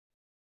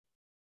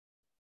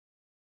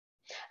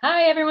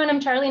Hi, everyone. I'm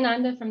Charlie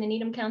Nanda from the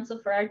Needham Council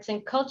for Arts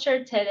and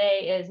Culture.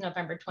 Today is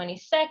November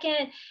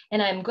 22nd,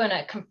 and I'm going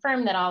to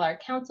confirm that all our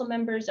council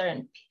members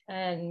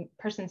and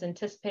persons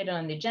anticipated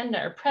on the agenda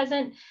are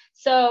present.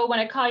 So when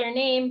I call your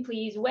name,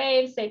 please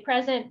wave, say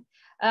present.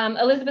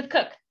 Elizabeth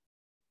Cook.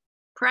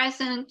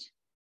 Present.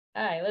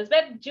 Hi,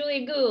 Elizabeth.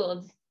 Julia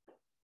Gould.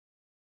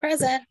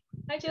 Present.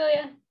 Hi,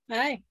 Julia.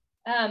 Hi.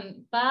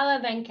 Bala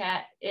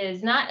Venkat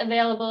is not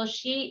available.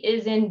 She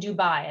is in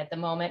Dubai at the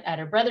moment at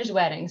her brother's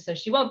wedding, so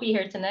she won't be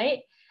here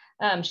tonight.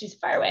 She's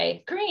far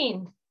away.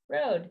 Green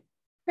Road.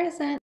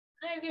 Present.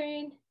 Hi,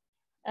 Green.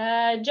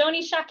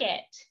 Joni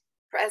Shuckett.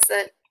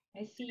 Present.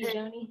 I see you,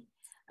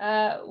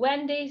 Joni.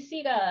 Wendy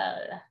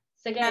Seagal.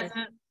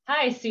 Present.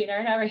 Hi,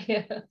 sweetheart. How are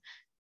you?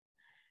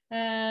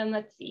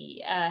 Let's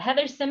see.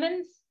 Heather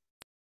Simmons.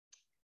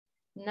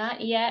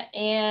 Not yet.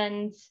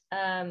 And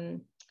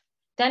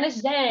Dennis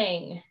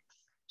Zhang.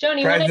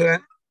 Joni.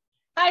 President.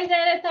 Hi,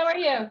 Dennis. How are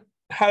you?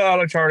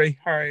 Hello, Charlie.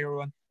 How are you,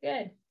 everyone?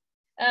 Good.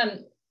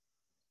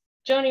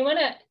 Joni, want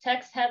to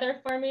text Heather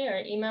for me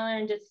or email her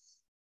and just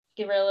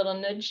give her a little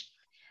nudge?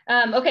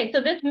 Okay, so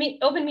this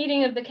open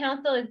meeting of the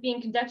council is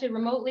being conducted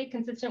remotely,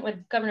 consistent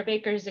with Governor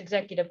Baker's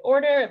executive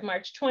order of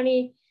March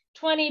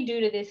 2020 due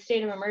to the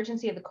state of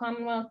emergency of the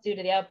Commonwealth due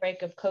to the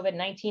outbreak of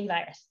COVID-19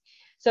 virus.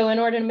 So in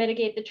order to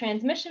mitigate the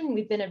transmission,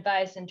 we've been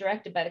advised and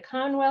directed by the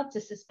Commonwealth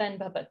to suspend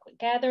public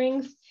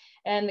gatherings,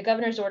 and the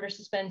governor's order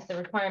suspends the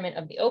requirement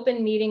of the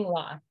open meeting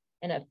law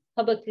in a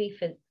publicly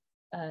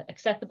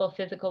accessible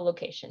physical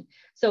location.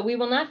 So we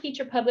will not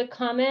feature public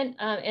comment,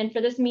 and for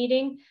this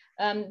meeting,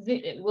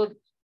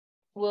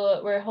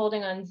 we're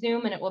holding on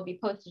Zoom and it will be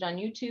posted on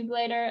YouTube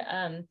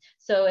later.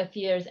 So if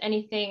there's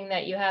anything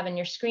that you have on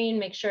your screen,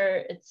 make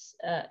sure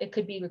it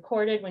could be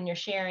recorded when you're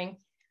sharing.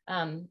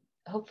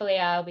 Hopefully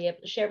I'll be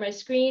able to share my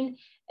screen,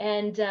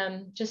 and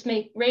just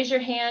raise your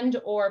hand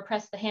or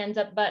press the hands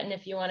up button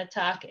if you want to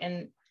talk,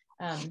 and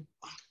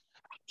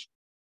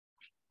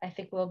I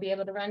think we'll be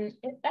able to run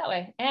it that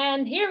way.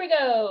 And here we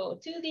go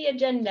to the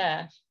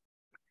agenda.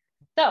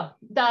 So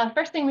the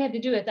first thing we have to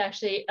do is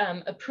actually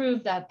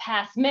approve the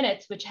past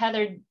minutes, which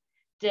Heather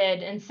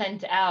did and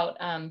sent out.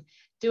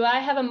 Do I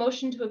have a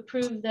motion to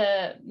approve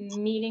the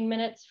meeting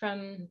minutes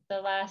from the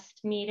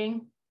last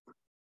meeting?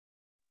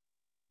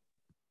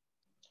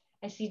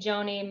 I see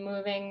Joni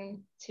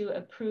moving to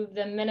approve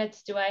the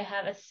minutes. Do I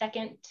have a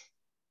second?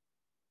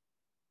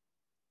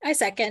 I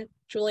second,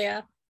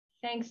 Julia.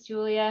 Thanks,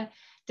 Julia.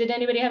 Did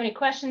anybody have any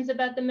questions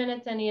about the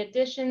minutes, any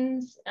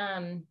additions?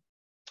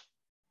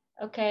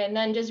 Okay, and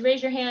then just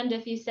raise your hand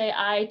if you say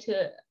aye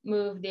to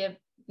move the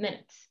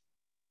minutes.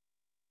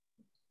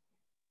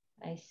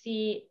 I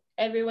see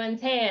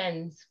everyone's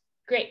hands.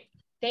 Great,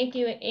 thank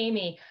you,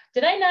 Amy.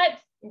 Did I not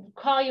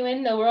call you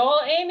in the role,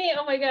 Amy?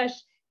 Oh my gosh,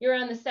 you're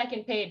on the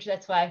second page,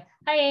 that's why.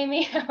 Hi,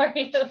 Amy, how are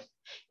you?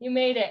 You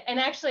made it. And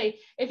actually,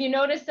 if you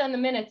noticed on the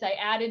minutes, I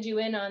added you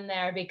in on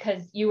there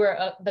because you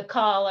were the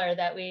caller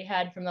that we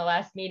had from the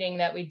last meeting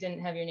that we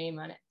didn't have your name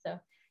on it. So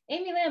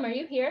Amy Lamb, are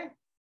you here?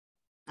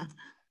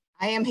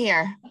 I am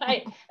here.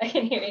 Hi, I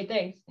can hear you,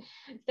 thanks.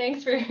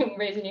 Thanks for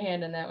raising your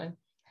hand on that one.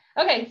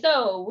 Okay,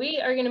 so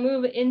we are gonna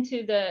move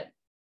into the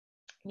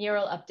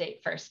mural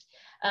update first.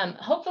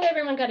 Hopefully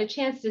everyone got a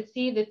chance to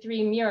see the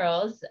 3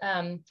 murals.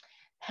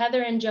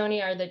 Heather and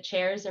Joni are the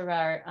chairs of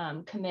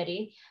our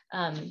committee,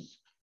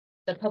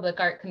 the Public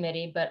Art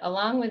Committee, but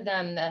along with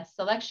them, the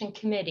selection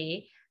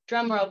committee,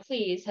 drumroll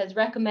please, has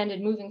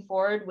recommended moving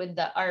forward with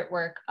the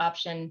artwork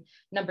option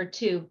number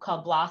 2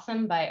 called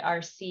Blossom by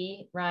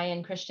R.C.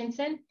 Ryan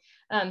Christensen.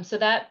 So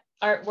that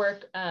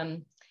artwork,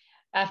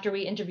 after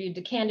we interviewed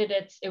the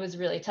candidates, it was a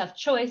really tough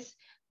choice,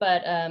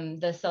 but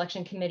the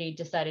selection committee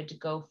decided to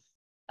go,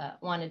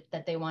 wanted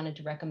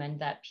to recommend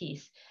that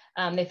piece.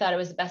 They thought it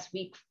was the best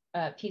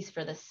piece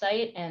for the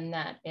site, and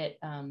that it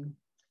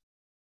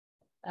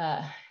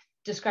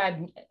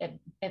described,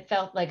 it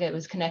felt like it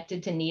was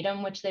connected to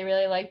Needham, which they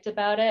really liked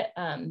about it.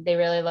 They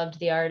really loved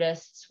the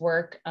artist's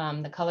work,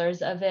 the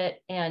colors of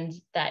it, and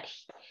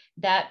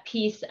that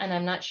piece, and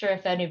I'm not sure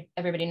if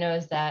everybody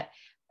knows that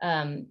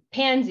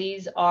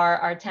pansies are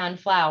our town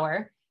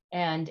flower,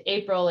 and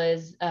April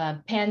is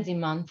pansy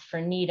month for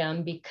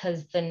Needham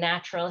because the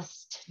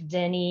naturalist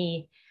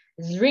Denny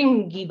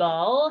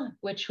Zringibal,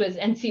 which was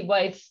N.C.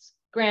 White's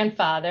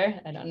grandfather,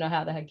 I don't know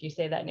how the heck you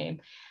say that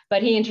name,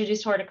 but he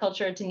introduced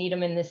horticulture to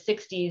Needham in the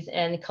 60s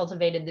and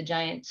cultivated the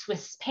giant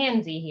Swiss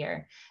pansy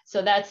here.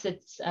 So that's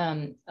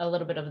a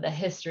little bit of the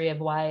history of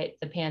why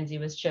the pansy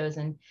was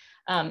chosen.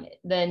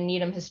 The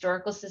Needham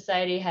Historical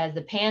Society has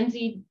the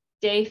Pansy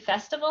Day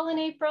Festival in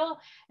April.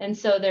 And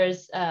so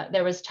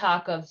there was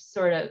talk of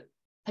sort of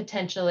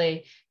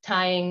potentially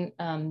tying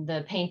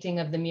the painting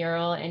of the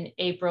mural in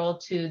April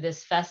to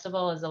this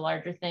festival as a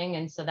larger thing.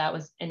 And so that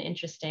was an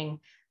interesting,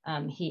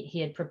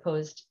 he had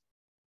proposed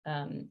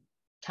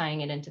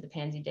tying it into the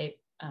Pansy Day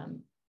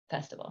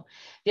Festival.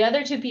 The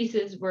other 2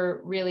 pieces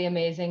were really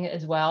amazing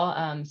as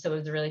well. So it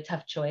was a really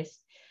tough choice.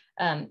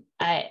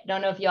 I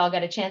don't know if y'all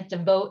got a chance to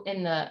vote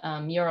in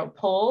the mural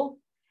poll.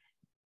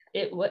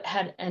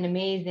 had an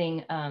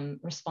amazing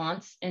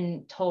response.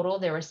 In total,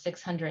 there were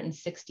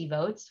 660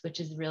 votes, which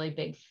is a really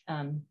big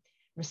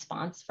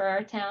response for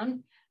our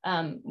town.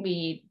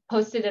 We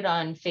posted it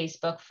on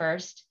Facebook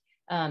first,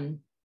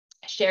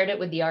 shared it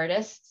with the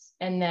artists,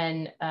 and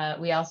then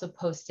we also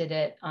posted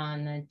it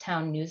on the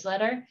town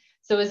newsletter.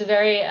 So it was a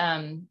very,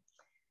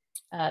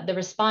 the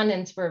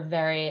respondents were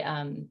very,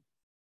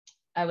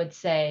 I would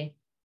say,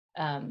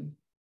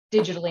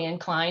 digitally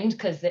inclined,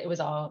 because it was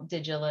all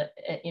digital,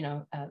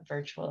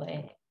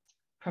 virtually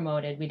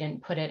promoted. We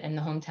didn't put it in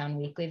the Hometown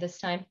Weekly this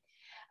time.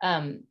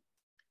 A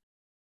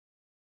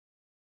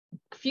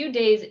few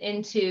days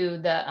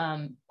into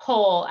the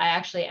poll, I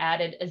actually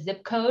added a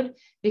zip code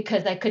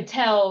because I could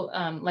tell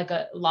like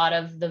a lot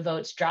of the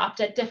votes dropped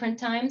at different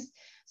times.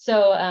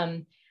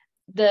 So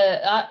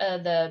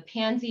the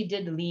Pansy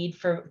did lead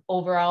for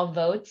overall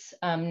votes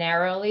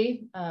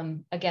narrowly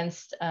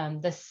against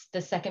the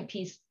second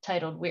piece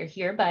titled "We're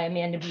Here" by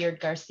Amanda Beard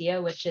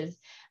Garcia, which is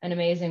an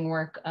amazing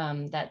work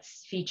that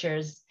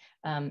features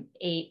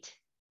 8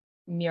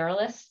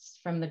 muralists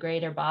from the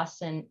greater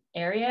Boston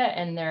area,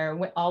 and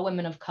they're all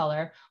women of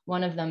color.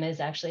 One of them is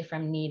actually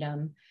from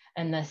Needham,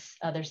 and the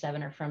other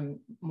 7 are from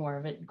more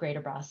of a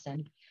greater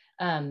Boston.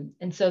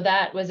 And so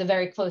that was a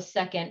very close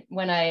second.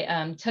 When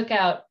I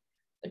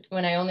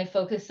when I only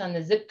focused on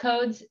the zip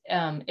codes,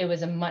 it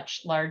was a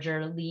much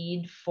larger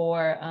lead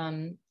for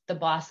the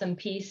Blossom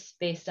piece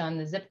based on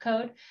the zip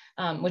code,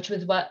 which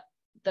was what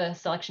the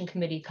selection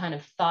committee kind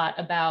of thought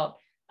about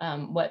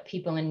what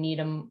people in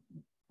Needham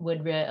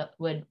would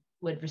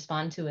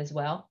respond to as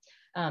well.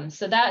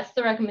 So that's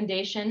the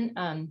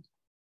recommendation.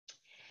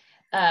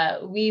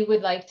 We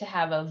would like to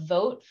have a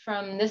vote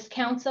from this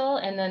council,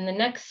 and then the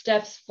next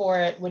steps for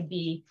it would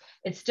be,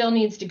 it still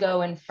needs to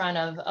go in front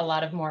of a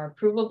lot of more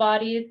approval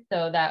bodies.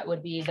 So that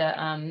would be the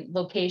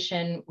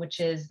location, which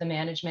is the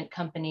management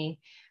company.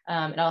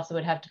 It also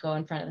would have to go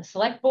in front of the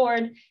select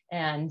board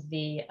and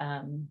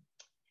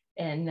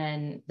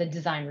then the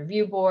design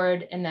review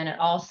board, and then it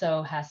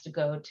also has to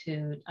go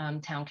to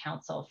town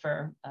council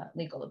for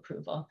legal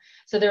approval.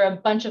 So there are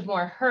a bunch of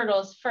more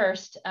hurdles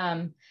first,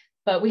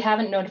 but we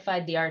haven't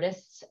notified the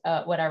artists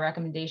what our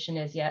recommendation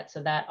is yet.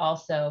 So that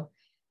also,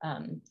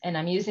 and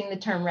I'm using the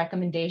term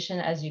recommendation,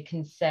 as you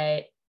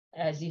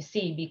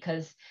see,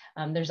 because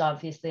there's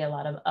obviously a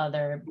lot of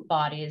other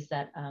bodies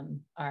that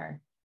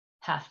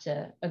have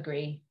to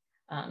agree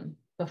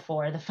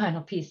before the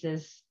final piece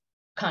is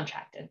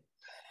contracted.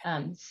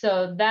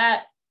 So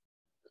that,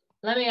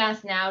 let me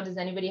ask now, does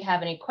anybody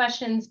have any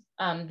questions?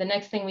 The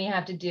next thing we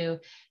have to do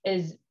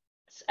is,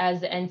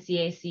 as the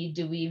NCAC,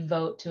 do we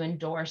vote to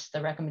endorse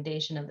the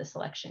recommendation of the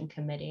selection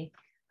committee?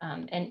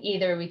 And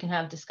either we can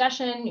have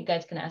discussion, you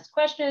guys can ask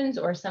questions,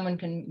 or someone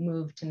can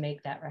move to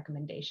make that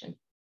recommendation.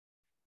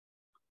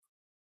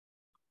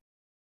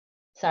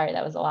 Sorry,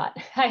 that was a lot.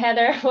 Hi,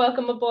 Heather,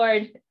 welcome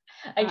aboard.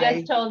 I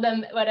just told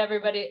them what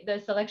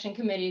the selection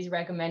committee is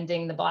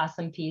recommending, the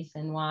Blossom piece,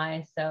 and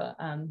why. So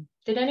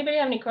did anybody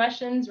have any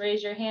questions?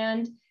 Raise your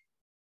hand.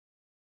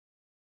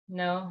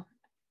 No?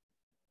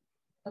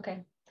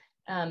 Okay.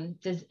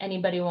 Does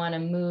anybody want to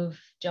move,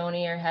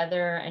 Joni or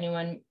Heather or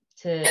anyone,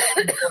 to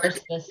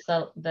endorse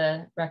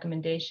the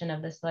recommendation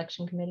of the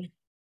selection committee?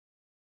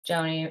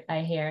 Joni,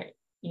 I hear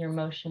your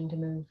motion to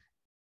move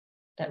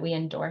that we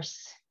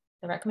endorse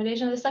the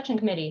recommendation of the selection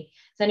committee.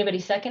 Does anybody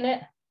second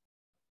it?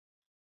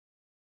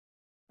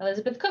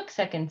 Elizabeth Cook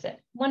seconds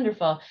it.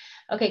 Wonderful.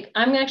 Okay,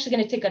 I'm actually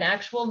going to take an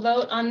actual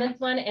vote on this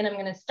one, and I'm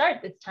going to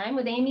start this time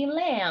with Amy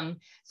Lamb.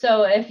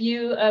 So if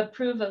you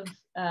approve of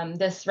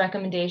this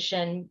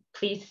recommendation,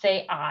 please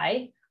say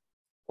aye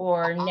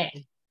or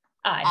nay.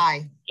 Aye.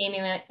 Aye.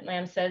 Amy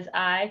Lamb says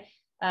aye.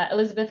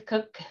 Elizabeth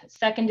Cook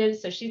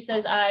seconded, so she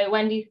says aye.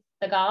 Wendy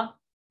Segal.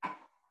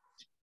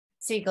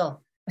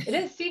 Siegel. It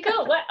is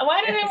Segal?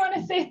 Why did I want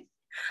to say?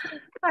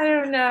 I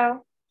don't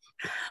know.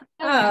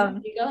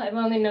 Segal, I've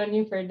only known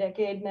you for a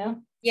decade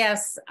now.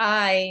 Yes,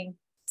 I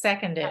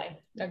second it.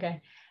 Aye.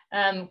 Okay.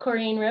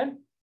 Corrine Road.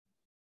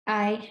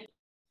 Aye.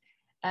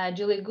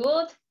 Julie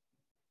Gould.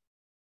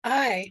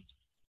 Aye.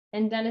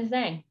 And Dennis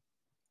Zhang.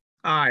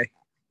 Aye.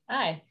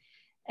 Aye.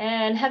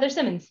 And Heather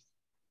Simmons.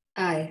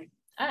 Aye.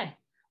 Aye.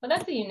 Well,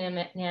 that's a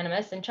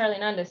unanimous, and Charlie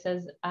Nanda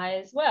says aye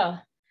as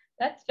well.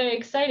 That's very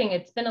exciting.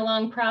 It's been a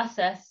long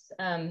process,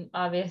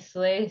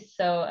 obviously.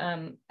 So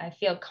I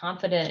feel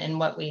confident in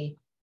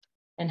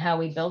how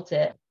we built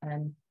it.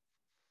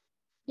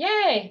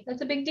 Yay,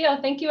 that's a big deal.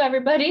 Thank you,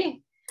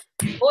 everybody.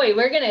 Boy,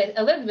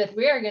 Elizabeth,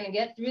 we are gonna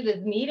get through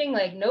this meeting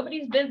like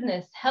nobody's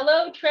business.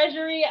 Hello,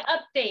 Treasury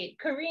update.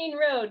 Corrine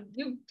Road,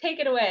 you take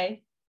it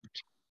away.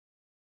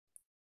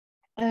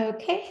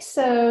 Okay,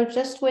 so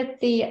just with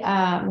the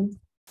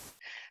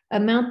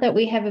amount that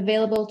we have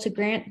available to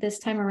grant this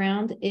time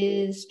around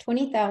is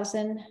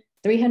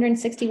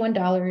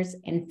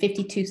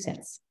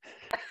 $20,361.52.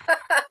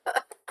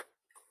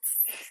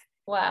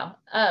 Wow.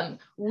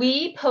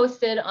 We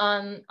posted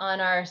on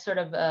our sort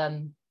of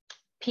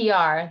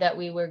PR that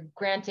we were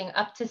granting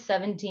up to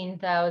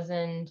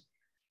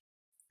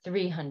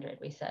 17,300,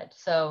 we said.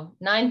 So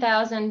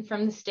 9,000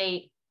 from the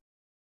state,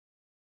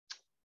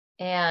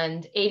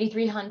 and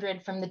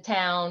 8,300 from the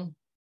town.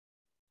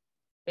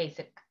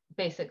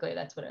 Basically,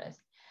 that's what it is.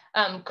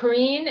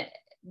 Corrine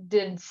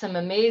did some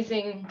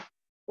amazing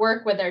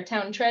work with our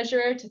town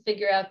treasurer to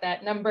figure out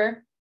that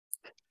number.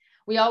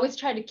 We always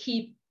try to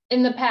keep,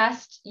 in the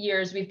past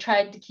years, we've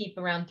tried to keep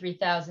around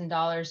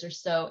 $3,000 or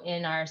so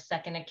in our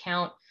second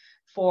account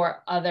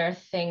for other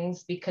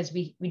things because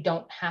we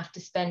don't have to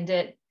spend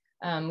it.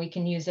 We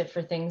can use it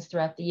for things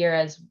throughout the year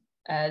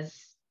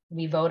as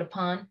we vote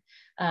upon.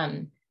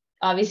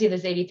 Obviously,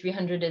 this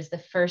 8,300 is the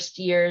first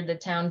year the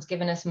town's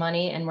given us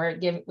money, and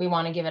we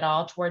want to give it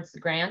all towards the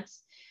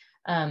grants.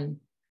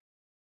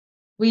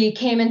 We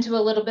came into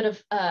a little bit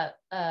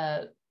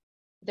of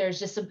there's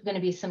just going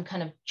to be some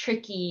kind of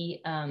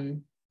tricky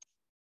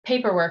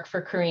paperwork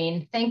for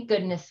Corrine. Thank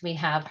goodness we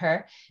have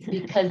her,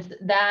 because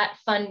that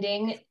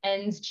funding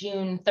ends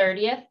June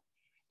 30th.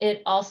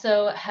 It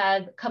also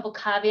has a couple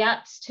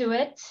caveats to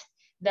it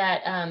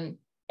that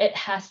it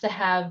has to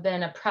have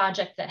been a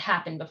project that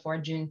happened before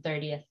June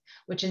 30th,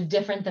 which is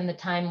different than the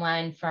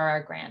timeline for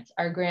our grants.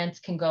 Our grants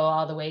can go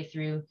all the way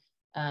through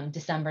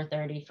December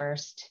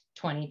 31st,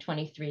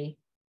 2023.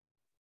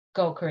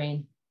 Go,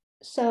 Corrine.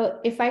 So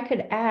if I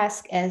could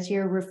ask, as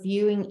you're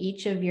reviewing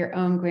each of your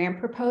own grant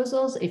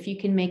proposals, if you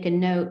can make a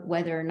note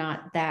whether or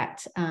not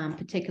that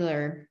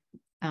particular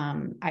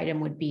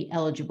item would be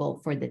eligible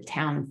for the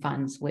town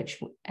funds,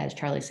 which, as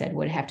Charlie said,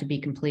 would have to be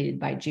completed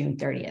by June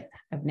 30th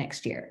of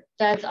next year.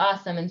 That's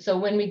awesome. And so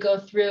when we go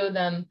through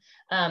them,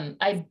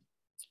 I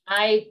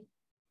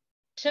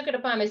took it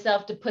upon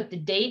myself to put the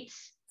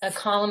dates, a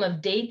column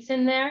of dates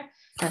in there.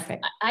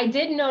 Perfect. I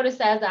did notice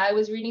as I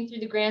was reading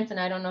through the grants, and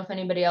I don't know if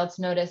anybody else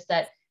noticed,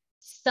 that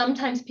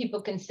sometimes people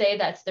can say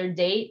that's their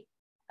date,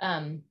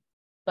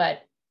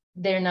 but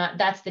they're not,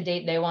 that's the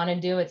date they want to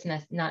do. It's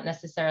not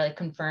necessarily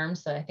confirmed.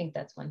 So I think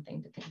that's one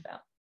thing to think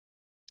about.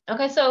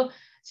 Okay,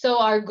 so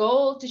our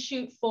goal to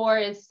shoot for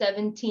is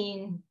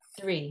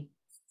 17.3.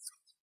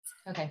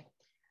 Okay,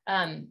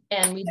 and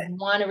we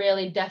want to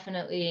really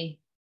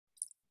definitely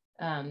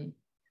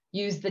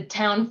use the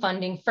town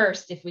funding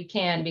first if we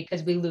can,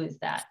 because we lose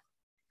that.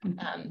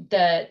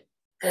 The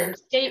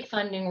state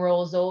funding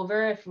rolls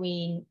over if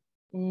we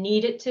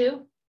need it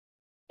to,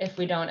 if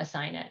we don't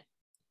assign it.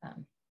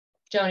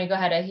 Joni, go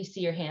ahead. I see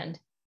your hand.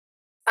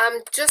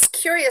 I'm just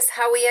curious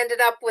how we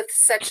ended up with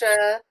such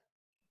a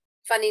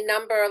funny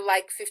number,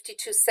 like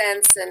 52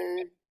 cents.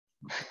 And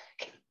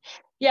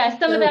yeah,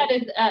 some of that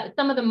is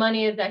some of the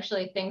money is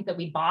actually things that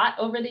we bought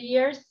over the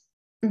years.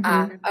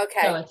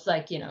 Okay. So it's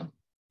like, you know,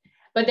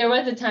 but there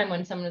was a time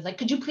when someone was like,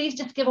 could you please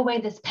just give away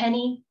this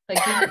penny?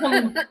 Like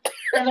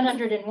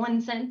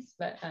 701 cents.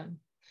 But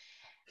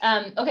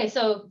okay,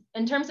 so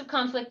in terms of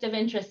conflict of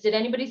interest, did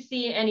anybody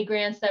see any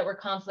grants that were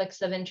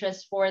conflicts of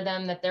interest for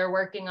them that they're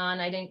working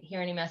on? I didn't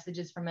hear any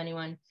messages from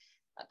anyone.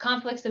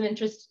 Conflicts of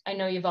interest, I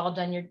know you've all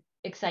done your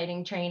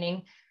exciting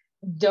training.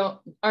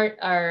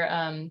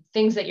 Are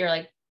things that you're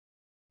like,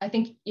 I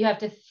think you have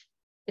to,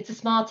 it's a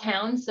small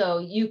town, so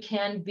you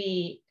can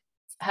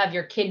have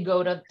your kid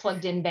go to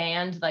plugged in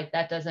band, like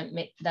that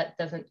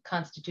doesn't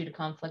constitute a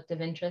conflict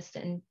of interest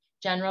in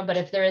general. But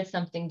if there is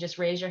something, just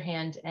raise your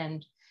hand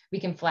and we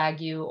can flag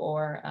you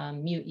or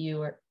mute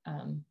you, or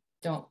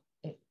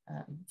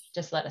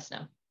just let us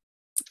know.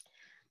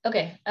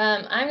 Okay,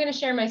 I'm gonna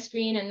share my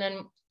screen, and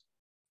then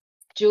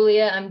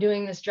Julia, I'm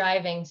doing this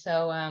driving,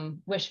 so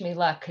wish me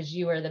luck, because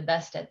you were the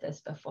best at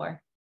this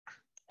before.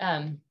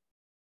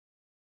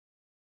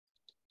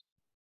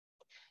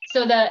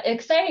 So the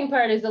exciting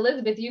part is,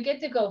 Elizabeth, you get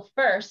to go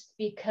first,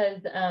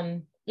 because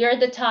you're at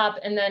the top,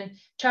 and then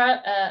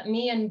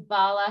me and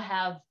Bala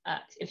have,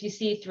 if you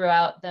see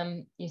throughout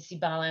them, you see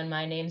Bala and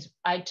my names.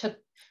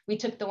 We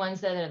took the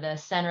ones that are the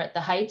center at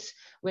the heights,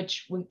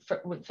 which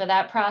for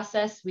that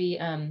process,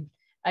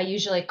 I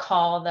usually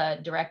call the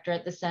director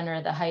at the center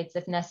of the heights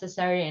if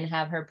necessary, and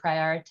have her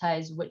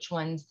prioritize which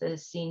ones the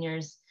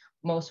seniors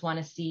most want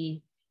to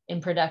see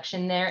in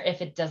production there,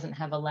 if it doesn't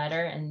have a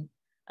letter. And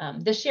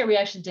this year we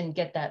actually didn't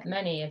get that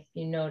many. If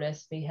you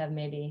notice, we have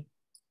maybe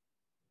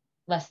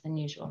less than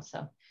usual.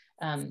 So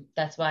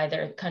that's why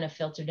they're kind of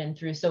filtered in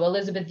through. So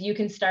Elizabeth, you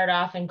can start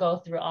off and go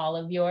through all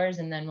of yours,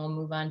 and then we'll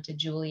move on to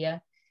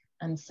Julia.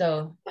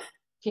 So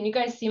can you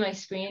guys see my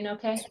screen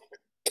okay?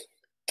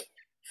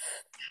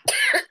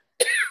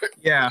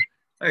 Yeah.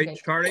 Hey, Okay.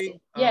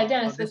 Charlie. Yeah,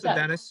 Dennis, this is what's up?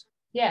 Dennis.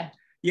 Yeah.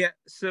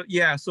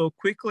 So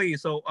quickly,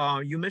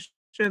 you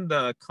mentioned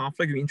the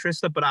conflict of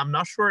interest, but I'm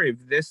not sure if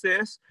this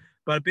is,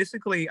 but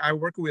basically I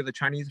work with the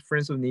Chinese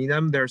Friends of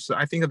Needham.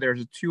 I think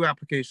there's 2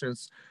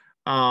 applications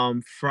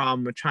from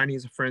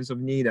Chinese Friends of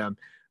Needham.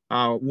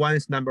 One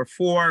is number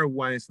 4,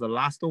 one is the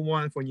last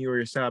one for New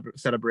Year's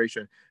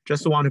celebration.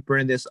 Just want to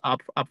bring this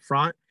up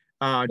front,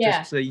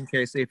 just in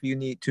case if you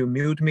need to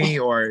mute me,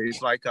 or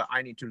it's like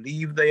I need to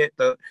leave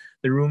the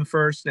room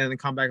first and then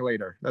come back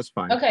later. That's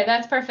fine. Okay,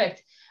 that's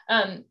perfect.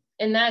 And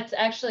that's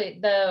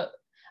actually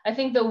I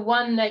think the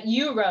one that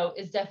you wrote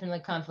is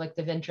definitely conflict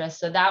of interest.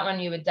 So that one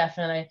you would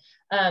definitely,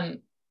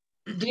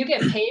 do you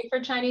get paid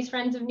for Chinese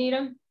Friends of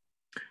Needham?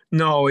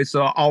 No, it's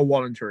all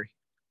voluntary.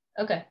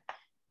 Okay.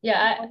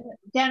 Yeah,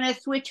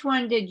 Dennis, which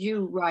one did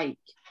you write?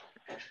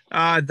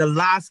 The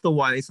last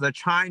one is the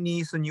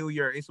Chinese New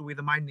Year. It's with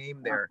my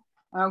name there.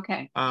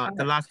 Okay.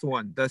 The last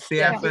one, the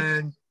Yeah.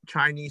 CFN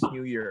Chinese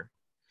New Year.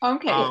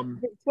 Okay.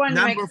 Just wanted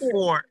to make Number sure.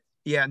 4,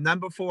 yeah,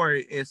 number 4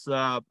 is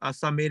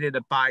submitted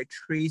by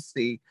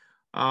Tracy,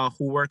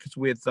 who works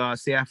with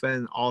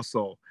CFN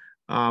also.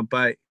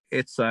 But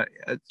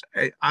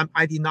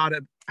I did not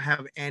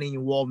have any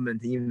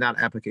involvement in that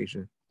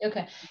application.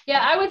 okay. Yeah,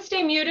 I would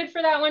stay muted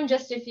for that one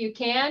just if you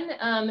can.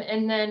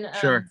 And then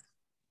Sure.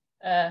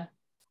 All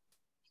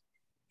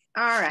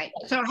right.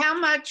 So how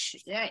much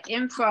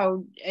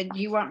info do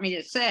you want me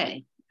to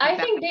say? I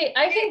think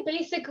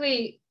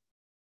basically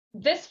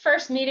this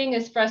first meeting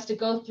is for us to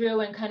go through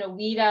and kind of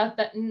weed out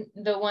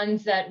the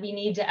ones that we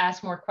need to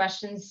ask more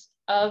questions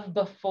of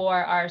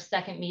before our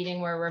second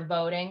meeting where we're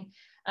voting.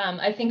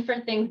 I think for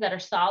things that are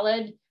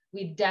solid,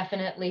 we've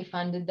definitely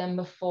funded them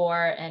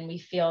before and we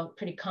feel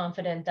pretty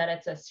confident that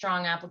it's a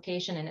strong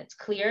application and it's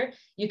clear.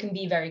 You can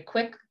be very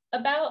quick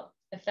about,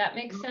 if that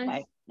makes sense.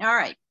 Okay. All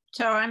right.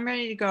 So I'm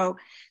ready to go.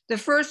 The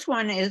first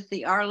one is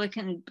the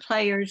Arlequin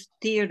Players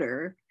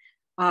Theater.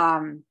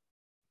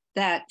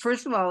 That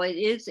first of all, it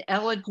is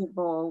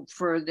eligible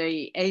for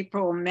the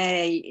April,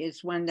 May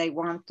is when they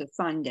want the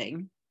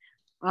funding.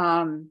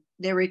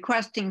 They're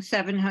requesting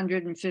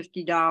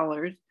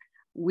 $750.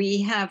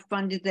 We have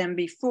funded them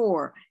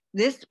before.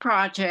 This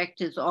project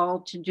is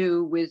all to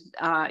do with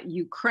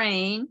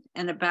Ukraine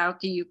and about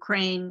the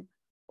Ukraine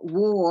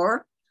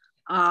war.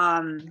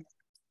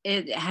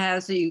 It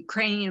has a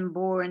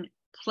Ukrainian-born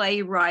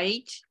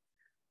playwright.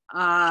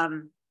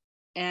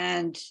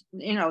 And,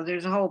 you know,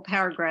 there's a whole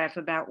paragraph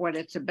about what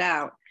it's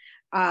about.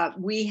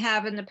 We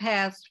have in the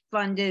past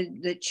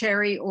funded the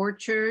Cherry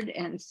Orchard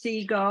and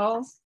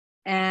Seagull.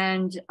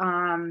 And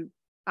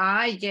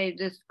I gave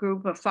this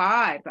group a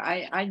 5.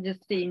 I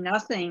just see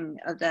nothing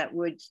that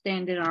would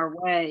stand in our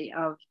way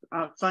of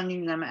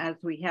funding them as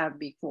we have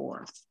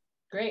before.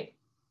 Great.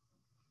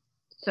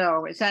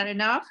 So is that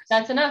enough?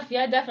 That's enough.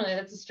 Yeah, definitely.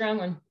 That's a strong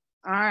one.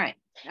 All right.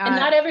 And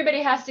not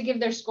everybody has to give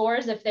their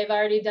scores if they've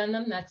already done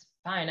them. That's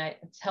fine.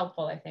 It's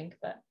helpful, I think.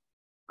 But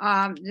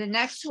the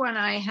next one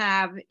I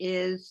have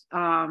is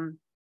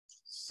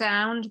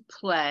Sound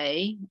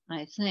Play.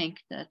 I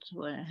think that's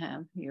what I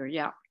have here.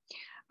 Yeah.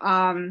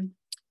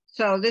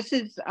 So this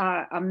is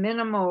a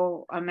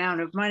minimal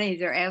amount of money.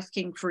 They're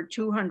asking for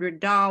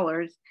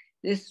 $200.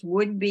 This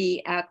would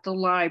be at the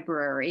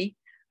library.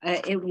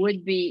 It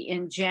would be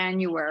in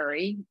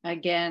January.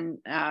 Again,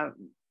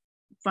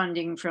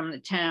 funding from the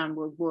town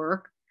would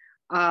work.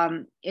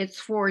 It's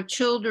for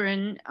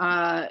children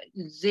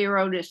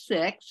 0 to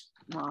 6.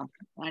 Well,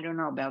 I don't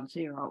know about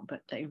 0,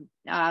 but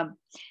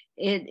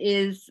it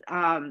is,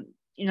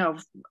 you know,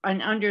 an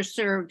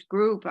underserved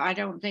group. I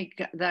don't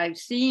think that I've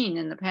seen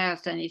in the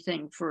past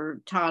anything for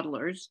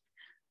toddlers.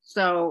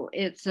 So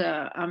it's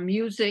a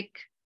music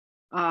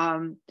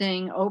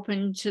thing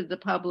open to the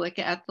public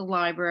at the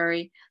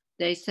library.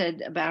 They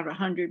said about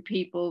 100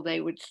 people they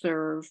would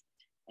serve,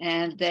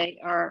 and they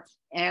are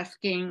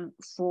asking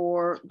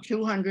for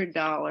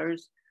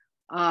 $200.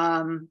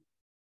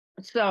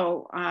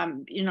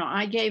 You know,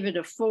 I gave it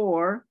a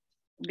 4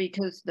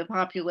 because the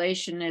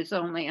population is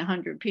only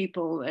 100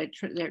 people that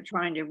they're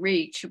trying to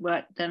reach.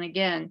 But then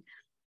again,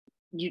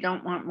 you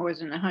don't want more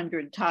than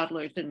 100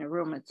 toddlers in the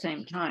room at the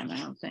same time, I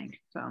don't think.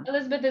 So,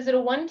 Elizabeth, is it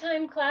a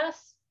one-time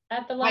class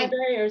at the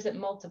library or is it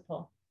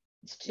multiple?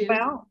 It's 2.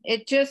 Well,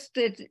 it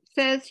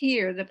says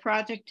here the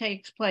project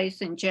takes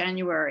place in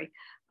January.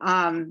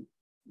 I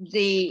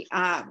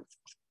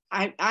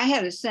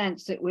had a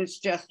sense it was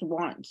just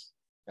once.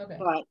 Okay.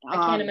 But I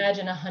can't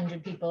imagine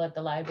 100 people at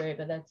the library,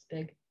 but that's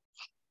big.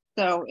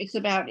 So it's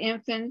about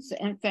infants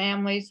and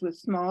families with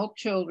small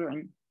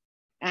children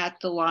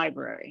at the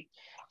library.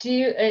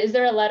 Is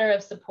there a letter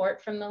of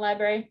support from the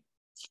library?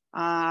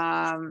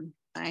 I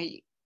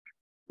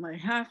might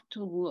have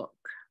to look.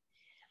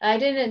 I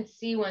didn't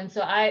see one,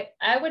 so I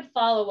would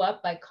follow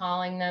up by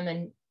calling them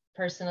and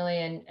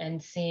personally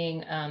and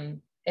seeing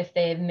if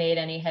they've made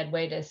any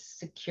headway to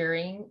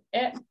securing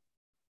it.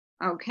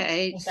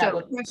 Okay,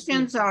 so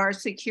questions are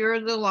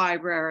secure the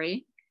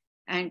library,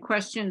 and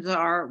questions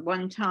are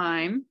one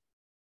time.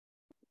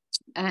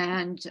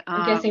 And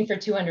I'm guessing for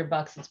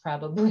 $200 it's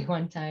probably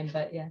one time,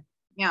 but yeah.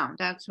 Yeah,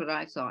 that's what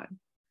I thought.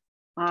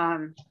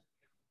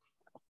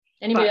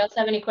 Anybody else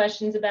have any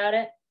questions about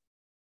it?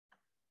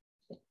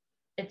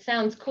 It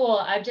sounds cool.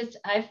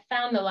 I've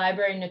found the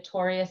library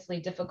notoriously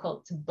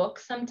difficult to book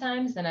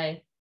sometimes, and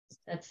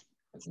that's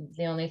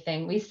the only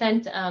thing. We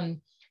sent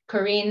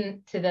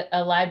Corinne to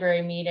a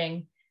library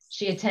meeting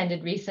she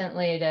attended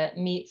recently to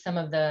meet some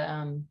of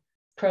the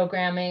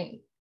programming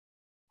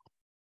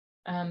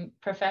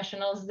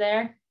professionals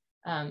there.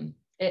 It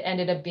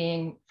ended up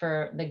being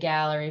for the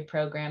gallery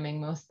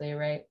programming mostly,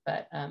 right?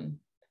 But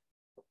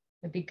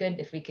it'd be good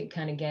if we could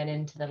kind of get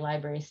into the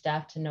library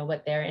staff to know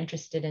what they're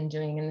interested in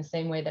doing in the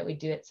same way that we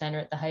do at Center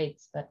at the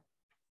Heights. But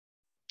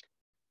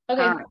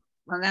okay.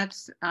 Well,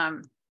 that's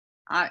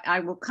I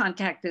will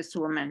contact this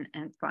woman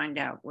and find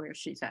out where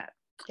she's at.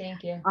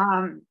 Thank you.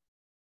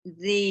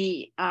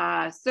 The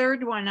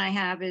third one I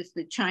have is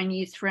the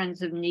Chinese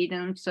Friends of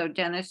Needham. So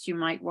Dennis, you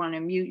might want to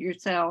mute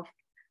yourself.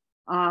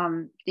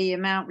 The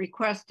amount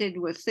requested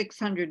was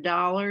 $600,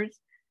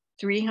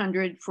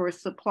 $300 for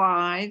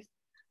supplies.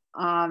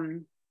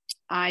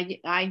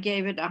 I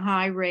gave it a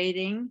high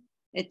rating.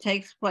 It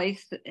takes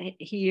place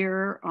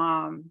here.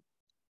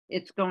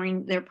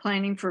 They're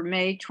planning for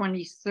May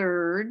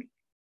 23rd.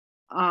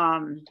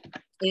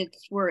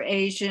 It's for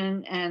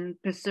Asian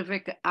and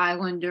Pacific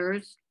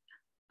Islanders.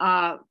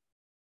 I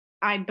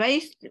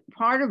based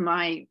part of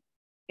my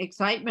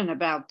excitement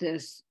about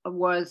this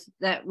was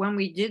that when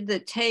we did the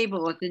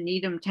table at the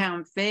Needham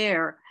Town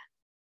Fair,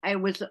 it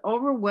was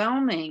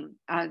overwhelming,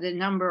 the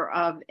number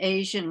of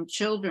Asian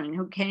children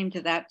who came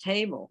to that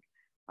table.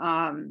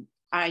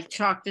 I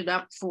chalked it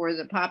up for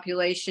the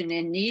population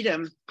in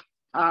Needham,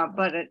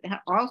 but it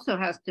also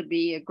has to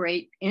be a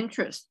great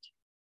interest.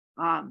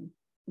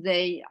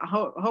 They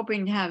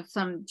hoping to have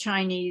some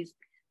Chinese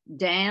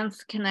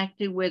dance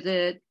connected with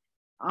it.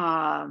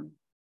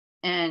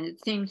 And it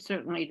seems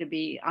certainly to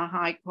be a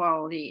high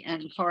quality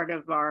and part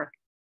of our,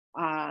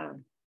 I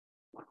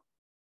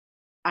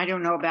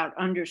don't know about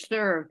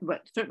underserved,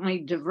 but certainly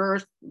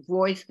diverse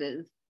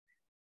voices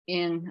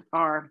in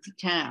our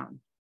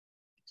town.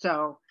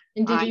 So.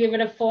 And did you give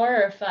it a 4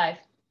 or a 5?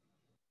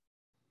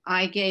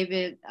 I gave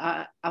it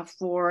a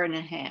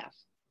 4.5.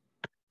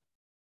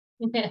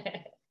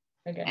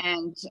 Okay.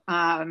 And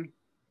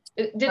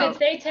did it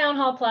say Town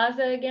Hall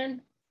Plaza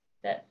again?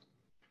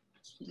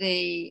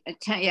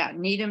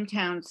 Needham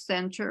Town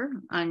Center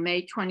on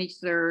May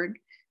 23rd,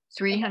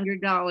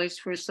 $300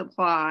 for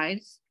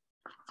supplies.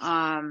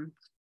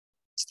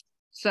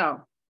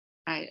 So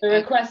the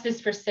request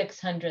is for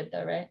 600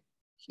 though, right?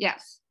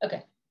 Yes.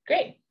 Okay,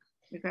 great.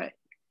 Okay.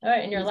 All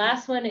right, and your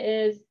last one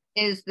is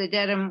the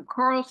Dedham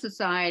Choral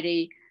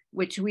Society,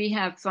 which we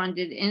have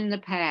funded in the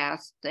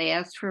past. They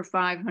asked for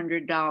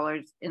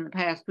 $500. In the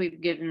past,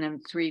 we've given them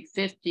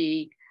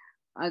 $350.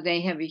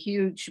 They have a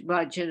huge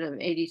budget of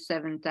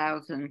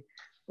 $87,000.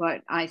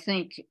 But I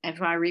think if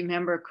I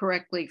remember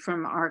correctly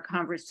from our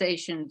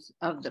conversations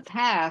of the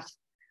past,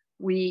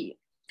 we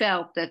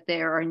felt that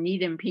there are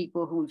Needham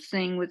people who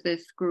sing with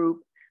this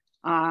group,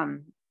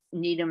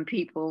 Needham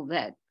people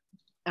that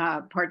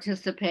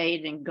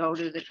participate and go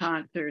to the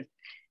concerts,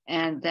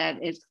 and that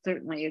it's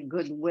certainly a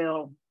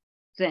goodwill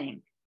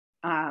thing.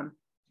 I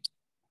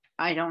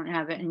don't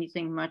have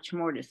anything much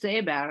more to say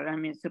about it. I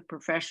mean, it's a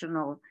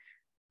professional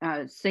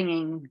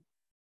singing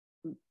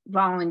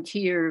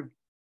volunteer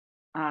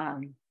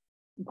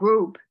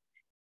group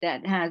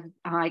that has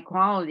high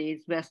quality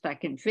as best I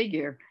can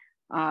figure,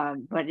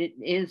 but it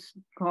is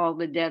called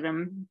the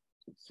Dedham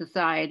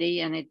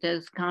Society, and it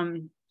does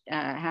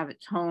have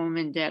its home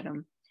in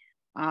Dedham.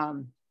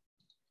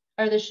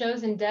 Are the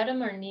shows in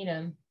Dedham or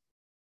Needham?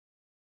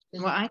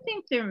 Well, I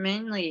think they're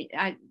mainly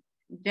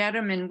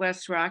Dedham and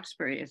West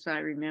Roxbury, as I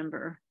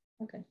remember.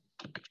 Okay.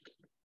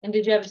 And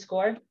did you have a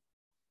score?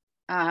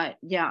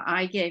 Yeah,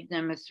 I gave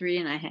them a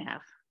 3.5.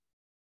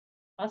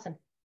 Awesome.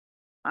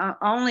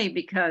 Only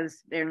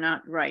because they're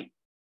not right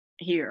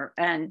here.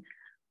 And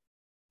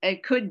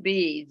it could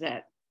be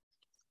that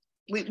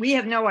we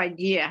have no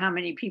idea how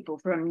many people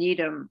from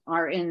Needham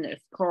are in this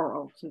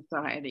choral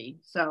society.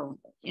 So,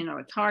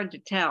 it's hard to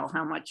tell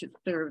how much it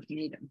serves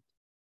Needham.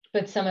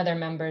 But some of their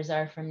members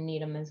are from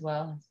Needham as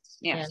well.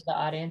 Yes. And the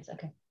audience,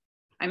 okay.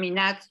 I mean,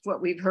 that's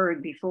what we've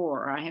heard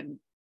before. I have,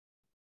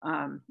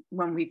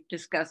 when we've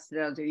discussed it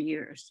other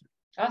years.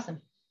 Awesome.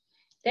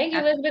 Thank you,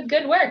 Elizabeth.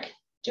 Good work.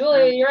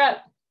 Julia, you're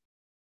up.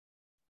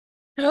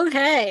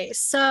 Okay,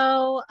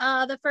 so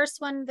the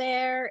first one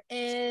there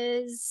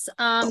is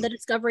the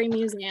Discovery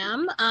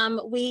Museum.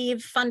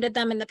 We've funded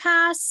them in the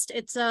past.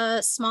 It's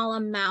a small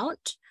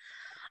amount.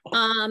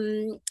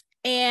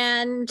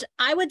 And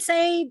I would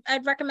say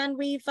I'd recommend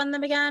we fund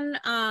them again,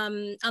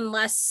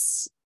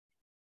 unless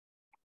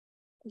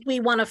we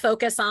want to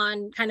focus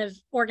on kind of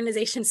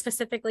organizations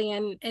specifically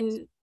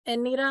in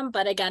Needham,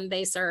 but again,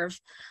 they serve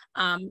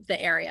the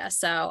area.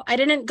 So I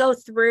didn't go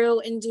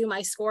through and do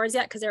my scores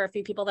yet because there are a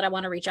few people that I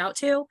want to reach out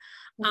to.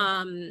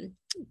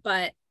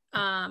 But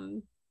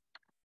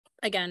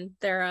again,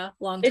 they're a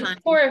long time.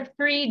 It's for a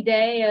free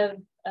day of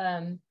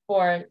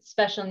for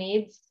special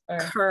needs, or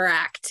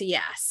correct?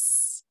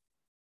 Yes.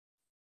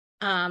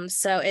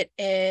 So it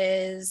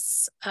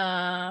is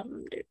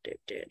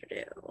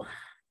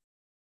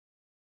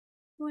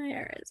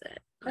where is it?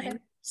 Okay.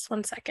 Just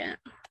one second.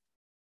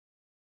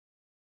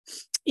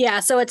 Yeah,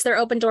 so it's their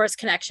Open Doors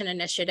Connection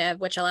initiative,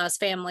 which allows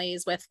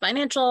families with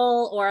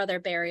financial or other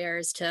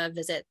barriers to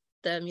visit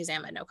the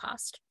museum at no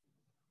cost.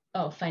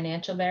 Oh,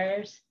 financial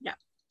barriers? Yeah.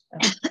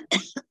 Oh.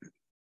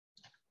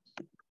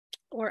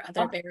 Or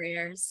other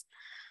barriers.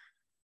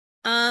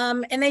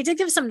 And they did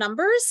give some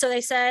numbers. So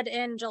they said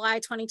in July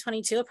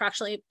 2022,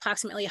 approximately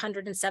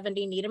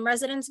 170 Needham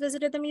residents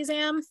visited the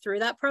museum through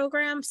that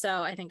program.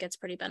 So I think it's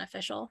pretty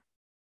beneficial.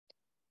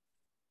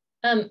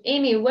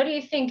 Amy, what do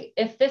you think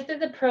if this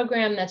is a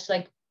program that's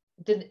like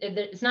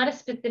it's not a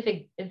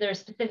specific, is there a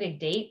specific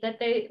date that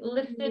they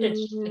listed?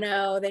 It's just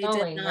No, they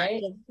going, did not.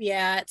 right?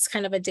 Yeah, it's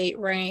kind of a date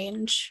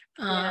range.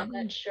 Yeah, I'm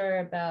not sure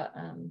about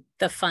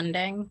the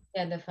funding.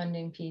 Yeah, the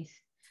funding piece.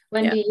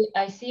 Wendy,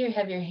 I see you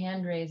have your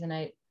hand raised, and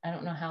I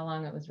don't know how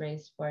long it was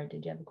raised for.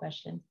 Did you have a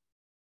question?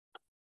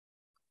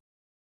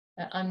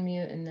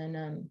 Unmute and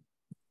then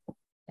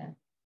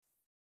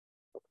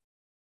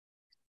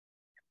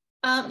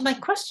my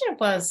question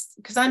was,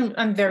 because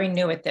I'm very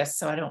new at this,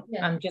 so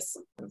I'm just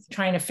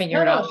trying to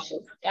figure it out.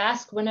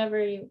 Ask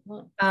whenever you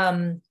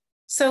want.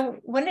 So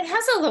when it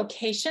has a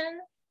location,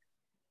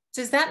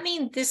 does that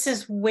mean this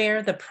is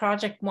where the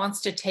project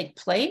wants to take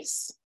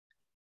place?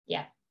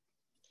 Yeah.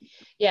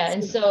 Yeah,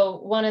 and so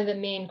one of the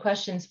main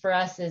questions for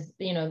us is,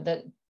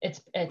 that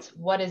it's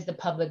what is the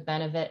public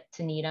benefit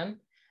to Needham?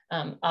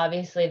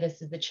 Obviously,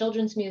 this is the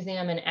Children's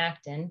Museum in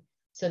Acton.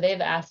 So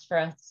they've asked for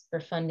us for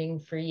funding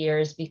for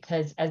years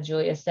because, as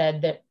Julia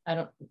said, that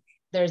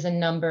there's a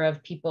number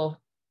of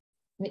people,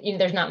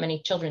 there's not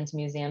many children's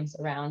museums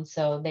around,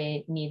 so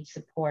they need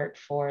support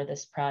for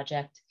this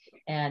project,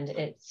 and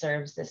it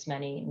serves this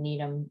many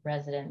Needham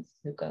residents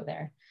who go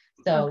there.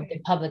 So the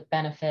public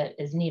benefit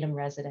is Needham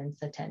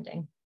residents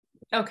attending.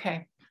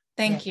 Okay,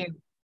 thank you.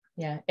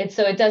 Yeah,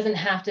 so it doesn't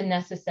have to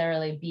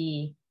necessarily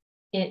be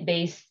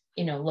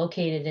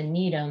located in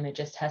Needham. It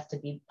just has to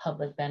be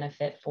public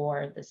benefit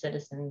for the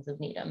citizens of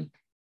Needham.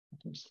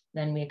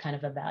 Then we kind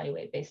of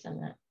evaluate based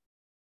on that.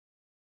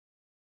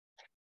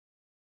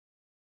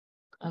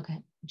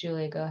 Okay,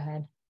 Julia, go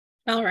ahead.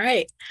 All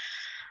right.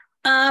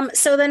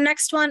 So the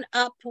next one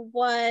up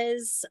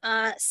was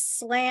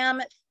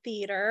Slam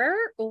Theater,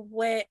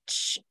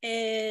 which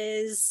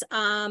is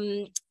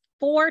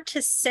 4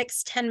 to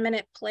 6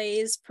 10-minute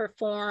plays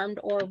performed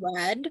or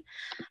read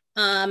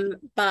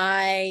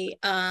by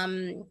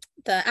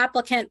the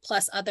applicant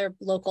plus other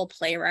local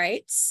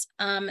playwrights.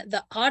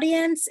 The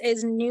audience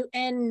is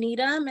Newton,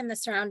 Needham, and the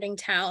surrounding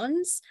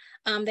towns.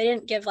 They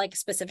didn't give like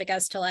specific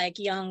as to like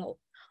young,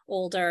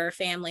 older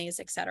families,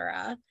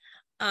 etc.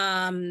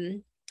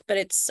 But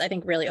it's, I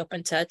think, really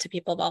open to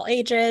people of all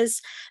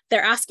ages.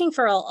 They're asking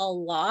for a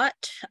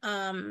lot.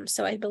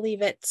 So I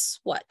believe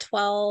it's what,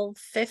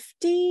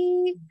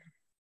 $12.50?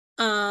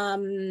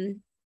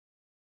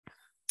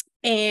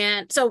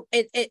 And so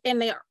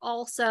and they are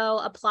also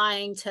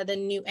applying to the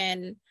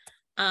Newton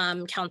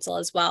Council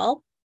as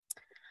well.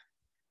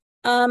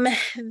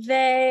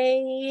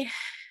 They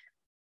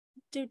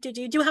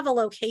do have a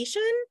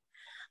location,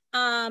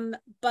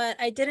 but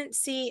I didn't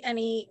see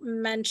any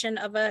mention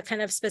of a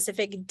kind of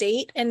specific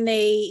date, and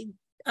they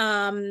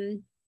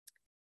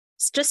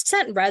just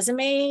sent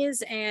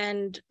resumes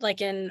and like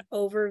an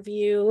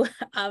overview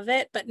of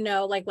it, but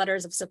no like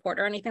letters of support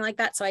or anything like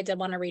that. So I did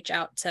want to reach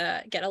out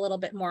to get a little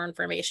bit more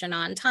information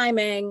on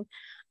timing,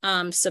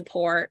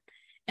 support.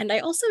 And I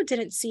also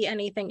didn't see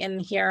anything in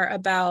here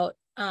about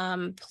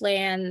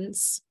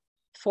plans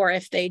for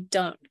if they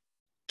don't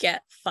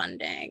get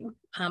funding,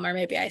 or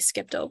maybe I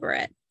skipped over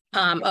it.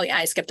 Oh yeah,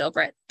 I skipped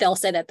over it. They'll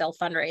say that they'll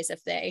fundraise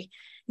if they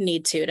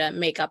need to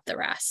make up the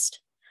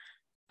rest.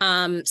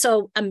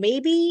 So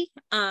maybe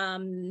I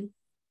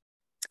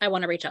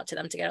want to reach out to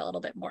them to get a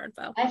little bit more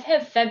info. I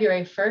have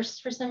February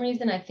 1st for some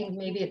reason. I think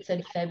maybe it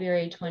said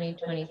February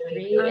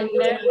 2023 in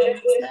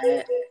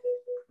there.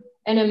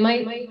 And it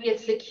might be a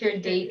secure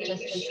date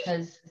just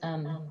because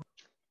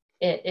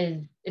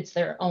it's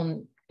their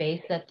own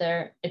space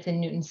that it's in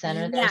Newton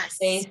Center. Yes,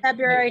 space.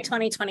 February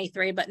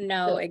 2023, but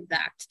no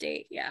exact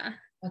date. Yeah.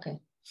 Okay.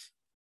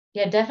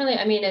 Yeah, definitely.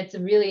 I mean, it's a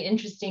really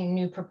interesting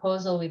new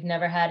proposal. We've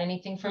never had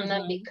anything from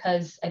them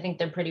because I think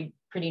they're pretty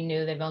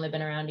new. They've only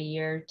been around a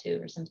year or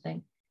two or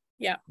something.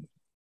 Yeah.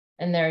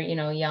 And they're,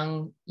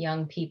 young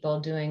people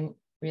doing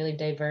really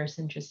diverse,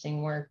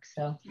 interesting work.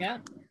 So yeah,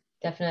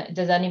 definitely.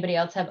 Does anybody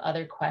else have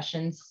other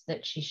questions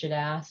that she should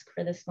ask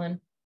for this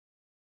one?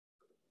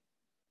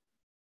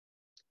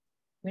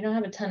 We don't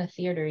have a ton of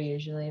theater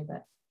usually,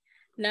 but.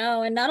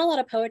 No, and not a lot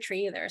of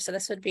poetry either. So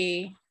this would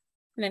be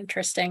an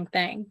interesting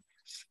thing.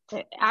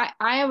 I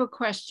have a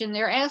question.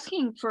 They're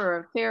asking for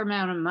a fair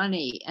amount of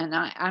money, and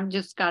I'm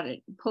just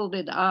pulled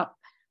it up.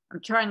 I'm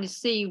trying to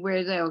see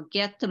where they'll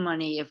get the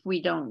money if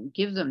we don't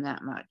give them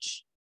that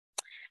much.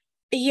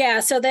 Yeah,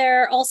 so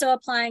they're also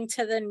applying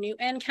to the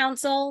Newton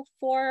Council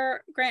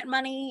for grant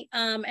money.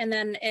 And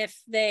then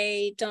if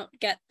they don't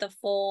get the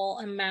full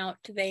amount,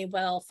 they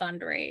will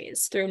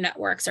fundraise through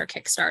networks or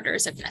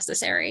Kickstarters if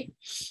necessary.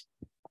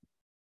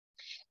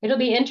 It'll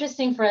be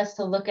interesting for us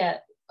to look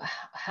at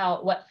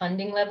what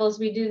funding levels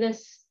we do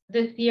this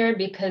year,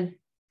 because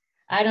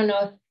I don't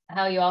know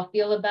how you all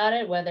feel about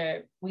it,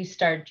 whether we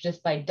start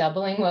just by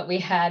doubling what we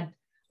had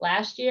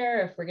last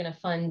year, or if we're going to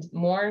fund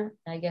more,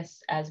 I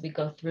guess, as we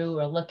go through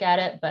or look at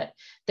it. But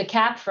the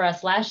cap for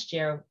us last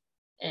year,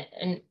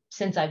 and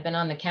since I've been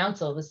on the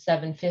council, was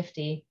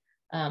 $750,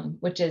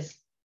 which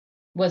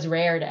was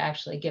rare to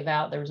actually give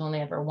out. There was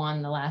only ever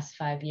one the last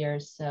 5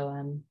 years.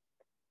 So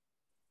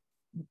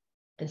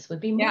this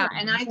would be more. Yeah,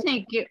 and I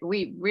think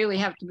we really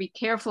have to be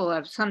careful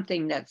of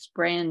something that's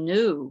brand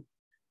new.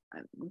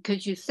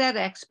 because you set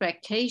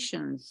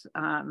expectations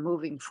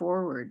moving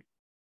forward.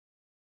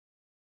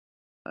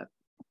 But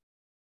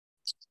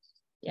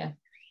yeah,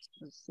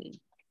 let's see.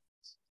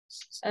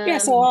 Yeah,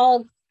 so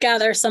I'll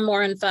gather some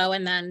more info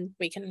and then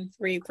we can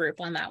regroup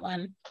on that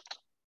one.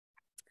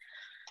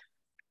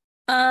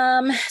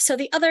 So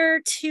the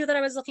other two that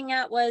I was looking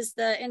at was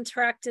the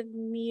interactive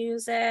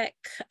music.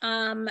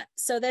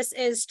 So this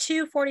is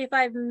 2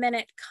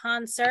 45-minute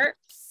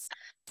concerts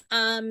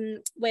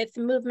with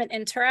movement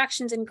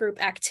interactions and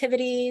group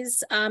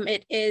activities.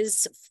 It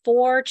is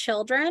for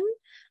children,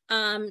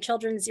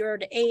 children 0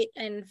 to 8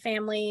 and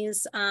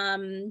families,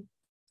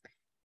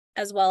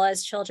 as well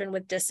as children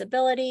with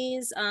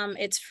disabilities.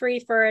 It's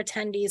free for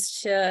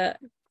attendees to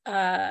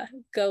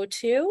go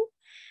to.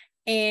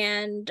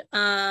 And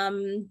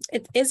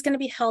it is going to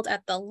be held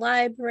at the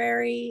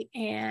library.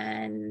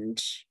 And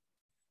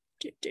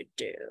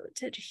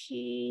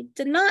he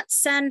did not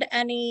send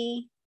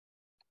any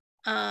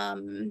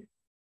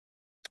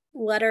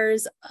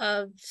letters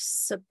of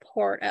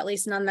support, at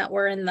least none that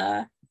were in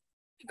the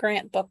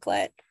grant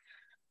booklet.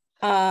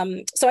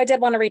 So I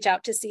did want to reach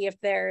out to see if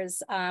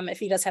there's if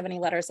he does have any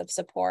letters of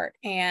support,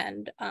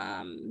 and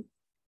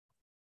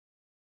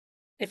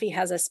if he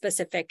has a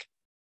specific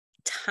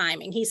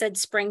timing. He said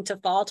spring to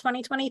fall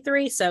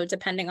 2023, so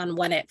depending on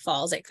when it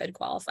falls, it could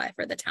qualify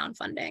for the town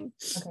funding.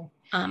 Okay.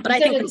 But I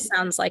think this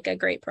sounds like a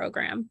great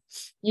program.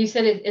 You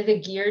said is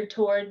it geared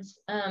towards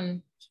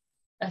a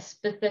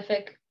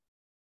specific?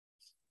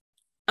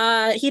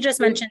 He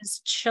just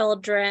mentions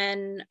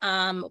children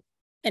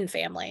and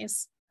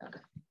families.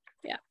 Okay.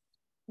 Yeah.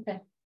 Okay.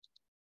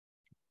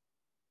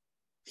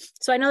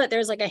 So I know that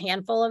there's like a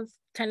handful of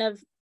kind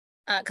of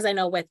because I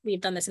know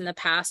we've done this in the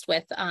past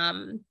with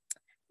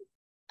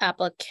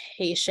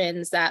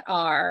applications that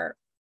are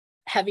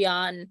heavy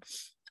on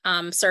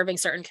serving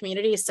certain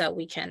communities, so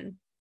we can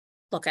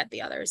look at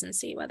the others and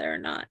see whether or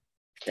not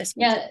this.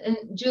 Yeah, and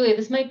Julia,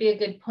 this might be a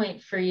good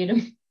point for you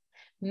to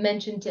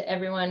mention to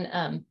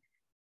everyone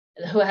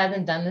who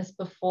hasn't done this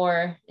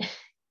before,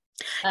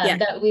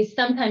 that we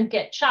sometimes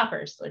get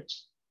choppers,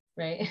 which,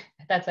 right?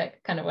 That's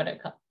like kind of what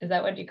is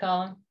that what you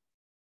call them?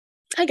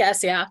 I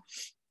guess, yeah.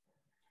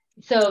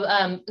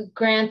 So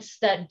grants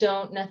that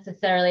don't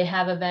necessarily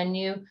have a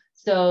venue,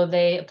 so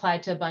they apply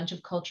to a bunch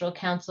of cultural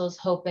councils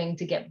hoping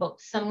to get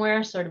booked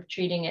somewhere, sort of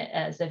treating it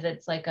as if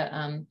it's like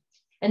a,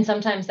 and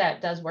sometimes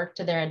that does work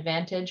to their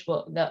advantage.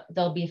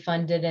 They'll be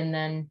funded and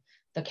then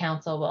the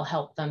council will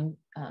help them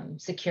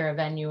secure a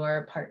venue or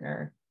a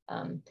partner.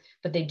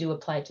 But they do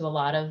apply to a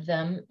lot of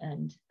them.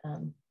 And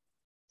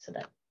so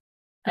that,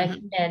 I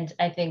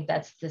think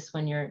that's this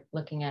one you're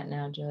looking at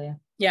now, Julia.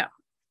 Yeah.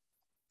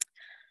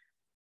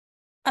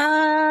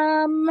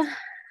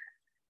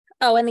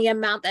 Oh, and the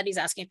amount that he's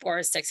asking for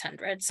is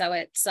 600. So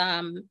it's,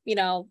 you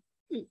know,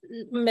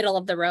 middle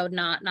of the road,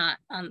 not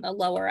on the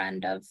lower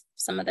end of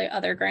some of the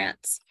other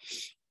grants.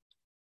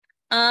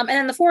 And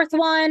then the fourth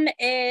one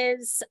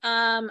is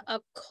a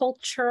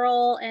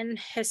cultural and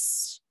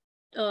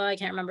I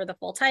can't remember the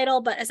full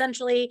title, but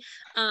essentially,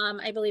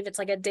 I believe it's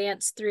like a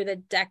dance through the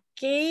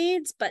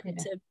decades, but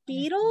to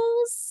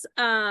Beatles,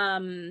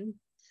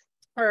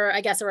 or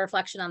I guess a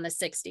reflection on the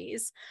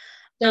 60s.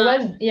 There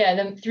was,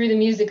 through the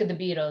music of the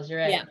Beatles,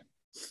 you're right. Yeah.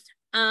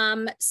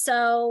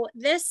 So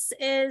this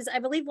is, I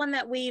believe, one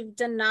that we've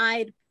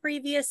denied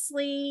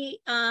previously.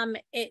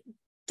 It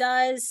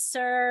does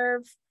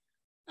serve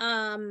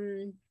our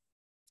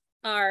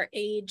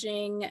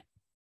aging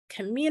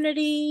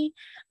community.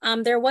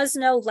 There was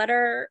no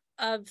letter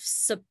of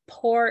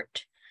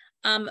support,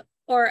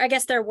 or I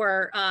guess there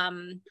were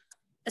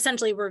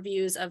essentially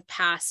reviews of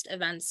past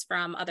events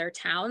from other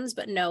towns,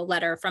 but no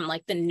letter from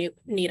like the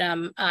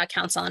Needham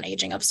Council on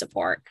Aging of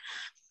support.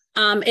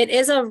 It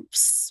is a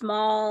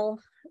small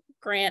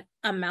grant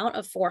amount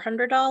of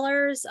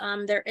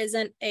 $400. There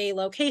isn't a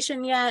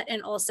location yet,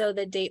 and also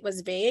the date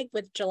was vague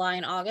with July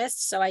and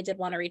August, so I did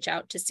want to reach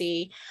out to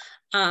see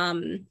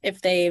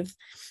if they've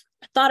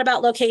thought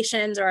about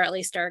locations, or at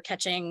least are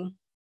catching,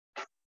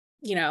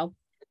 you know,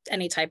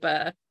 any type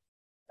of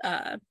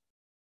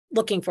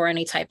looking for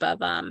any type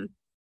of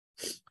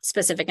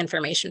specific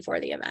information for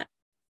the event.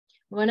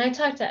 When I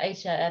talked to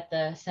Aisha at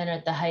the Center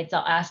at the Heights,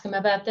 I'll ask him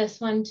about this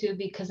one too,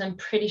 because I'm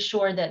pretty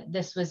sure that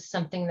this was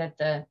something that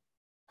the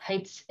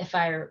Heights, if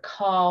I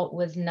recall,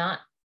 was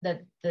not,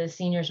 that the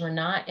seniors were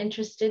not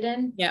interested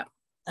in. Yeah.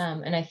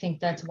 And I think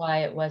that's why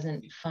it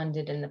wasn't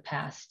funded in the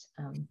past.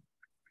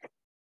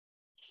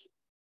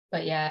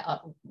 But yeah,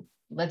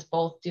 let's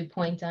both do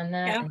points on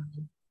that. Yeah.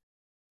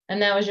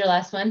 And that was your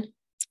last one?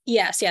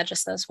 Yes, yeah,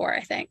 just those four,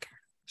 I think.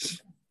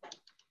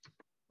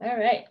 All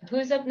right,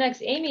 who's up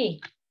next? Amy.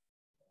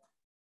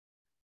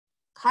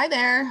 Hi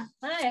there.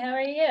 Hi, how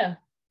are you?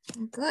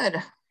 Good.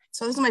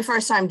 So this is my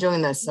first time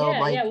doing this. So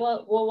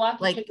we'll walk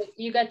you through.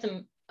 You got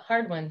some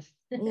hard ones.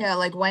 Yeah,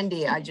 like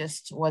Wendy, I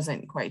just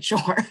wasn't quite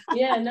sure.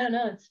 Yeah,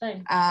 no, it's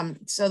fine.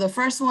 So the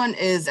first one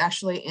is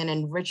actually an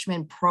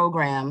enrichment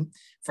program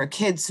for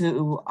kids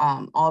who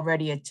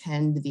already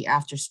attend the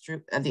after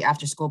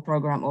school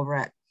program over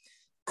at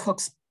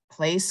Cook's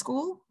play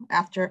school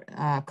after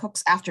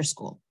Cooks After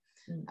School.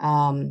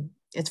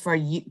 It's for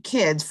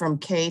kids from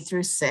K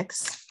through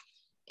 6,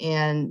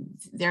 and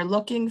they're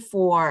looking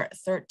for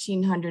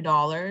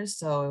 $1,300.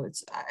 So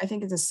I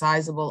think it's a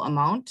sizable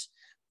amount.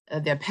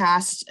 In the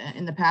past,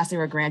 they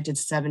were granted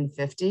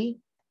 $750.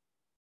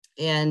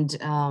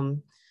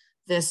 And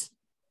this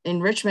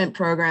enrichment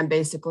program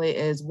basically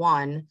is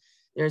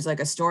there's like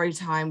a story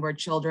time where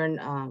children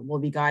will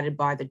be guided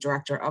by the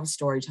director of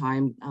story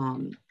time.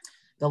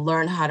 They'll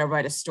learn how to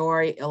write a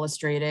story,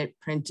 illustrate it,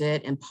 print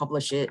it, and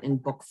publish it in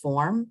book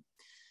form.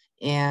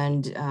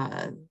 And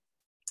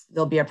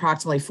there'll be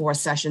approximately 4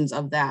 sessions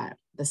of that.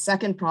 The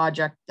second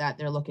project that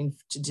they're looking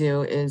to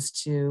do is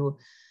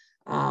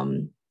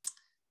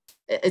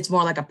it's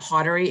more like a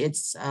pottery.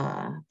 It's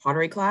a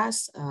pottery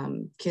class.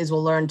 Kids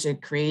will learn to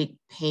create,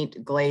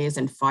 paint, glaze,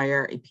 and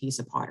fire a piece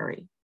of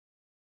pottery.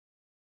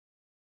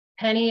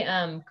 Penny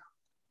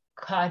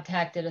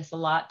contacted us a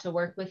lot to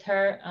work with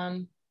her.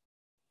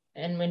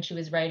 And when she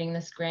was writing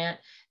this grant,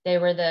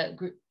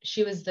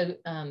 she was the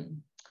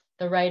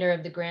writer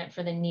of the grant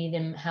for the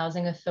Needham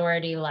Housing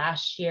Authority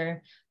last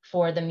year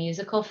for the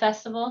musical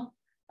festival.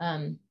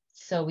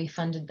 So we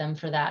funded them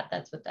for that.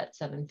 That's what that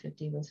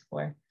 $750 was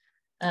for.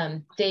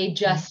 They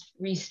just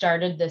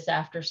restarted this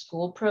after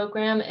school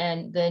program,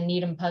 and the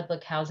Needham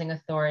Public Housing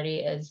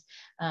Authority is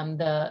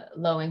the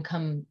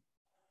low-income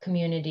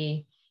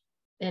community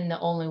and the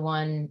only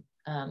one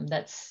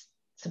that's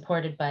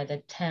supported by the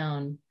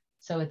town.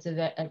 So it's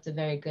a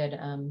very good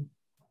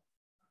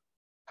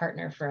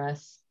partner for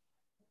us.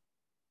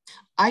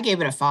 I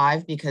gave it a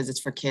 5 because it's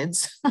for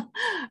kids.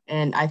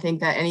 And I think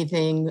that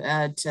anything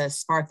to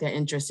spark their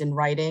interest in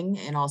writing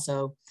and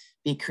also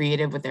be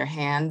creative with their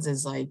hands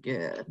is like,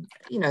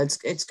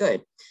 it's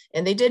good.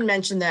 And they did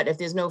mention that if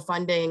there's no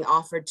funding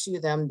offered to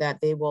them,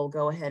 that they will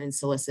go ahead and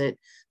solicit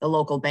the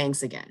local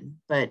banks again.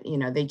 But,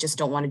 they just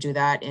don't want to do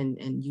that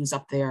and use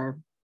up their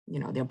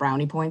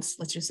brownie points,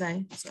 let's just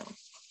say. So,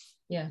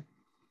 yeah.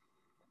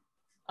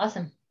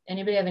 Awesome.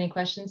 Anybody have any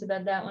questions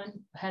about that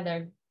one?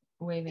 Heather,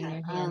 waving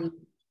your hand.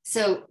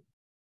 So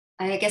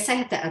I guess I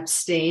have to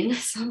abstain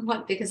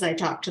somewhat because I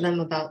talked to them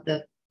about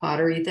the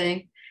pottery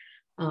thing.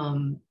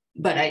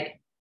 But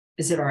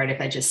is it all right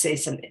if I just say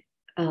something?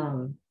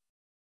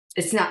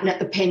 It's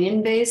not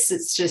opinion based.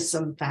 It's just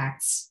some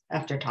facts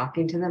after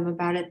talking to them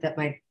about it that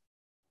might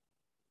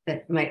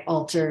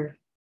alter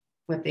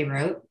what they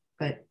wrote.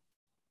 But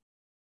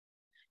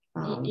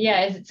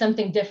yeah, is it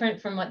something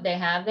different from what they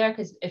have there?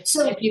 Because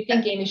if you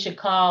think Amy should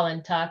call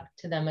and talk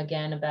to them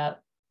again about.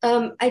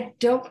 I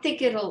don't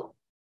think it'll.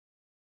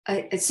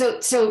 So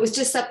it was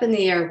just up in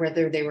the air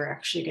whether they were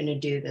actually going to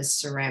do this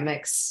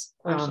ceramics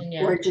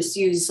or just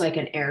use like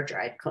an air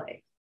dried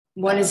clay.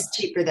 One is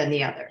cheaper than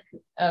the other.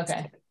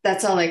 Okay.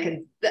 That's all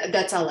I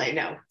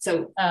know.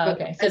 So.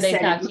 Okay. So they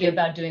talked to you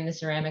about doing the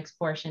ceramics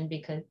portion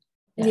because.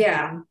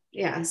 Yeah.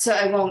 So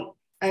I won't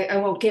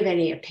give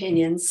any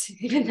opinions,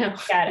 even though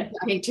Got it.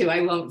 I'm trying to.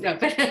 I won't. No,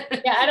 but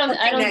yeah, I don't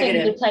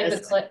think the type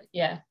of clip.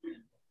 Yeah.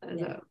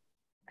 So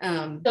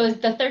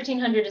the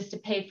 $1,300 is to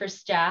pay for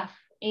staff,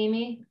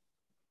 Amy.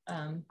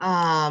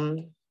 Let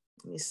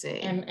me see.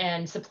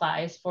 And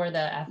supplies for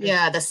the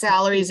the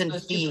salaries and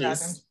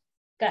fees.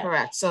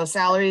 Correct. So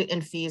salary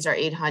and fees are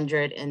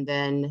 $800, and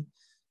then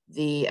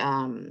the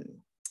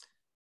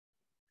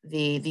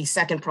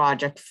second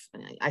project,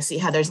 I see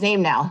Heather's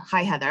name now.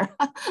 Hi, Heather.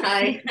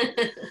 Hi.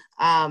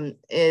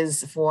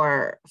 Is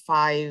for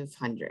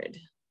 $500.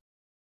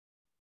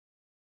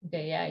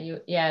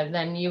 Okay,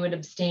 then you would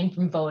abstain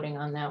from voting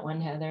on that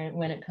one, Heather,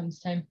 when it comes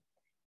time.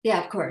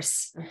 Yeah, of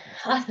course.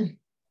 Awesome.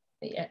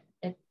 Yeah,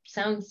 it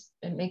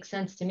makes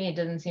sense to me. It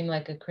doesn't seem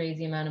like a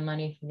crazy amount of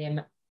money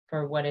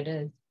for what it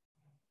is.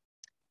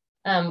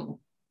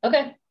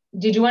 Okay.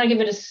 Did you want to give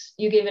it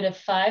you gave it a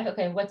 5?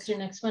 Okay, what's your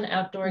next one?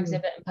 Outdoor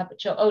exhibit and puppet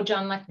show. Oh,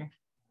 John Lechner.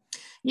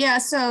 Yeah,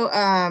 so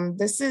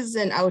this is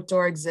an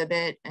outdoor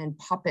exhibit and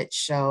puppet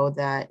show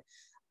that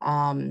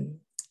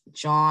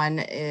John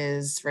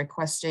is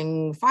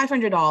requesting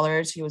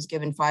 $500. He was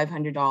given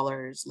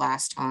 $500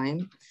 last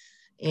time.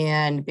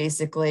 And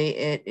basically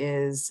it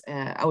is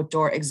an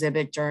outdoor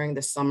exhibit during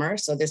the summer.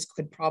 So this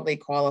could probably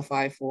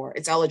qualify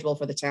it's eligible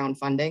for the town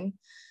funding.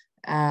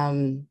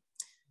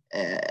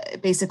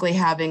 Basically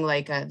having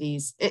like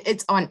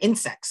it's on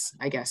insects,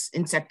 I guess,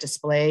 insect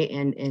display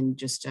and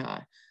just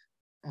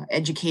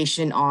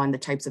education on the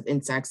types of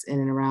insects in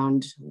and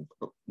around,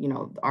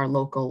 our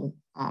local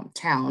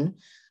town.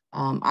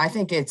 I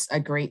think it's a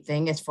great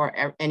thing. It's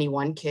for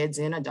anyone, kids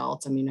and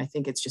adults. I mean, I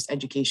think it's just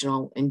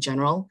educational in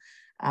general.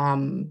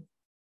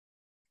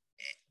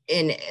 And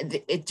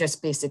it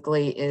just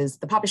basically is,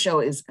 the puppet show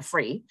is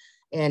free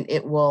and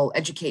it will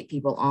educate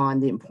people on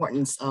the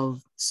importance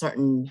of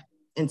certain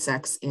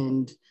insects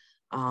and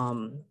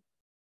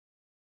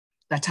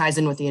that ties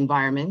in with the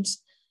environment.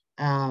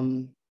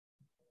 I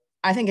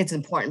think it's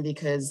important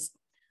because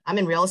I'm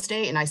in real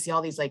estate and I see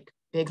all these like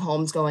big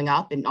homes going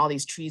up and all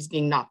these trees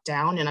being knocked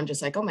down. And I'm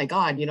just like, oh my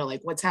God, like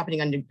what's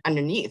happening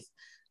underneath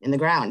in the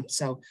ground.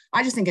 So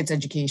I just think it's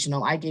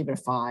educational. I gave it a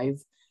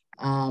 5.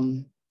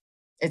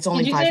 It's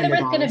only Did you say there was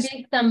going $500. to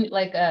be some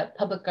like a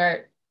public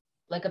art,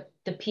 like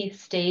the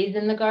piece stays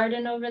in the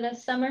garden over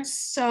this summer?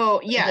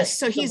 So yes,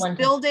 so he's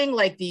building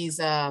like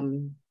these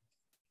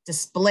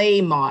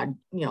display mod,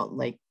 you know,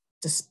 like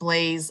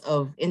displays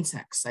of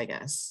insects, I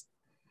guess.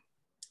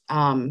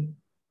 And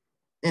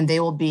they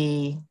will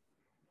be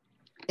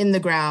in the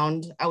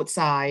ground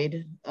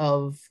outside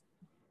of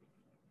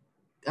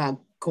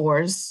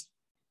Gore's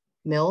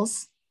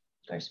Mills.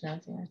 Gore's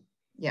Mills, yeah.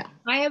 Yeah.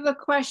 I have a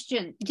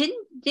question.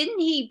 Didn't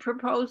he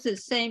propose the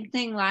same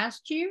thing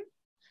last year?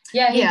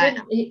 Yeah,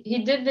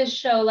 he did this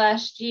show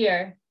last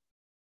year.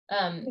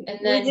 And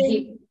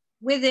then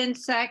with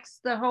insects,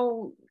 the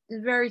whole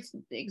is very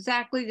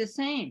exactly the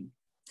same.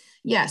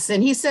 Yes,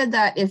 and he said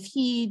that if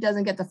he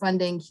doesn't get the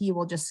funding, he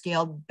will just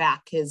scale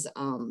back his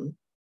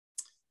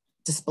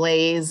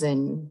displays.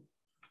 And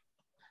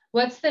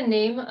what's the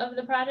name of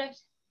the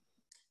project?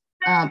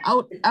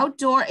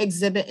 Outdoor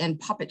Exhibit and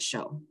Puppet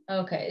Show.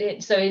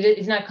 Okay, so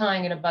he's not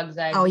calling it a Bug's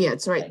Eye. Oh yeah,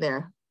 it's right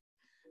there.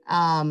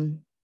 Not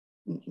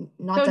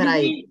so that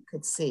I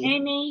could see.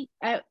 Amy,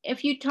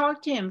 if you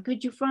talk to him,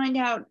 could you find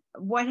out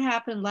what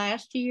happened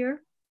last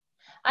year?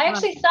 I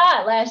actually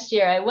saw it last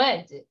year. I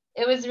went.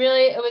 It was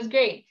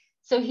great.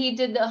 So he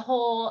did the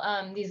whole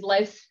these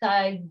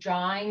life-size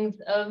drawings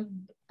of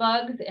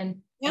bugs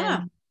and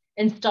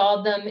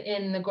installed them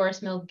in the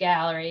Gore's Mills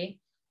gallery.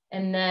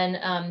 And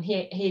then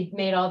he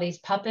made all these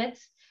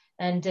puppets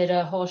and did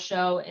a whole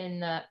show in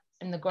the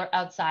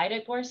outside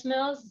at Gore's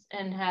Mills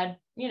and had,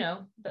 you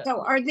know.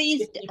 So are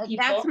these?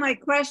 That's my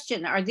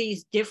question. Are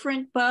these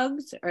different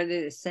bugs? Are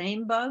they the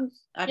same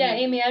bugs? Yeah,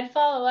 Amy, I'd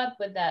follow up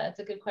with that. That's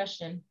a good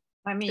question.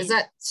 I mean, is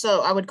that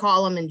so? I would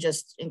call him and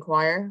just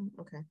inquire.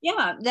 Okay.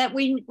 Yeah, that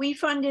we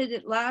funded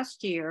it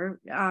last year.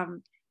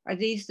 Are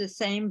these the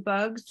same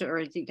bugs, or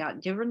has he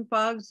got different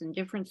bugs and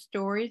different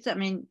stories? I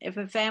mean, if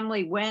a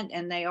family went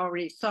and they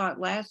already saw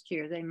it last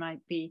year, they might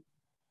be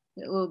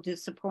a little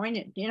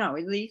disappointed. You know,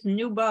 at least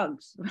new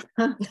bugs.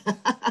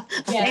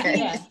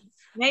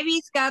 Maybe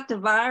he's got the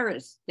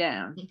virus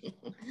down.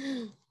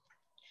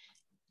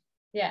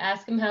 Yeah,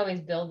 ask him how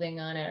he's building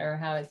on it or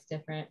how it's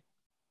different.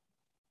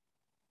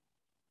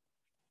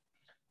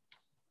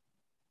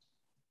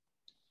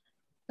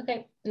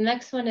 Okay, the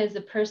next one is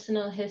a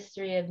personal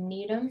history of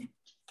Needham.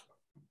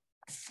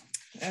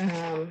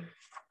 Let's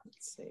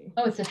see.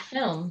 Oh, it's a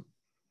film.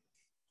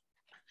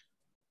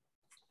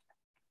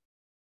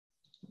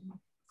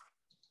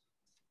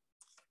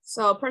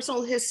 So,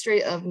 personal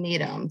history of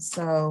Needham.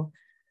 So,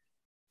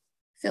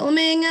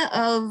 filming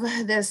of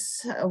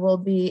this will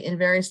be in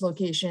various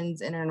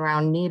locations in and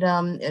around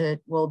Needham.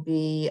 It will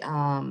be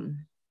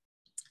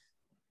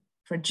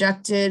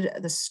projected.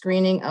 The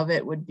screening of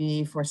it would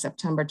be for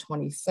September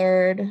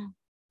 23rd.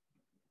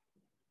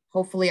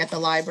 Hopefully at the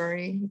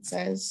library, it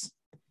says.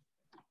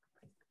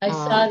 I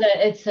saw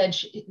that it said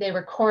they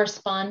were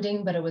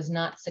corresponding, but it was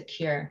not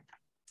secure.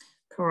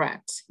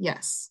 Correct,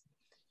 yes.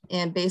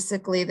 And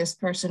basically this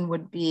person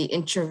would be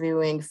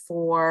interviewing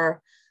 4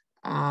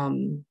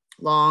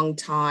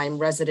 longtime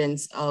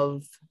residents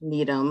of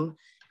Needham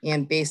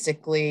and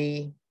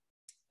basically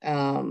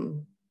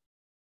giving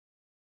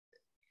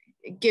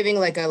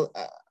like a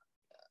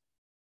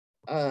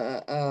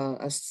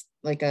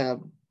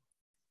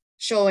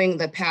showing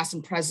the past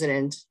and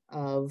present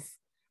of,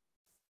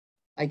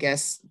 I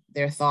guess,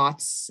 their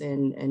thoughts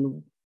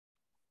and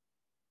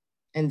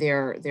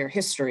their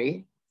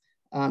history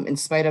in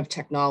spite of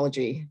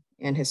technology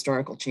and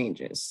historical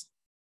changes.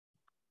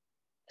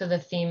 So the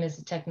theme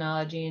is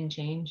technology and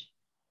change?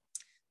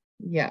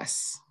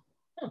 Yes.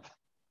 Oh.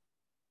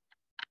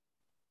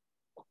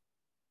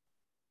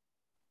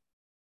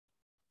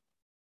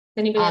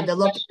 Anybody have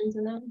questions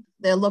on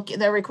that?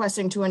 They're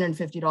requesting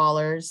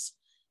 $250.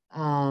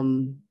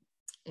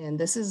 And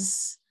this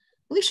is,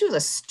 I believe she was a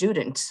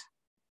student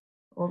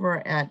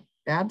over at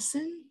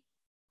Babson.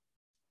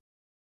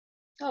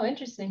 Oh,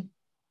 interesting.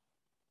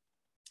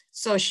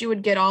 So she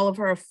would get all of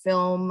her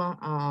film,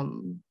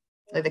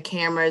 like the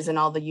cameras and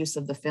all the use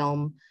of the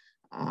film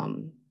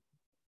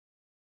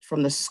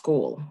from the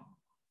school.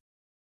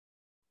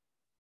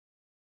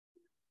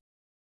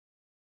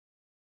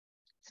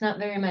 It's not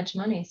very much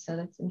money, so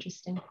that's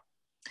interesting.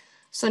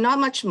 So not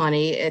much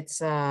money.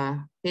 It's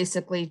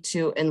basically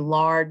to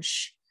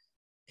enlarge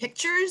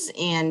pictures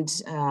and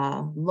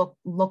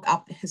look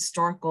up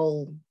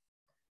historical,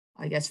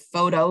 I guess,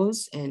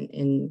 photos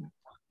and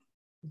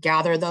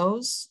gather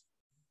those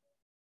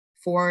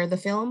for the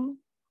film.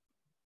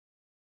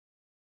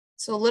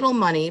 So little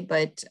money,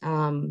 but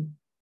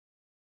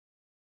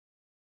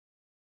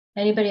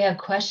anybody have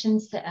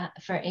questions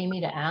for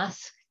Amy to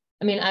ask?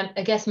 I mean,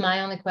 I guess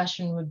my only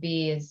question would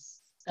be is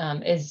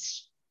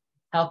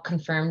how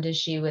confirmed is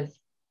she with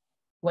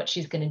what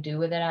she's going to do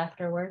with it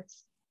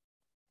afterwards?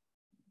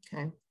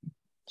 Okay.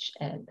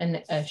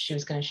 And if she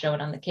was going to show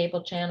it on the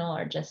cable channel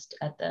or just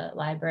at the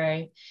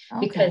library,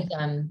 okay. Because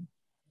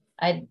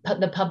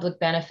the public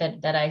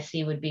benefit that I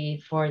see would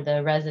be for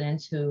the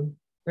residents who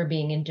were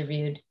being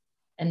interviewed,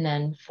 and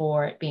then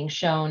for it being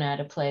shown at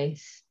a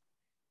place.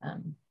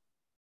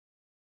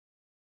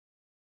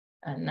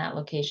 and that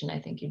location, I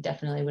think you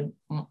definitely would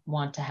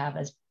want to have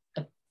as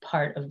a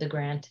part of the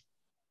grant.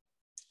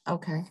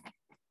 Okay.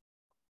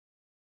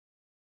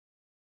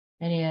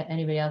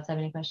 Anybody else have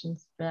any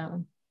questions for that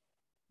one?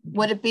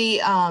 Would it be,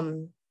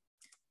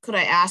 could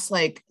I ask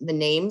like the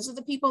names of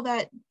the people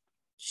that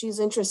she's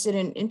interested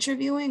in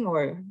interviewing,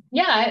 or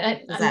yeah,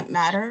 does that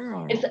matter?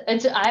 Or?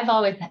 I've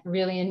always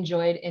really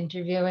enjoyed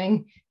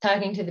interviewing,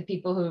 talking to the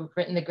people who've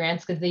written the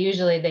grants, because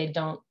they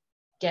don't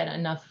get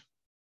enough,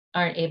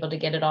 aren't able to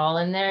get it all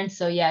in there. And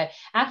so, yeah,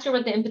 ask her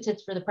what the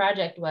impetus for the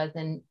project was,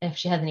 and if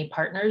she has any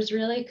partners,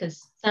 really, because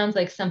it sounds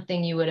like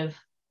something you would have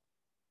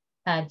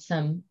had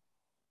some,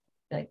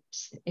 like,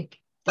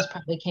 this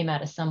probably came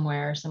out of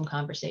somewhere, or some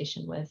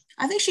conversation with.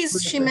 I think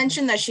she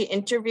mentioned that she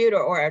interviewed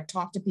or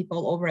talked to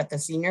people over at the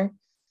senior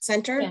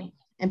center, yeah,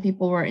 and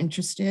people were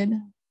interested.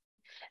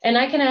 And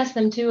I can ask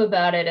them too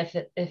about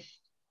it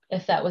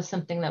if that was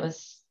something that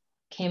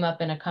came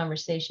up in a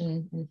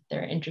conversation, if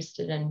they're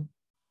interested in,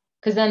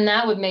 because then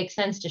that would make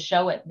sense to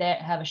show it there,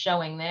 have a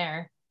showing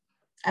there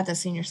at the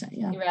senior center,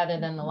 yeah, rather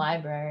than the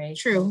library.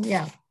 True,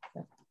 yeah.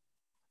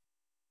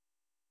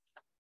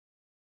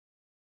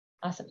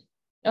 Awesome.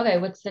 Okay,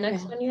 what's the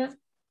next one you have?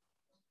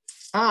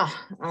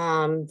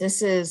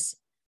 This is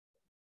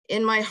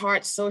In My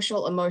Heart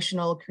Social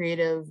Emotional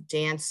Creative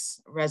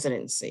Dance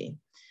Residency.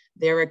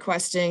 They're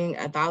requesting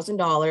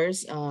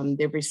 $1,000.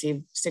 They've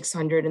received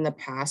 $600 in the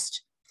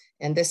past,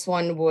 and this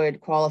one would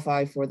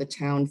qualify for the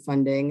town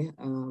funding.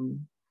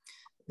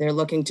 They're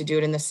looking to do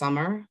it in the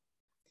summer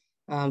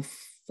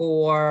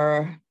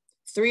for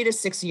 3 to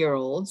 6 year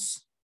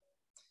olds,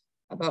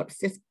 about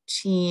 3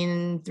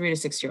 to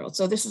 6 year olds.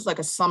 So this is like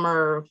a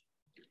summer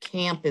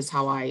camp is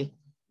how I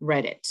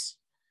read it.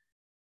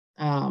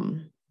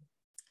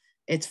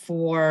 It's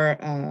for,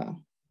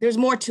 there's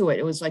more to it.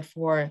 It was like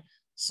for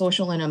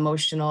social and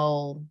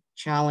emotional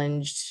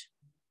challenged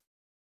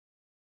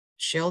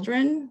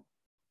children.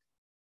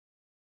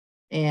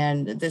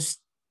 And this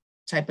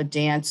type of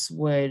dance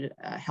would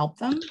help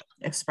them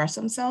express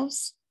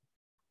themselves.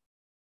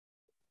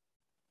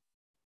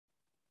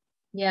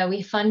 Yeah,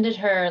 we funded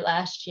her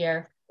last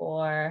year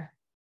for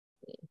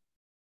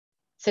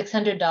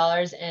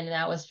 $600, and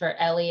that was for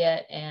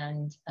Elliott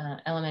and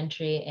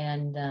elementary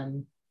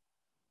and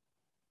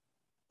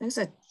there's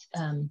a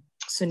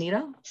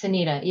Sunita?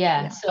 Sunita,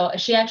 yeah. So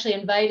she actually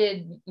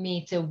invited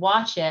me to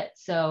watch it.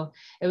 So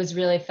it was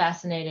really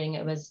fascinating.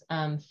 It was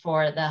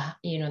for the,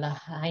 the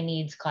high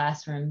needs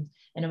classroom,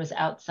 and it was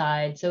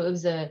outside. So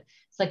it's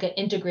like an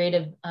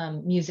integrative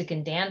music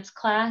and dance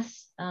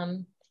class,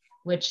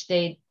 which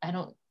I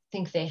don't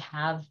think they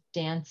have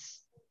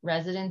dance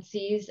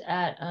residencies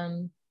at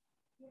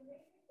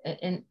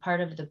in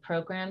part of the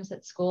programs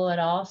at school at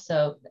all.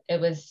 So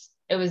it was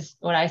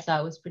what I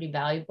saw was pretty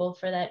valuable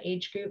for that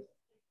age group.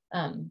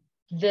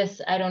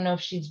 This, I don't know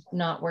if she's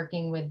not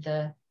working with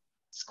the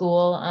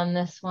school on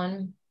this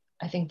one.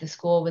 I think the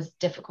school was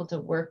difficult to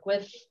work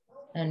with.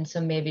 And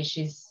so maybe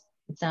it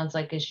sounds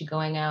like, is she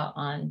going out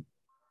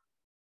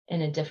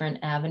in a different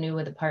avenue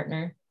with a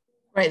partner?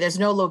 Right, there's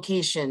no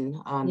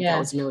location that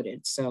was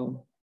noted,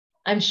 so.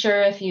 I'm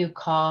sure if you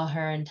call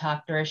her and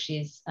talk to her,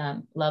 she's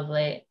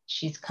lovely.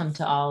 She's come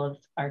to all of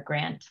our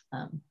grant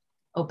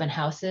open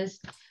houses.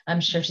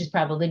 I'm sure she's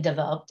probably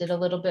developed it a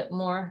little bit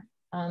more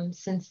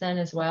since then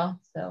as well.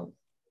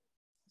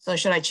 So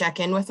should I check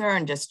in with her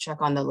and just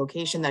check on the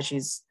location that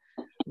she's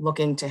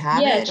looking to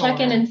have? Yeah,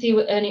 check in and see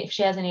if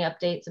she has any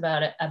updates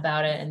about it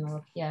and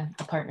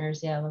the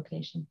partners,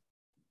 location.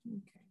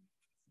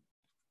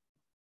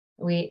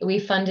 Okay. We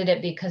funded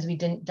it because we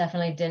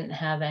definitely didn't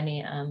have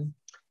any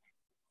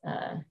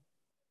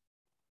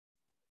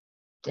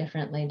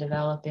differently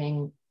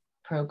developing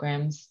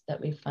programs that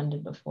we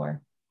funded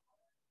before.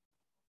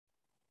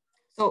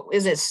 So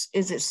is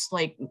it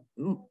like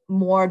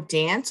more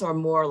dance or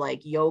more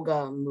like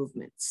yoga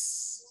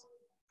movements?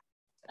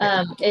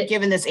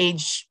 Given this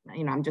age,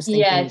 I'm just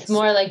thinking. Yeah, it's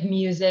more like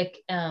music.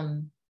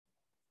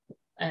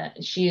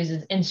 She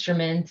uses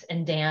instruments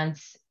and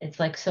dance. It's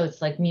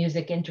like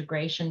music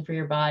integration for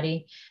your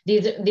body.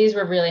 These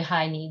were really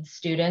high needs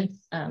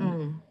students.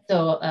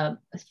 So a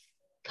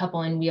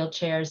couple in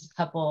wheelchairs, a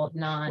couple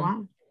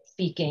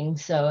non-speaking.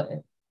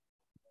 So.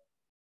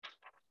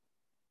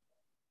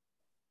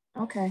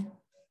 Okay.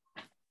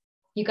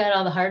 You got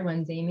all the hard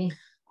ones, Amy.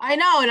 I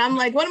know, and I'm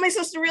like, what am I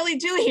supposed to really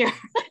do here?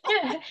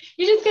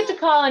 You just get to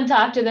call and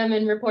talk to them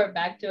and report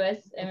back to us.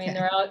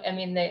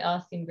 They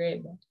all seem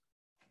great.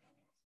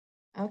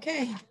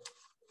 Okay.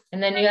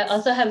 And then you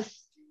also have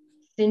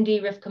Cindy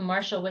Rivka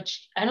Marshall,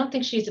 which I don't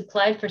think she's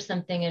applied for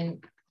something in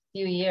a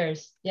few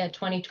years. Yeah,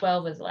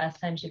 2012 was the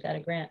last time she got a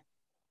grant.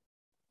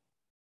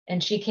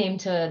 And she came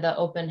to the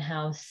open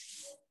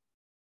house.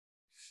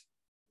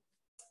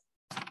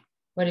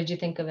 What did you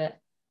think of it?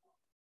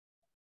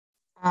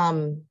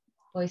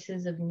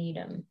 Voices of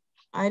Needham.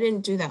 I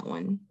didn't do that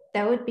one.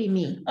 That would be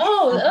me.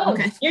 Oh,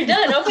 okay. You're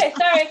done. Okay,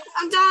 sorry.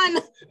 I'm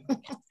done.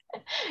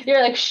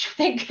 You're like,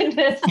 thank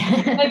goodness,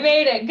 I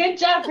made it. Good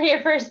job for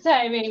your first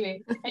time,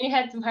 Amy. And you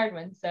had some hard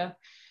ones, so.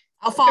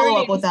 I'll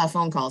follow up with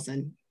phone calls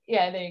then.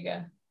 Yeah, there you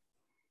go.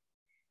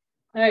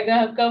 All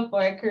right, go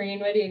for it, Corinne.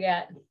 What do you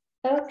got?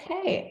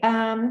 Okay,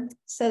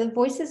 so the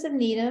Voices of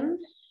Needham.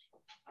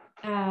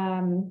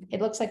 It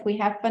looks like we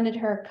have funded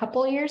her a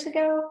couple of years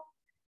ago.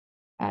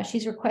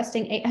 She's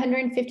requesting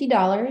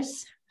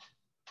 $850,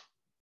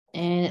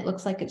 and it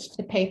looks like it's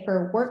to pay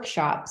for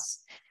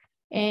workshops.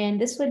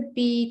 And this would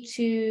be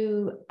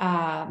to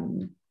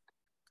find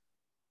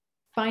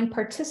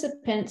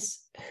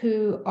participants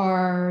who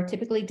are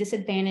typically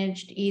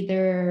disadvantaged,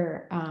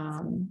 either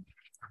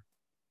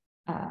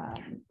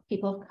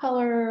people of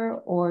color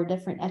or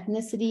different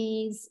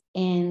ethnicities,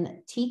 and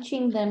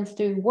teaching them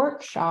through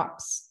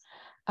workshops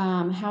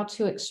how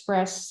to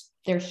express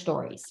their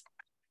stories,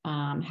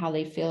 how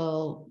they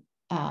feel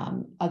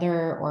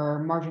other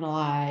or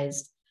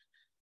marginalized.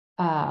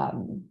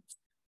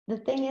 The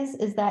thing is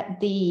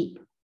that the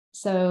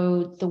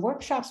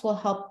workshops will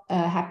help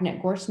happen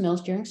at Gorse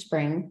Mills during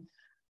spring.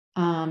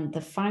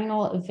 The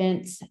final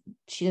event,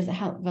 she doesn't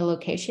have the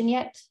location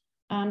yet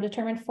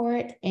determined for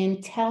it,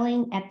 and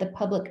telling at the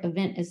public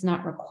event is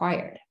not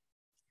required.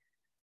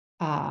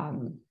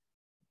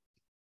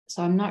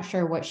 So I'm not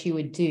sure what she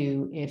would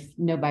do if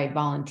nobody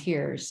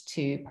volunteers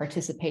to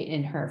participate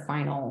in her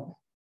final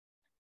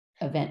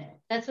event.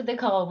 That's what they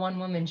call a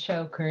one-woman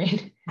show,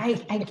 Corinne. I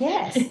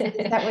guess. Is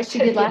that what she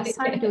did last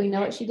time? Do we know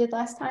what she did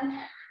last time?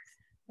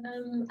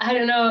 I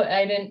don't know.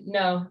 I didn't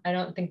know. I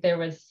don't think there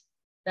was,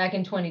 back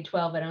in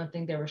 2012, I don't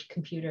think there were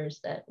computers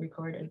that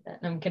recorded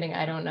that. No, I'm kidding.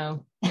 I don't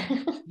know.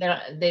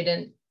 They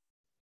didn't.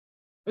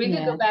 We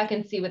could go back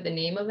and see what the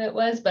name of it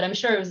was, but I'm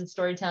sure it was a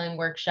storytelling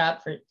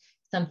workshop for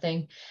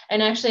something.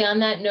 And actually on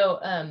that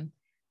note,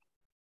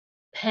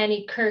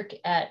 Penny Kirk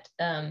at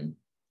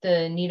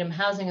the Needham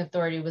Housing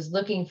Authority was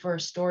looking for a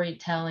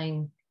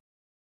storytelling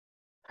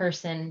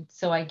person.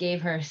 So I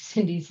gave her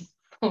Cindy's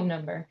phone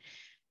number.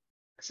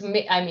 So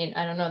I mean,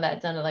 I don't know,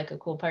 that sounded like a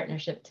cool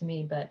partnership to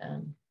me, but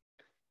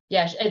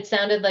yeah, it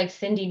sounded like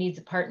Cindy needs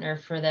a partner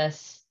for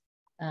this.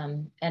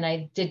 And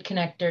I did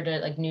connect her to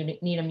like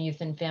Needham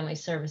Youth and Family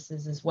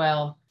Services as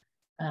well.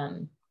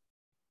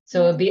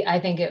 So it would be, I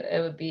think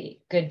it would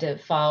be good to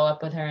follow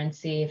up with her and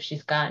see if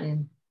she's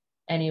gotten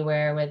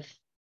anywhere with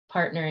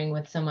partnering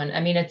with someone.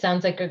 I mean, it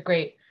sounds like a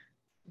great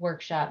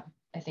workshop.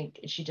 I think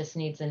she just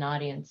needs an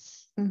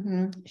audience.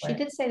 Mm-hmm. She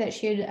did say that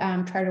she'd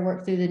try to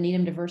work through the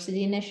Needham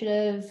Diversity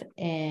Initiative,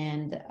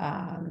 and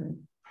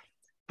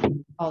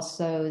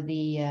also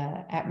the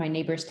At My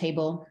Neighbor's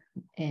Table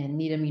and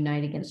Needham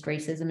Unite Against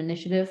Racism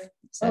Initiative.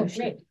 So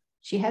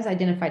she has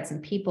identified some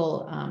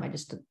people. I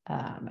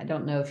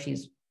don't know if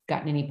she's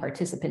gotten any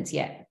participants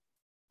yet.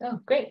 Oh,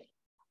 great.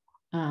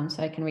 So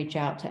I can reach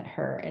out to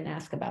her and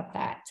ask about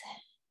that.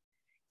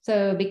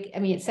 So, I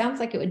mean, it sounds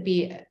like it would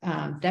be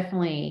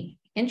definitely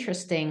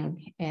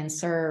interesting and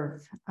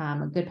serve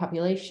a good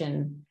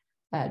population,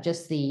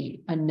 just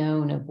the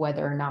unknown of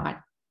whether or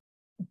not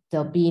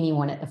there'll be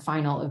anyone at the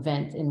final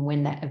event, and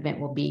when that event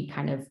will be,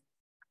 kind of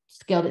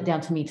scaled it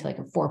down to me to like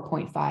a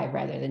 4.5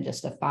 rather than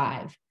just a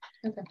 5.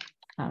 Okay.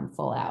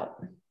 Full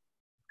out.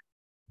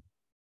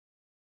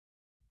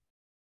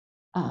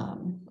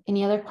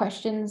 Any other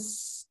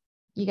questions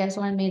you guys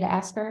wanted me to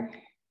ask her?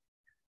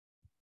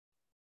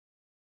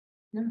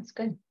 No, it's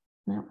good.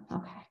 No,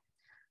 okay.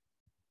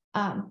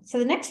 So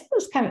the next one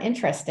was kind of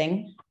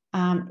interesting.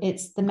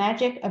 It's The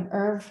Magic of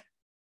Irv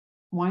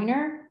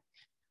Weiner.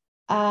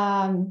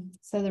 So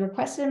the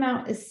requested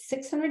amount is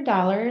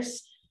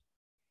 $600,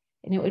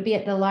 and it would be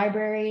at the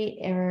library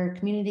or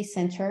community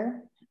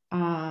center.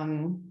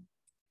 I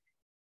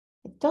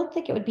don't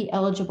think it would be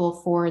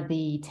eligible for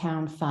the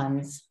town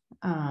funds.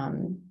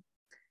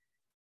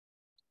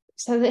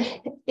 So the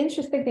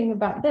interesting thing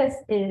about this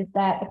is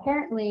that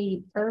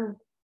apparently Irv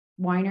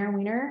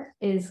Weiner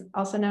is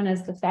also known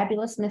as the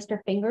Fabulous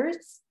Mr.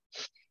 Fingers,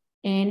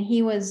 and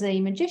he was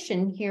a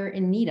magician here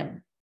in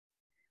Needham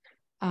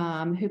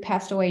who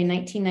passed away in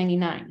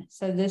 1999.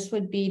 So this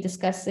would be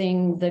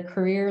discussing the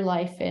career,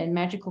 life, and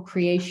magical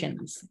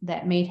creations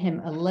that made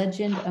him a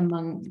legend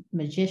among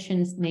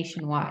magicians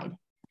nationwide,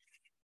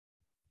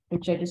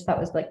 which I just thought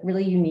was like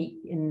really unique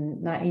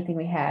and not anything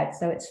we had.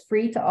 So it's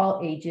free to all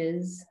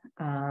ages.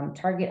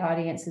 Target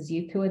audience is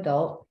youth to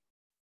adult.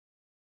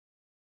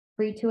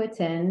 Free to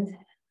attend.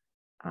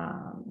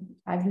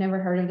 I've never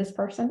heard of this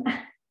person.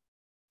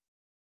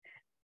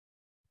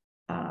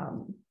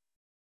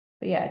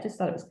 But yeah, I just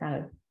thought it was kind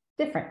of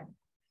different.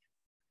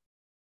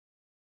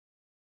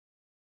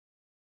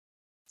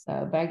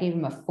 So, but I gave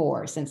him a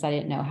 4 since I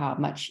didn't know how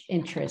much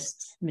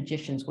interest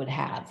magicians would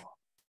have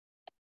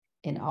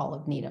in all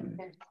of Needham.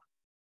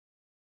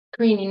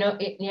 Corinne,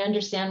 you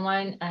understand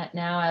why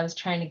now I was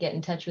trying to get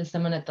in touch with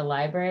someone at the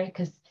library,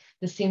 because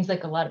this seems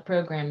like a lot of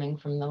programming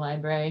from the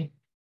library.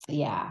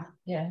 Yeah.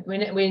 Yeah.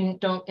 We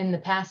don't, in the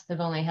past, have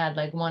only had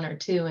like 1 or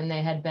 2, and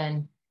they had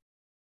been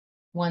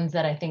ones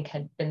that I think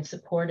had been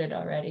supported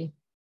already.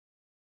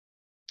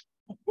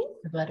 I think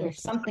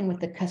there's something with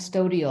the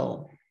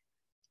custodial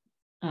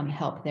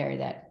help there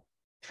that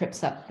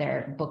trips up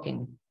their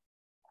booking.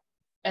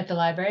 At the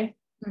library?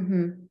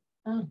 Mm-hmm.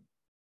 Oh.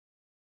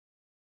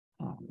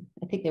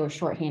 I think they were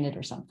shorthanded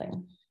or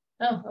something.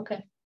 Oh,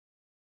 okay.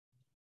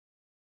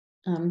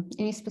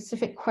 Any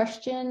specific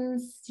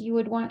questions you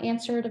would want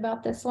answered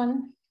about this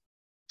one?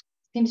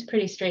 Seems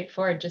pretty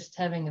straightforward, just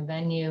having a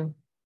venue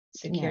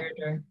secured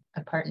or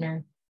a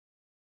partner.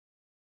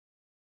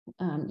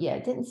 Yeah,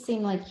 it didn't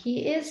seem like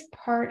he is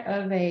part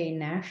of a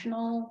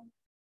national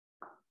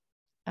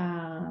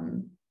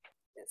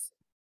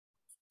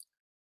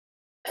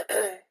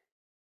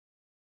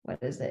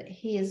what is it?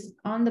 He is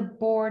on the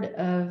board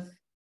of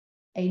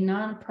a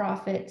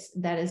nonprofit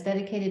that is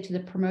dedicated to the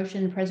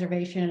promotion and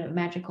preservation of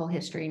magical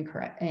history and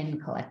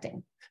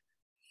collecting.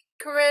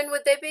 Corinne,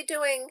 would they be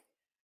doing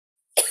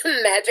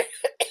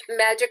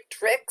magic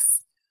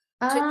tricks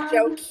to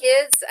show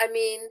kids? I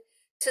mean,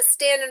 to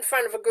stand in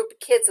front of a group of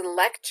kids and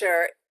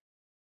lecture,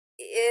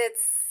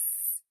 it's,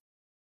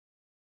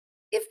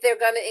 if they're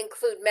going to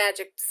include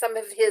magic, some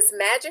of his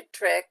magic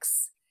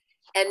tricks,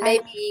 and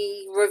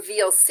maybe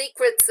reveal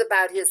secrets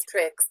about his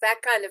tricks, that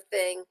kind of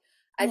thing,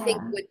 I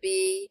think would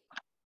be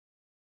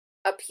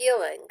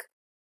appealing.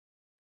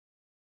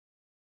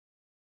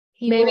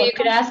 Maybe you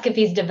could ask if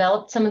he's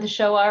developed some of the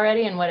show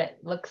already and what it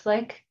looks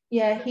like.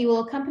 Yeah, he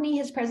will accompany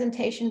his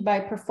presentation by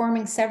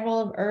performing several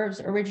of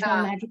Irv's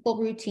original magical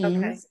routines.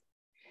 Okay.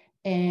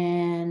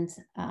 And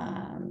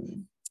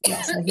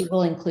yeah, so he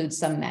will include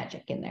some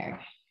magic in there.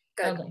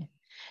 Good. Okay.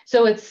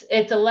 So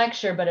it's a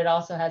lecture, but it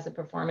also has a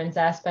performance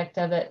aspect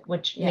of it,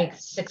 which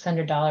makes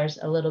 $600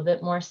 a little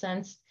bit more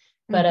sense.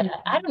 But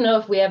I don't know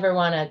if we ever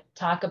want to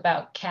talk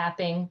about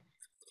capping.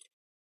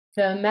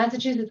 The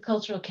Massachusetts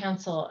Cultural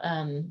Council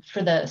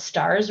for the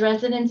STARS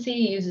residency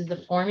uses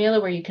the formula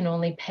where you can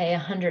only pay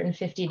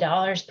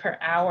 $150 per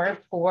hour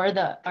for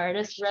the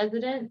artist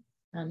resident.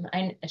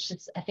 It's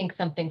just, I think,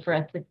 something for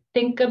us to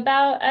think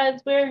about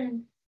as we're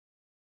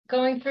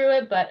going through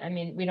it, but I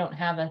mean, we don't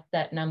have a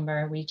set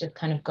number. We just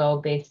kind of go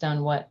based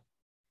on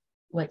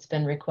what's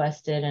been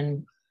requested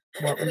and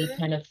what we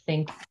kind of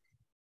think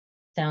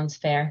sounds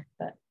fair.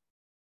 But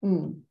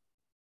my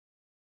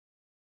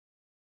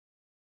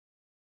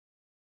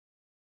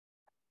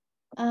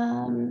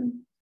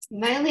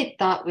only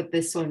thought with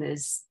this one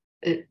is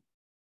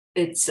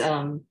it's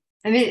I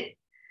mean,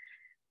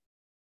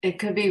 it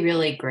could be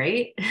really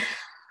great,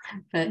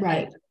 but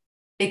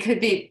it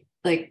could be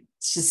like,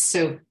 it's just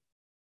so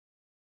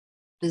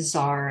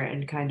bizarre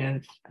and kind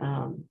of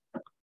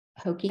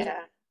hokey.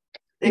 Yeah.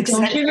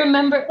 Don't you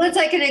remember? Well, it's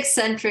like an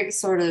eccentric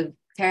sort of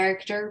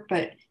character,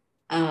 but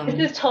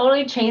this is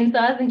totally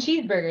Chainsaws and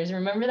Cheeseburgers.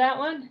 Remember that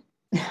one?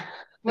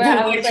 Where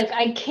I was like,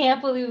 I can't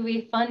believe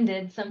we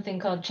funded something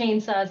called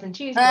Chainsaws and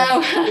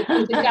Cheeseburgers. It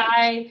was a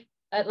guy,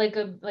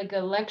 like a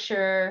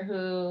lecturer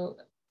who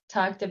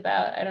talked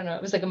about, I don't know,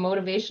 it was like a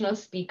motivational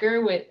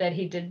speaker that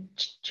he did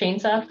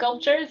chainsaw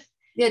sculptures.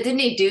 Yeah, didn't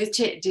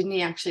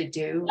he actually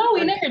do? No,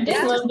 we never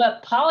did one,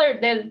 but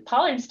the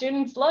Pollard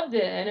students loved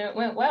it and it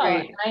went well.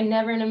 Right. I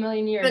never in a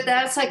million years. But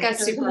that's like a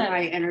super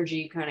high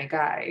energy kind of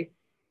guy.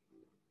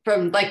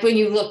 From like when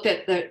you looked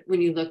at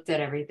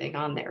everything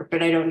on there,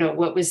 but I don't know,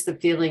 what was the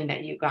feeling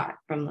that you got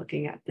from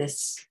looking at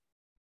this?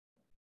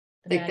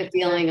 Like the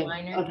feeling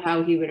of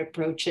how he would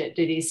approach it.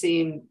 Did he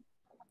seem,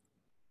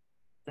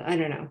 I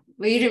don't know.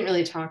 Well, you didn't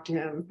really talk to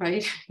him,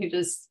 right? You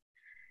just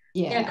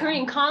Yeah,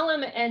 Corinne, call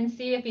him and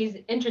see if he's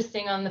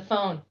interesting on the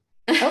phone.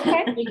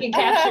 Okay. We can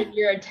capture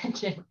your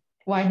attention.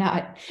 Why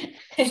not?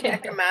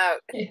 Check him out.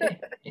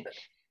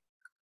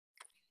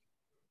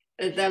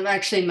 That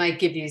actually might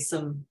give you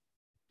some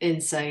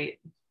insight.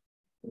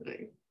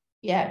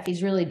 Yeah, if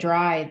he's really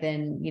dry,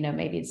 then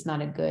maybe it's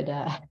not a good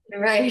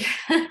right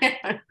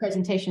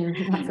presentation,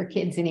 not for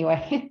kids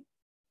anyway.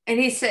 And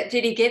he said,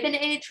 did he give an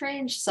age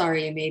range?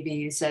 Sorry, maybe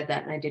you said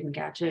that and I didn't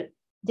catch it.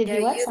 Did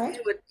he what?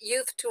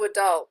 Youth to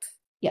adult.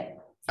 Yeah.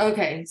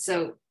 Okay,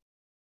 so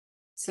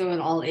an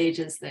all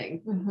ages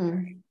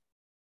thing.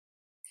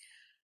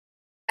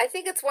 I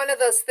think it's one of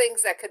those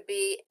things that could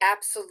be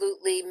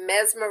absolutely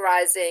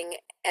mesmerizing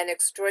and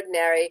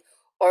extraordinary,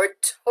 or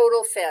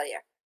total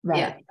failure.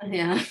 Right.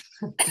 Yeah.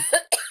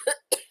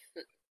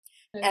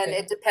 And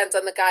it depends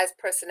on the guy's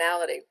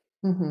personality.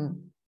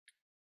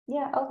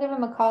 Yeah, I'll give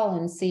him a call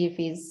and see if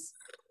he's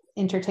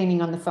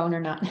entertaining on the phone or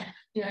not.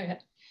 Yeah.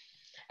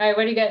 All right,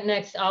 what do you got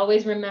next?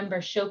 Always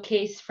remember,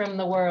 showcase from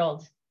the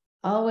world.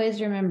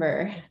 Always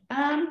remember.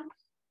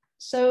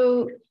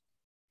 So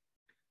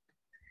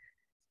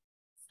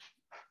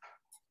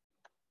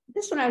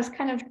this one I was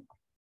kind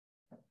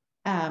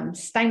of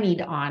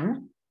stymied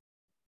on.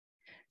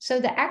 So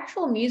the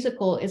actual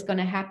musical is going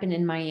to happen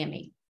in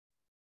Miami.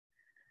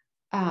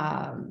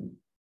 And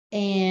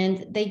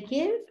they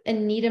give a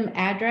Needham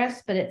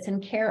address, but it's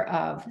in care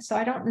of. So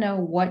I don't know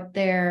what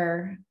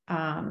their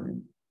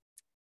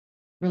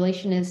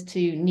relation is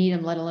to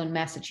Needham, let alone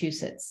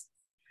Massachusetts.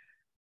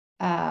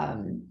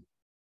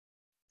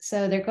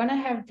 So they're going to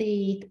have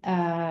the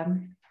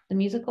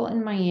musical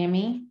in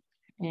Miami.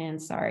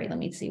 And sorry, let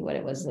me see what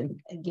it was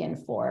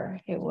again for.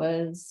 It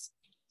was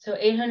so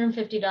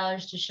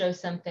 $850 to show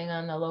something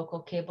on the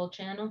local cable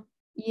channel.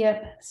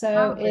 Yep.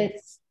 So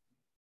it's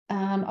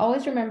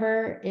always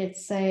remember,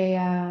 it's a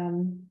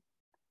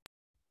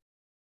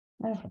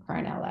oh, for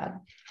crying out loud.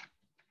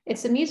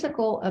 It's a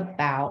musical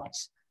about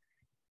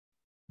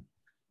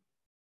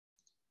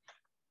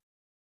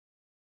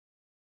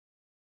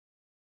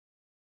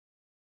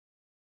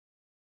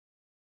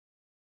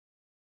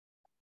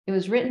it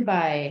was written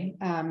by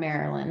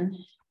Marilyn,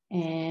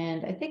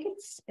 and I think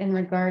it's in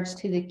regards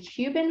to the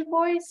Cuban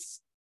voice.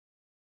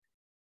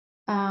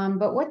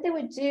 But what they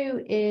would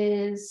do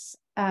is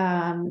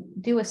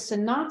do a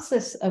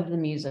synopsis of the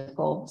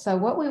musical. So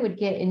what we would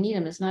get in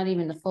Needham is not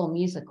even the full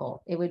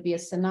musical. It would be a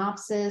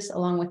synopsis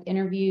along with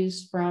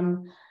interviews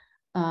from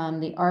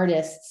the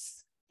artists.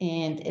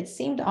 And it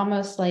seemed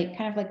almost like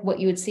kind of like what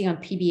you would see on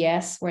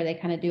PBS, where they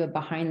kind of do a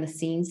behind the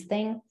scenes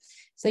thing.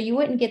 So you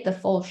wouldn't get the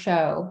full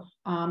show,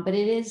 but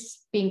it is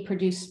being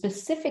produced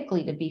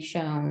specifically to be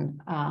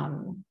shown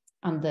on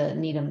the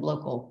Needham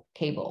local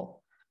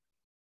cable.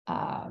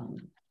 Okay.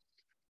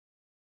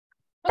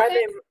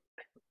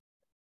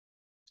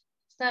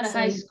 It's not a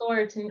high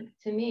score to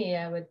me,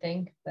 I would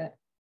think, but.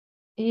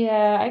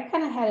 Yeah, I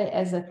kind of had it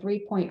as a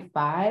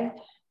 3.5.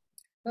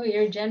 Oh,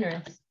 you're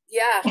generous.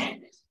 Yeah.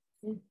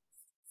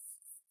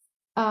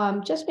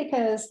 Just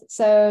because,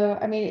 so,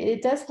 I mean,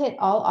 it does hit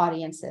all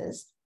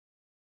audiences.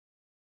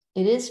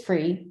 It is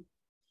free.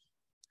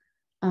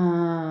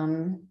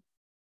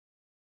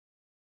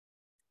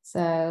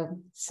 So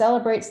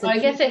celebrates the. Well, I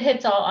guess it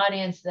hits all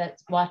audiences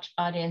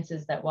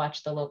that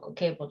watch the local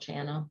cable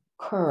channel.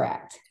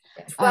 Correct.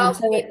 12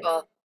 So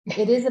people.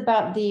 It is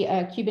about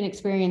the Cuban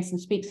experience and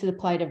speaks to the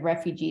plight of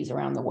refugees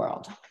around the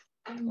world.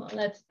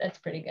 Well, that's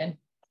pretty good.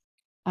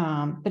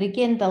 But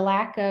again, the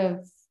lack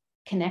of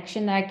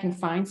connection that I can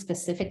find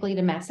specifically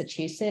to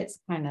Massachusetts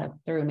kind of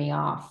threw me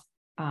off.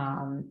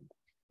 I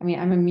mean,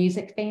 I'm a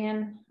music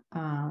fan,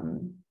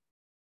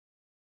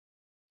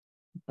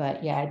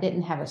 but yeah, I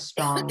didn't have a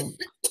strong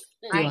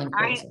feeling.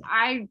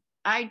 I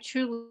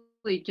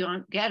truly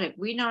don't get it.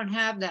 We don't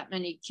have that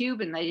many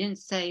Cuban. They didn't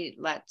say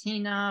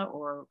Latina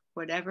or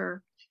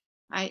whatever.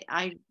 I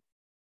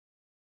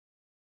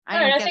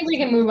think we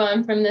can move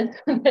on from this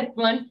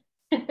one.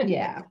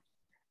 Yeah.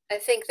 I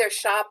think they're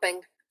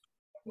shopping.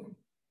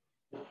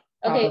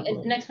 Okay,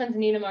 next one's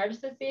Needham Art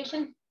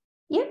Association.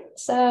 Yep.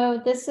 So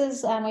this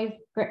is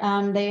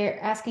they're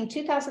asking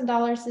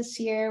 $2,000 this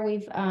year.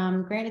 We've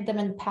granted them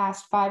in the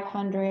past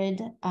 500.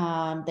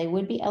 They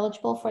would be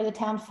eligible for the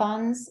town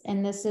funds,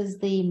 and this is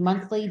the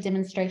monthly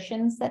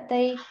demonstrations that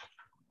they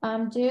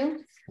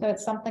do. So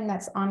it's something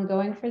that's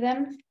ongoing for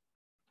them,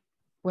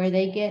 where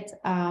they get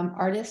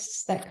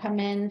artists that come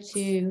in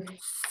to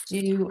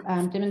do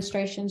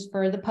demonstrations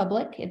for the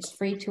public. It's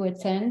free to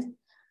attend.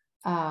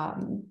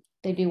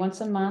 They do once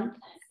a month,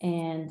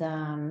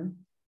 and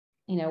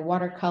you know,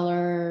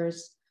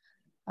 watercolors,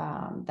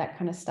 that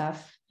kind of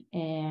stuff.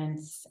 And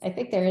I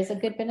think there is a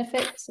good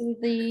benefit to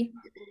the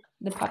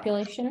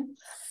population.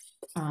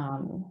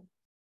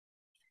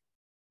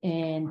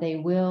 And they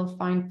will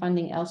find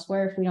funding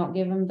elsewhere if we don't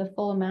give them the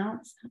full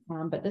amount.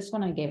 But this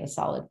one I gave a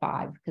solid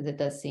 5 because it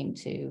does seem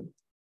to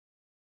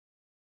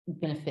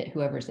benefit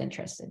whoever's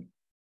interested.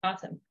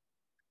 Awesome.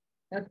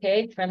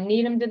 Okay, from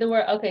Needham to the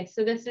world. Okay,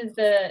 so this is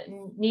the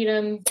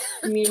Needham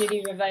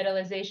Community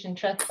Revitalization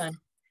Trust Fund.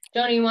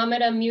 Joni, you want me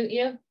to mute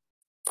you?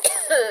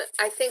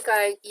 I think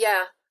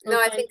No,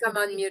 I think I'm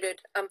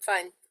unmuted. I'm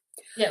fine.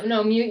 Yeah,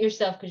 no, mute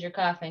yourself because you're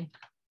coughing.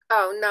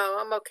 Oh, no,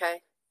 I'm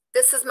okay.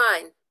 This is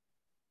mine.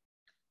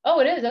 Oh,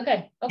 it is?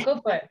 Okay. Oh,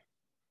 go for it.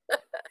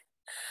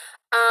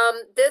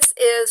 This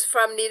is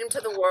from Needham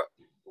to the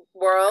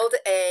World,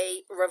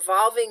 a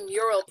revolving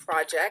mural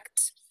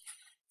project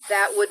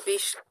that would be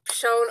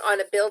shown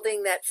on a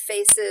building that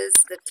faces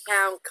the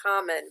town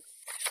common.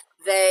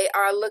 They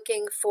are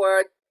looking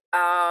for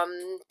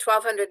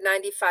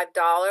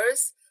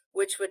 $1,295,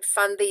 which would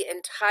fund the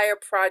entire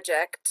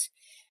project.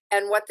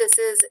 And what this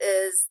is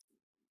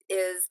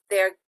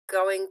they're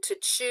going to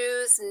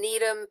choose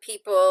Needham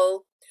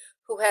people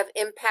who have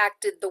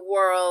impacted the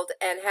world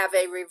and have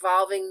a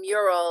revolving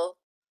mural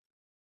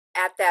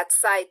at that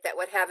site that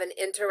would have an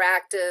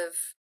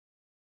interactive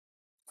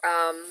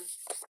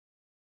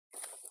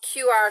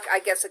QR, I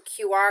guess a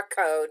QR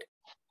code.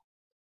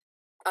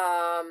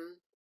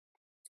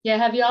 Yeah,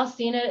 have you all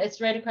seen it?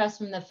 It's right across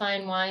from the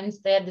Fine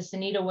Wines. They had the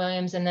Sunita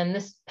Williams, and then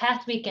this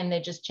past weekend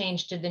they just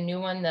changed to the new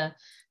one, the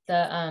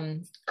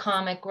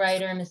comic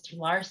writer, Mr.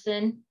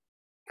 Larson,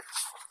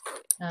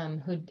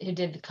 who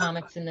did the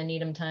comics in the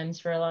Needham Times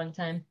for a long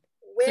time.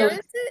 Where is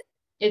it?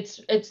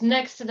 It's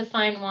next to the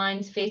Fine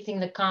Wines, facing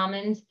the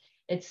Commons.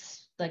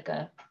 It's like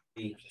a.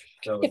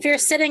 If you're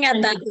sitting at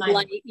that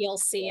light, you'll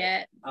see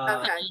it.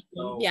 Okay.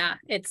 Yeah,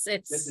 it's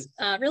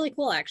really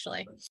cool,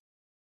 actually.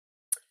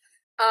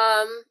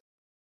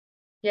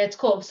 Yeah, it's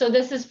cool. So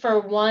this is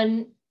for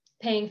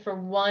paying for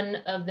one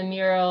of the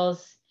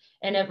murals,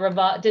 and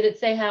did it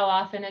say how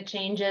often it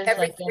changes?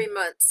 Every 3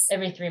 months.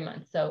 Every 3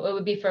 months. So it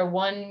would be for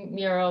one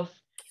mural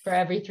for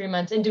every 3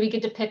 months. And do we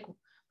get to pick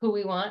who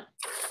we want?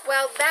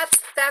 Well, that's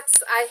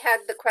I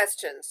had the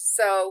questions.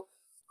 So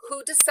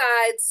who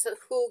decides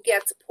who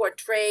gets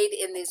portrayed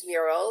in these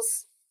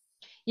murals?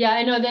 Yeah,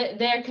 I know that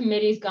their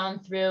committee's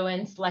gone through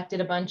and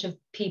selected a bunch of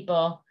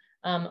people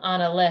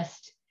on a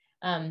list.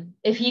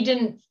 If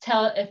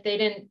they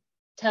didn't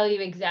tell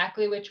you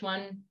exactly which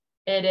one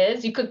it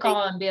is, you could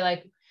call and be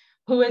like,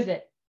 who is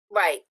it?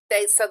 Right.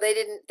 They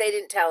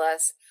didn't tell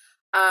us.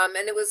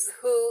 And it was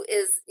who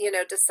is,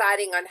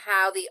 deciding on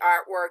how the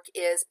artwork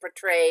is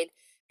portrayed,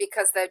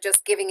 because they're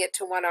just giving it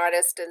to one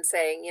artist and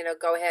saying,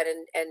 go ahead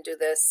and do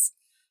this.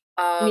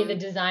 I mean, the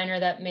designer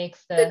that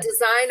makes the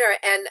designer,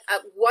 and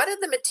what are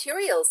the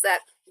materials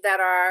that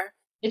are?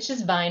 It's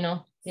just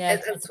vinyl. Yeah,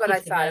 that's what I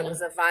thought. It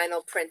was a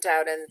vinyl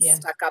printout and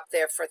stuck up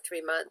there for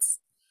 3 months.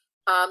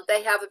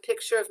 They have a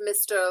picture of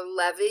Mr.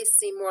 Levy,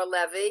 Seymour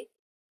Levy,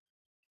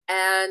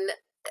 and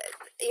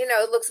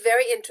it looks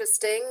very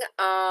interesting.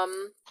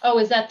 Oh,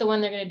 is that the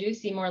one they're going to do,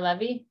 Seymour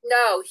Levy?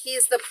 No,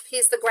 he's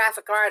the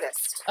graphic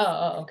artist.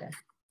 Oh, okay.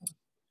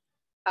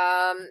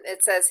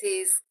 It says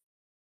he's,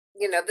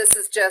 this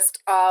is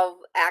just all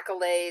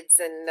accolades,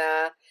 and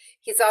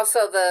he's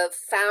also the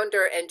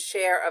founder and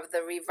chair of the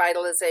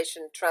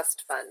Revitalization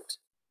Trust Fund.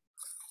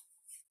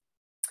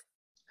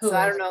 So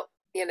I don't know,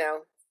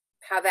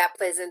 how that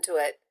plays into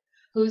it.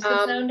 Who's the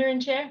founder and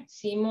chair?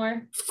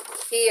 Seymour?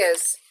 He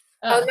is.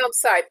 Oh, no, I'm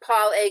sorry.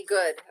 Paul A.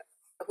 Good.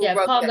 Yeah,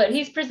 Paul Good.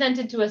 He's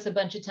presented to us a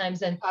bunch of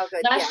times. And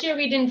last year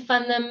we didn't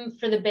fund them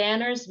for the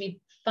banners. We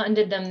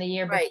funded them the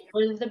year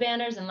before the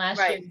banners. And last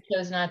year we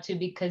chose not to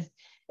because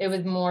it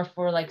was more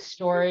for like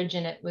storage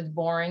and it was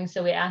boring.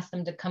 So we asked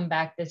them to come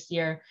back this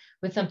year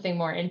with something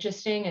more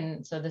interesting.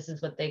 And so this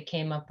is what they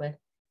came up with.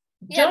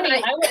 Yeah,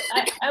 Joni,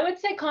 I would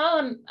say call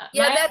him.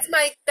 Yeah, that's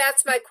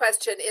my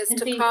question, is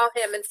to call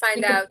him and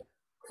find out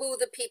who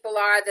the people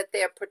are that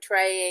they're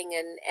portraying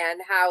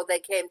and how they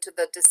came to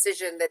the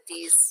decision that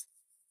these,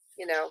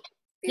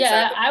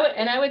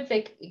 I would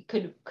say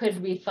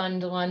could we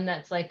fund one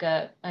that's like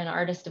an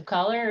artist of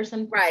color or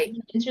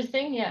something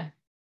interesting? Yeah.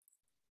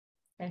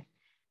 Okay.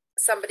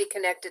 Somebody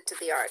connected to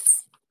the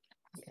arts.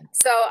 Okay.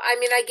 So I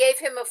mean, I gave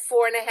him a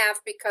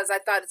 4.5 because I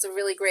thought it's a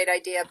really great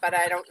idea, but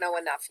I don't know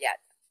enough yet.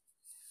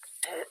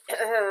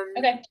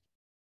 Okay.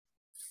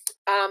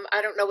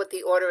 I don't know what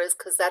the order is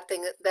because that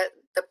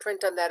the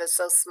print on that is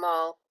so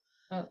small.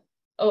 The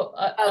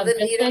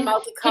Needham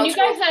Multicultural. Can you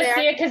guys not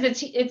see it because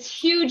it's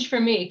huge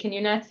for me? Can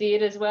you not see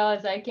it as well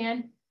as I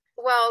can?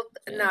 Well,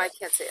 no, I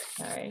can't see it.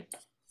 Sorry.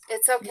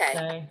 It's okay.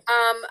 Sorry.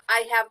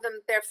 I have them.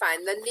 They're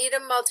fine. The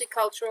Needham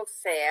Multicultural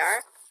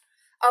Fair.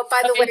 Oh,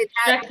 by the way,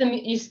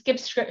 you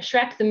skipped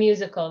Shrek the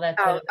musical. That's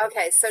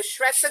okay. So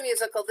Shrek the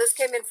musical. This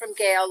came in from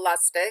Gail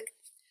Lustig.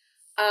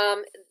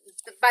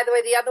 By the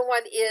way, the other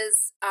one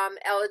is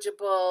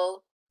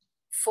eligible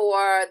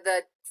for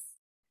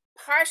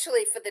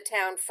partially for the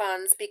town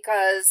funds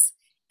because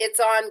it's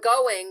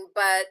ongoing,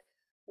 but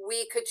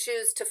we could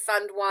choose to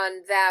fund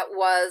one that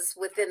was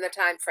within the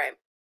time frame.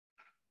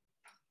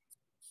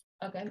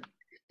 Okay.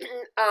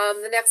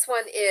 The next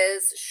one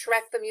is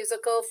Shrek the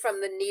musical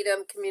from the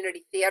Needham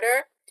Community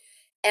Theater.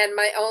 And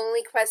my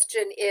only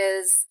question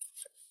is,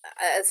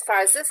 as far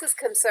as this is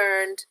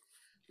concerned,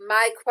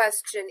 my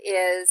question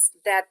is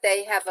that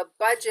they have a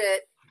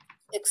budget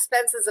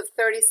expenses of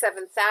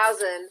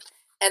 $37,000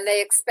 and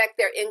they expect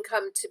their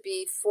income to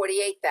be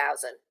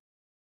 $48,000.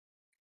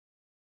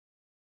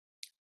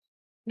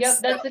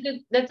 Yep,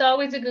 that's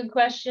always a good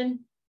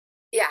question.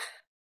 Yeah.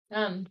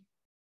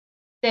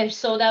 They've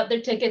sold out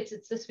their tickets.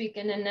 It's this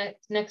weekend and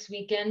next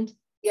weekend.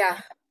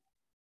 Yeah.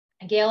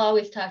 Gail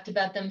always talked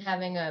about them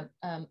having a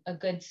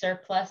good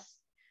surplus.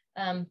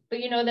 But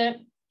that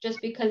just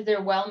because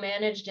they're well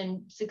managed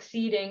and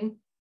succeeding,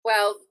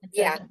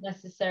 doesn't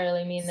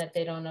necessarily mean that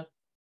they don't have.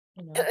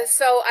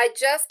 So I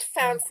just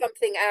found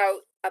something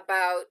out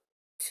about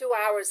 2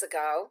 hours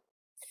ago,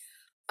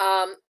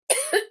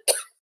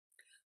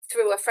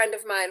 through a friend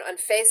of mine on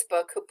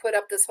Facebook who put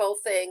up this whole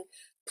thing.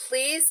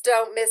 Please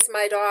don't miss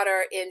my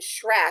daughter in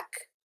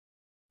Shrek.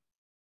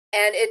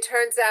 And it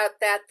turns out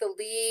that the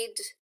lead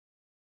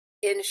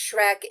in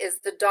Shrek is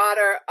the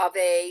daughter of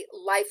a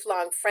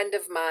lifelong friend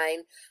of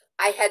mine.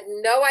 I had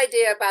no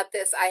idea about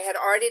this. I had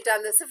already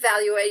done this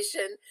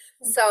evaluation,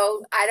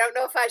 so I don't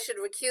know if I should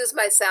recuse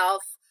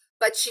myself,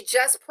 but she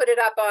just put it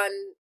up on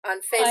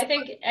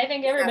Facebook. I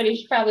think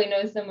everybody probably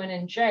knows someone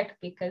in Shrek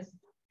because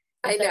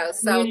I know.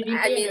 So I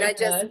mean, I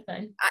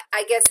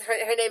guess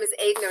her name is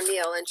Aidan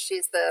O'Neill, and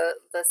she's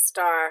the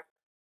star.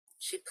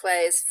 She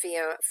plays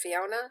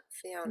Fiona.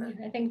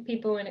 I think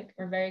people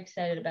are very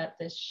excited about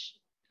this.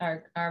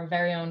 Our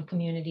very own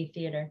community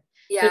theater.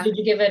 Yeah. So did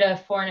you give it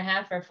a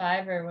 4.5 or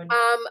 5 or what?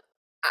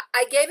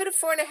 I gave it a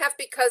 4.5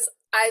 because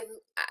I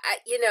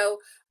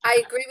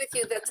agree with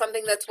you that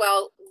something that's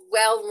well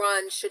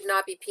run should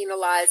not be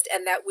penalized,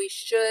 and that we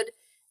should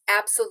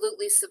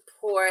absolutely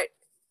support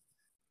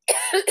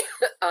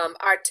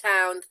our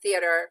town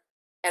theater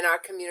and our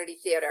community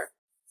theater.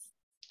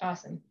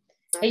 Awesome.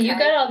 Okay. Hey, you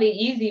got all the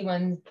easy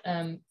ones,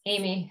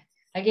 Amy.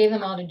 I gave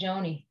them all to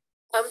Joni.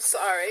 I'm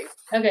sorry.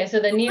 Okay, so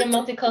the Needham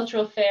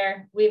Multicultural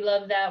Fair, we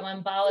love that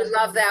one. We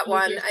love that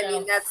one. I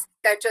mean,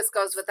 that just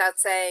goes without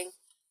saying.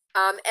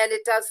 And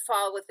it does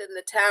fall within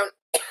the town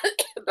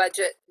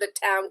budget, the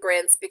town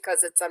grants,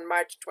 because it's on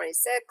March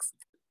 26th.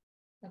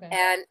 Okay.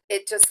 And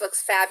it just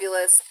looks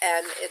fabulous,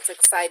 and it's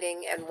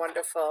exciting and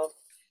wonderful.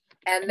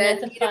 And then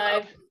that's a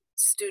 5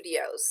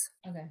 studios.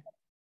 Okay.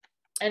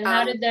 And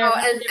how did their?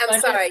 I'm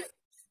sorry.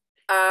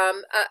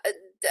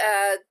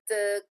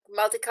 the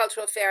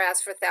multicultural fair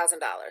asked for $1,000.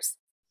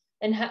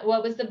 And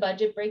what was the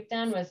budget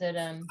breakdown? Was it did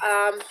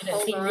it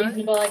Hold seem on.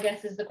 reasonable, I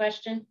guess is the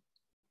question.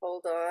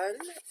 Hold on.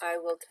 I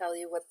will tell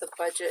you what the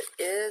budget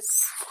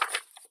is.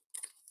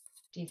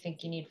 Do you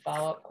think you need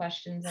follow-up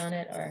questions on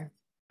it, or?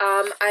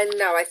 I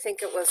know. I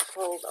think it was.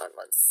 Hold on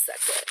one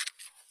second.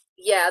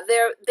 Yeah,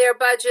 their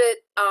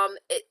budget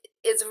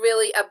is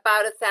really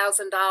about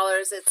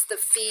 $1,000. It's the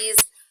fees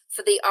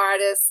for the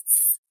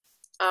artists,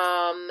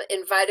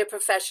 invited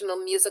professional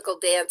musical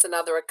dance and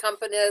other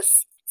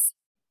accompanists,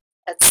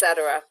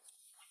 etc.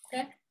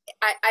 Okay.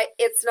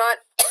 It's not.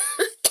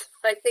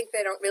 I think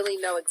they don't really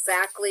know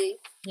exactly.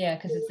 Yeah,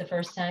 because it's the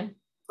first time.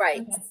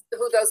 Right. Okay.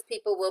 Who those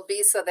people will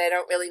be, so they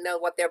don't really know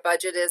what their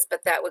budget is,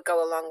 but that would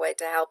go a long way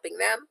to helping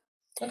them.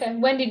 Okay,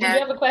 Wendy, did you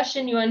have a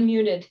question? You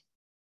unmuted.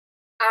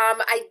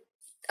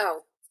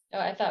 Oh,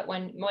 I thought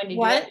Wendy,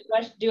 What?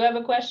 do you have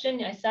a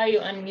question? I saw you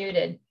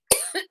unmuted.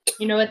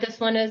 You know what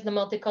this one is, the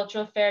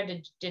multicultural fair?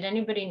 Did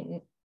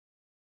anybody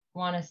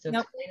want us to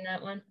Nope. explain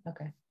that one?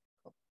 Okay.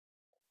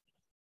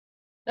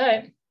 All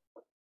right.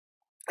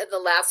 and the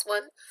last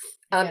one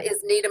Yeah.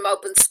 is Needham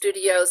Open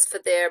Studios for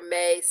their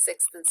May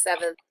 6th and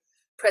 7th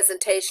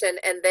presentation,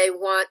 and they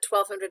want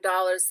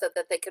 $1,200 so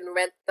that they can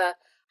rent the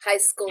high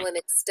school and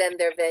extend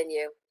their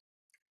venue.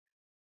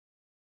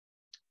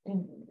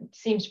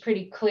 Seems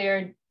pretty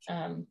clear.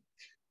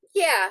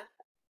 Yeah,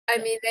 I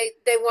mean,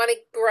 they want to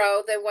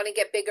grow, they want to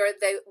get bigger,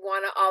 they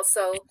want to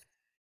also,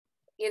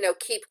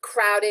 keep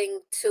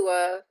crowding to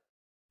a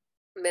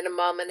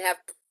minimum and have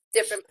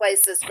different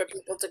places for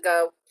people to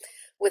go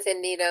within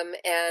Needham,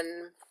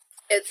 and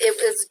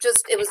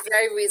it was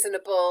very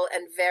reasonable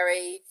and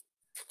very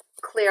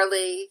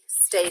clearly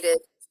stated.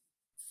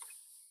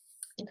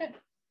 Okay.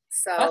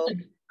 So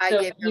Awesome. I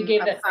So gave you them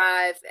gave a it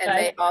 5, and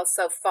they 5?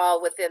 also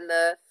fall within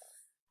the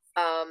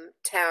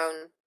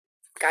town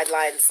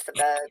guidelines for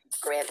the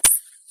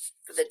grants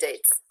for the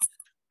dates.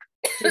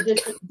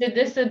 Did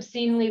this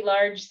obscenely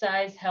large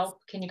size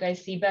help? Can you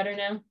guys see better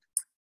now?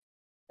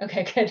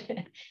 Okay,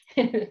 good.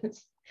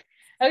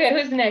 Okay,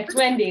 who's next?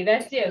 Wendy,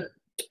 that's you.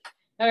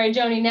 All right,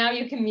 Joni, now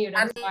you can mute.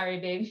 I'm sorry,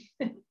 babe.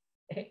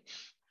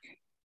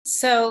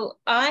 So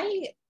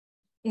I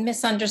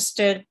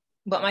misunderstood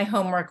what my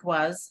homework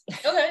was.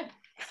 Okay.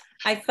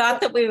 I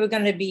thought that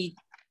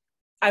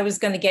I was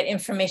going to get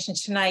information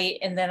tonight,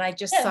 and then I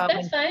just saw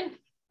that's fine.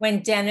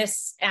 when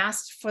Dennis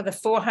asked for the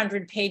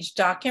 400-page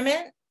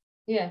document.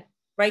 Yeah.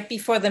 Right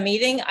before the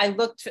meeting, I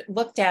looked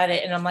at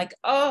it, and I'm like,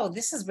 oh,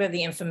 this is where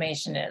the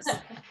information is.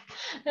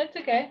 That's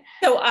okay.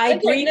 So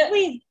I've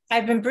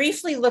been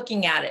briefly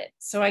looking at it,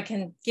 so I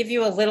can give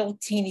you a little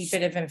teeny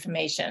bit of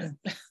information.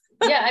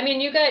 Yeah, I mean,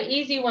 you got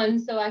easy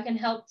ones, so I can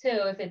help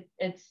too. If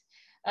it's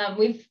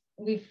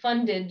we've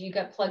funded, you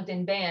got Plugged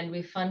In Band.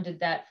 We've funded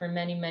that for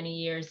many, many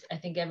years. I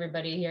think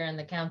everybody here in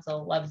the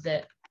council loves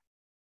it.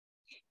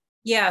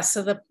 Yeah,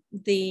 so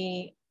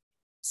the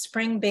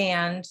spring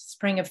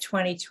of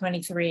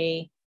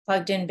 2023,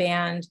 Plugged In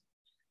Band,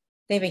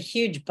 they have a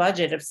huge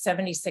budget of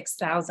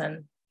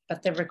 $76,000,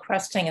 but they're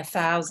requesting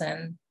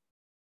 $1,000.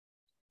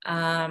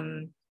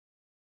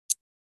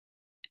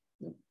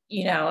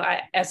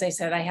 As I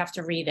said, I have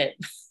to read it.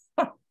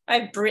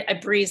 I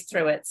breezed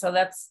through it, so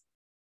that's.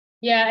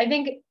 Yeah, I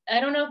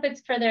don't know if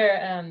it's for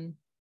their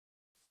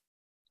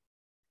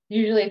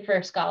usually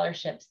for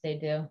scholarships they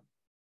do.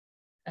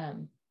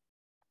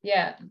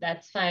 Yeah,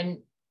 that's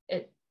fine.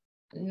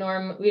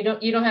 Norm, you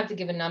don't have to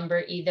give a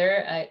number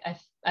either.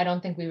 I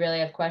don't think we really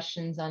have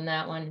questions on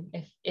that one.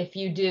 If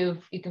you do,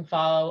 you can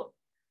follow.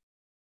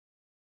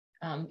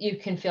 You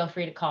can feel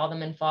free to call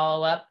them and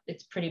follow up.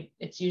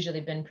 It's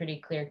usually been pretty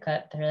clear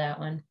cut through that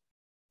one.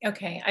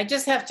 Okay, I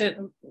just have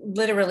to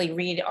literally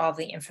read all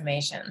the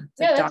information,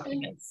 the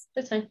documents.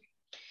 That's fine.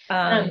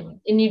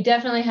 And you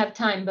definitely have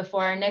time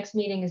before our next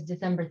meeting is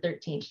December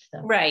 13th. So.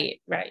 Right.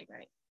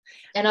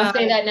 And I'll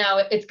say that now,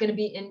 it's going to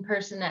be in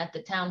person at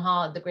the town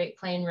hall at the Great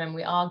Plain Room.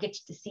 We all get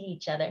to see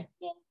each other.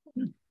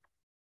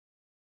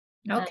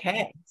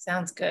 Okay,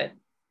 sounds good.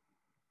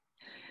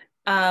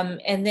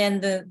 And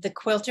then the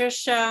quilter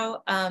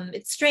show,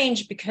 it's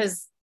strange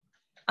because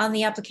on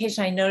the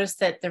application, I noticed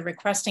that they're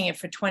requesting it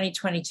for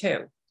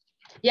 2022.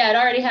 Yeah, it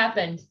already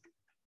happened.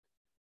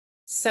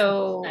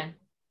 So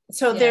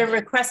they're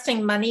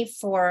requesting money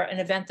for an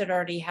event that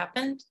already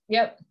happened?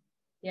 Yep.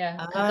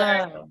 Yeah.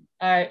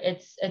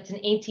 It's an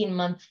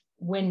 18-month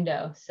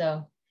window.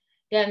 So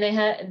yeah, and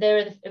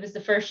it was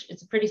the first,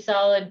 it's a pretty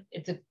solid,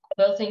 it's a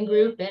quilting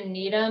group in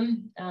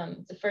Needham.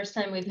 It's the first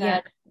time we've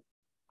had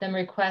them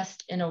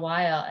request in a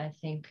while, I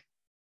think.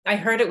 I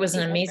heard it was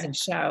an amazing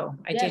show.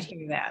 I did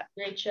hear that.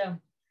 Great show.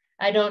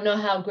 I don't know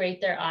how great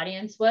their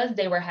audience was.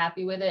 They were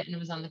happy with it, and it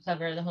was on the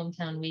cover of the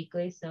Hometown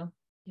Weekly. So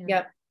yeah.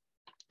 Yep.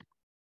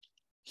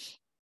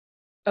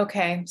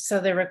 Okay, so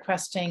they're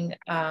requesting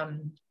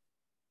 $300.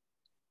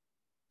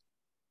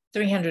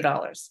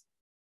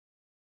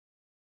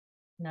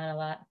 Not a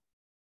lot.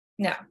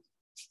 No.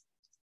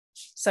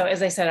 So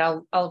as I said,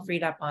 I'll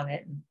read up on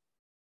it.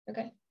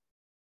 Okay.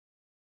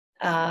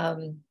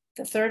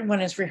 The third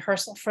one is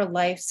Rehearsal for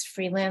Life's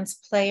Freelance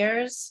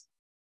Players.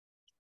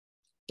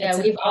 Yeah,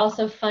 It's we've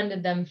also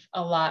funded them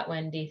a lot,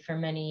 Wendy, for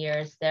many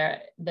years.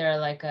 They're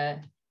like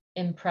a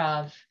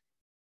improv.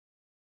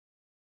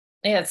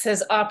 Yeah, it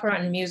says opera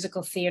and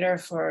musical theater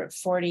for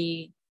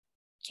 40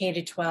 K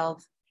to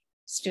 12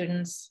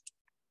 students.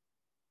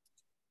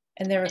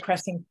 And they're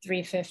requesting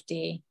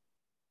 $350.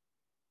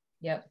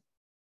 Yep.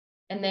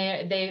 And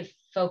they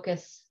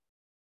focus,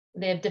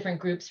 they have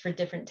different groups for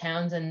different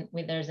towns, and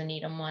there's a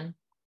Needham one.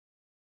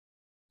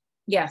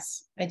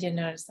 Yes, I did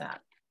notice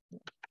that.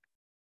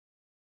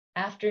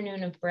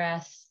 Afternoon of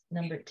Brass,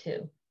 number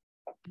 2.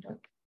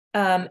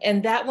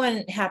 And that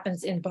one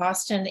happens in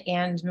Boston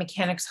and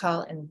Mechanics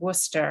Hall in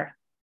Worcester.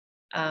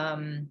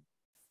 You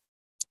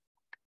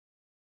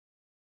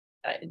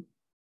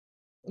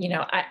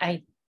know,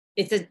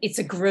 it's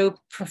a group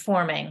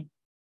performing.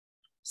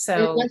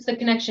 So what's the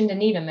connection to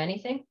Needham?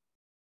 Anything?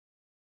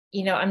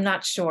 You know, I'm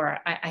not sure.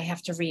 I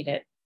have to read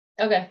it.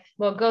 Okay,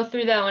 well, go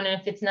through that one, and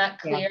if it's not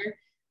clear,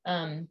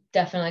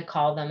 definitely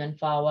call them and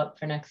follow up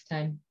for next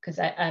time, because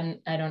I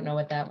don't know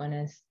what that one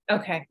is.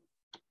 Okay.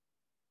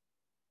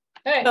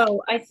 All right.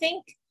 So I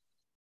think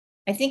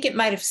it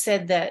might have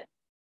said that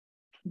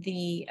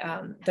the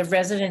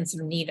residents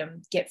of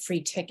Needham get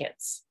free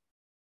tickets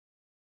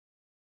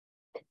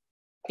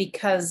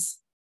because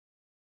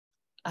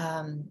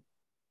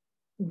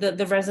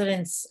the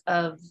residents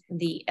of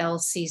the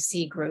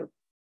LCC group.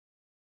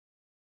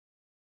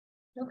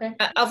 Okay.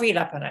 I'll read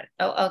up on it.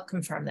 I'll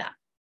confirm that.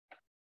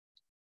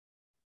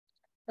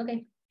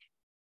 Okay.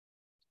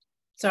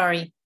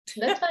 Sorry.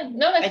 That's fine.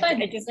 No, that's fine.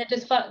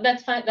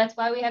 That's fine. That's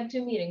why we have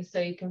 2 meetings, so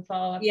you can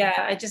follow up. Yeah,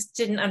 I just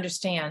didn't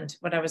understand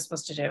what I was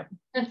supposed to do.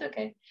 That's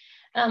okay.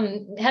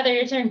 Heather,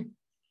 your turn.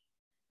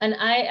 And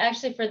I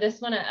actually, for this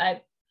one,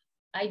 I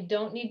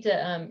don't need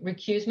to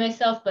recuse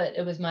myself, but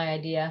it was my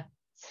idea.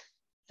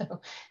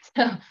 So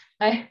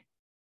I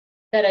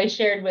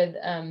shared with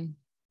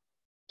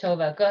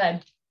Tova. Go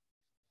ahead,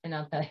 and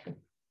I'll tell you.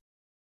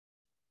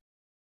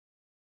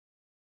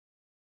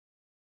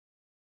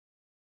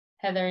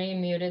 Heather, are you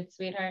muted,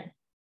 sweetheart?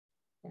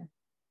 Yeah.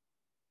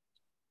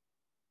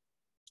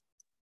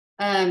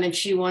 And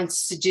she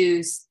wants to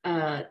do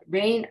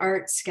Rain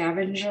Art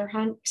Scavenger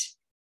Hunt,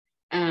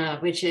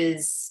 which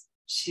is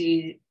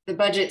the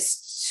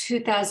budget's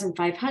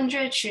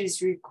 $2,500.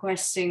 She's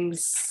requesting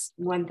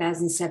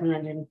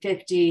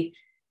 $1,750.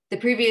 The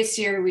previous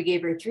year we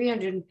gave her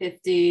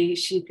 $350.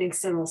 She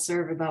thinks it'll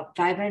serve about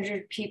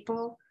 500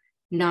 people,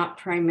 not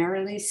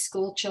primarily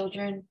school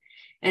children.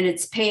 And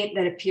it's paint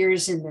that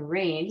appears in the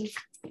rain,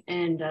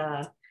 and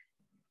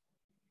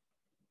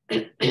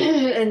paint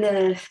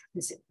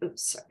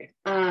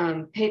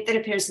that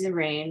appears in the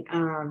rain.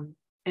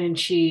 And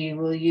she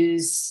will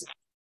use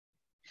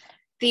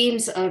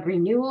themes of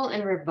renewal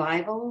and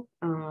revival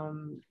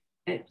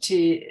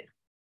to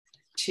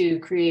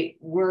create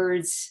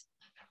words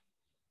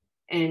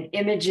and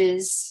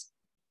images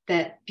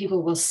that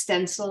people will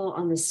stencil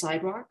on the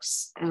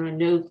sidewalks,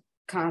 no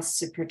cost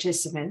to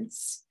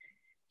participants.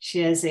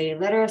 She has a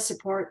letter of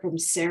support from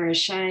Sarah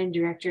Shine,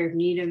 Director of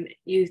Needham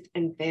Youth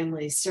and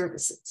Family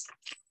Services.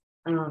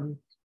 So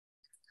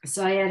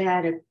I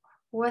had a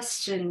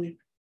question.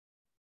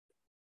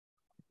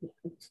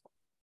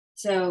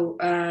 So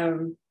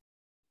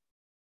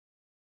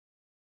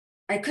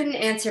I couldn't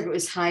answer if it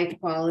was high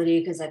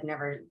quality because I've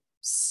never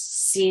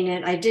seen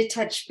it. I did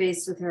touch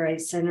base with her. I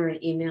sent her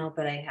an email,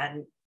 but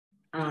I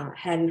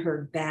hadn't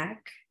heard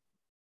back.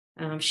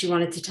 She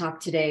wanted to talk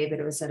today, but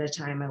it was at a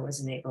time I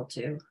wasn't able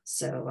to.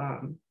 So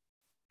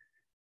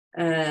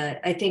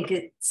I think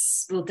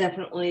it's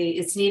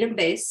Needham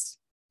based.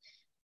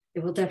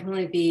 It will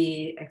definitely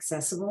be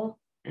accessible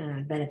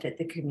and benefit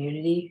the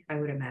community, I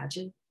would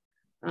imagine.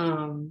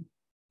 I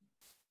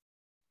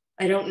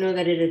don't know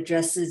that it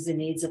addresses the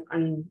needs of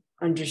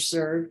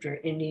underserved or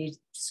any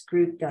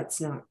group. That's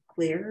not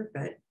clear,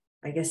 but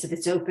I guess if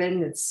it's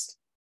open, it's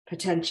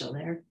potential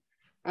there.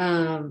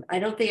 I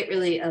don't think it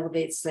really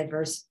elevates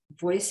diverse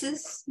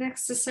voices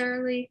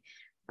necessarily,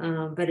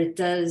 but it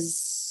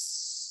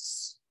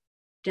does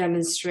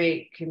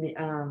demonstrate,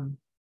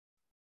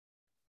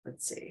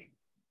 let's see,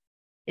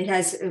 it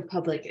has a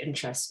public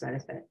interest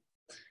benefit.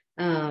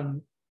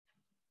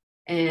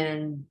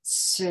 And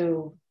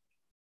so,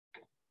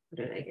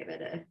 what did I give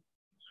it?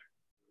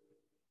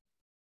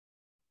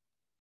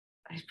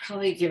 I'd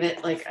probably give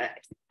it like,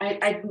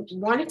 I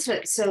wanted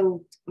to,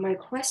 so my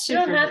question.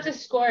 You don't have to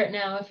score it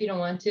now if you don't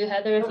want to,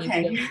 Heather, if you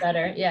feel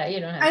better. Yeah, you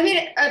don't have to. I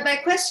mean, my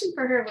question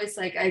for her was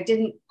like, I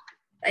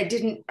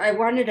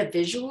wanted a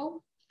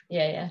visual.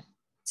 Yeah.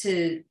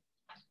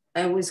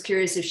 I was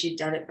curious if she'd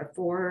done it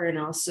before. And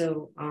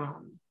also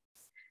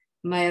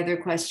my other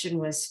question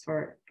was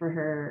for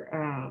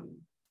her,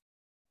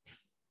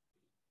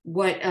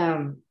 what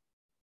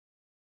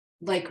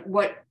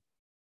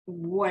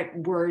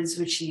words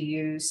would she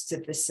use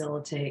to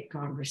facilitate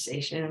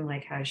conversation,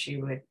 like how she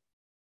would.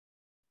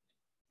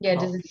 Yeah,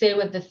 does it say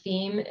what the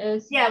theme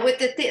is? Yeah, with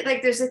the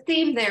like there's a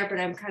theme there, but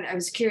I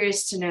was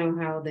curious to know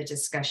how the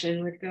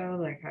discussion would go,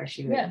 like how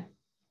she would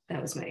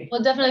that was my.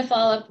 We'll definitely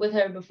follow up with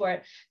her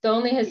before. The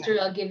only history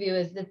I'll give you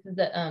is this is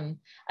the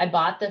I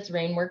bought this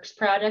Rainworks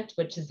product,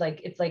 which is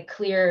like, it's like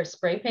clear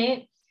spray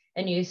paint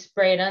and you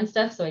spray it on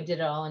stuff. So I did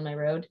it all on my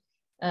road,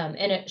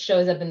 and it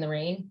shows up in the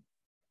rain.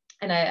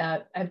 And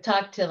I've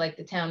talked to like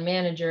the town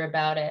manager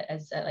about it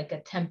as like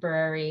a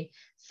temporary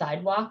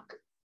sidewalk.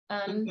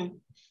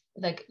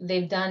 Like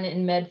they've done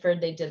in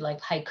Medford, they did like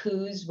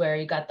haikus where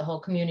you got the whole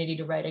community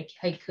to write a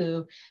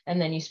haiku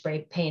and then you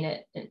spray paint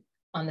it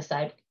on the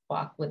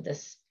sidewalk with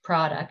this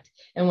product.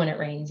 And when it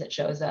rains, it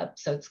shows up.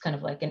 So it's kind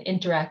of like an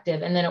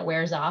interactive, and then it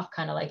wears off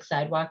kind of like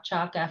sidewalk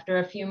chalk after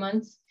a few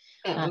months.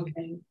 Okay. I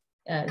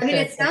mean,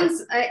 it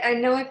sounds, I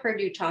know I've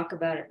heard you talk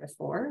about it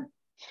before.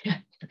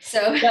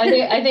 So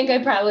I think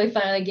I probably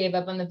finally gave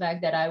up on the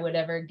fact that I would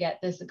ever get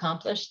this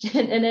accomplished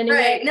in any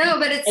way. No,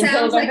 but it and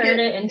sounds Tova like heard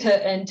it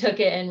and took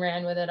it and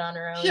ran with it on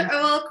her own. Sure.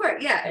 Well, of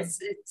course, yeah.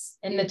 It's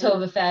in the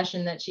Tova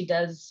fashion that she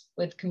does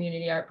with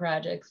community art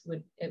projects.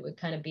 It would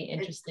kind of be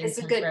interesting. It's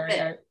a good fit.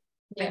 Art.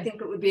 Yeah. I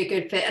think it would be a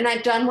good fit. And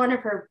I've done one of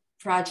her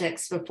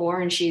projects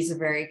before, and she's a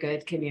very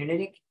good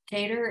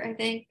communicator. I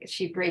think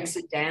she breaks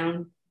it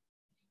down.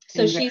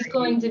 So she's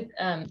going to,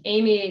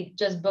 Amy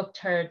just booked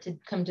her to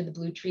come to the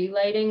Blue Tree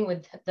lighting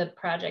with the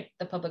project,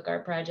 the public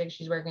art project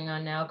she's working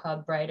on now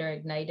called Brighter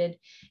Ignited.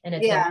 And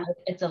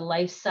it's a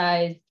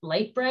life-size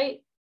light bright.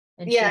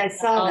 And I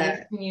saw all that.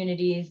 these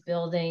communities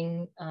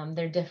building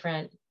their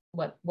different,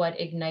 what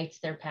ignites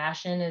their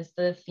passion is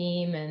the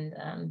theme.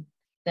 And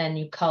then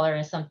you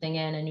color something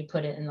in and you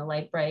put it in the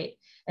light bright.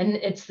 And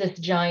it's this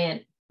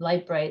giant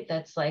light bright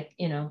that's like,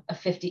 you know,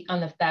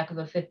 on the back of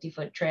a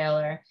 50-foot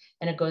trailer,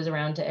 and it goes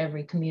around to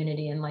every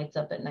community and lights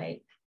up at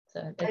night.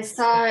 So I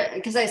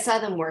saw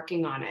them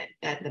working on it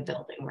at the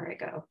building where I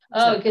go.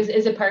 Oh, because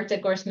is it parked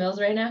at Gorse Mills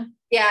right now?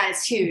 Yeah,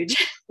 it's huge.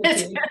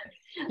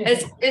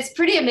 It's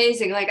pretty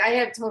amazing. Like I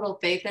have total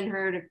faith in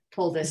her to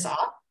pull this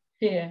off.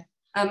 Yeah.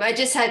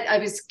 I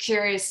was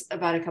curious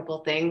about a couple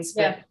of things,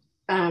 but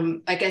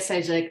I guess I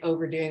was like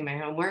overdoing my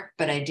homework,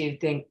 but I do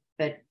think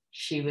that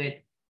she would.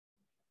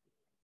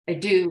 I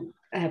do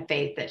have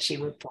faith that she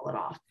would pull it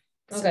off.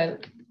 Okay.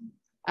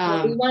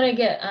 Well, we want to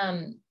get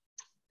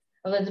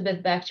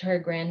Elizabeth back to her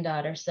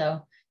granddaughter.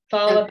 So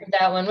follow up with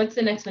that one. What's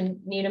the next one?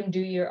 Needham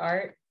Do Your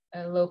Art,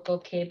 a local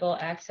cable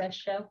access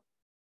show.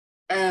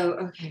 Oh,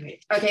 okay.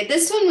 Wait. Okay.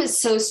 This one was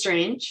so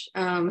strange.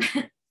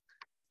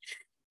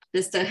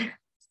 Just I'm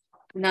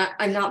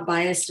not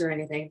biased or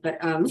anything, but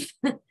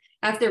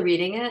after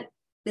reading it,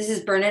 this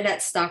is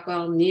Bernadette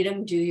Stockwell,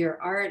 Needham Do Your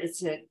Art.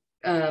 It's a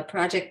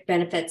project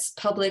benefits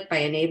public by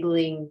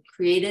enabling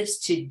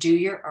creatives to do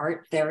your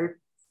art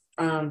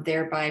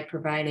thereby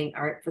providing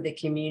art for the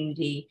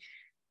community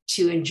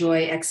to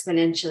enjoy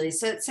exponentially.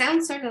 So it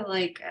sounds sort of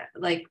like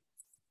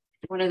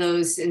one of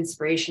those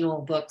inspirational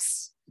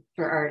books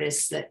for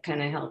artists that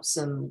kind of helps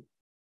them.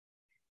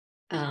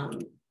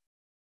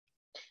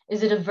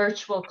 Is it a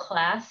virtual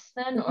class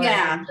then? Or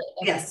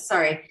Yes,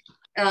 sorry.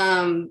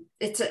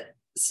 It's a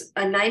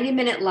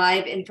 90-minute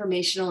live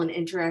informational and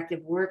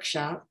interactive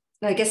workshop.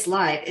 I guess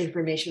live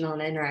informational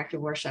and interactive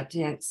workshop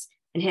to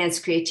enhance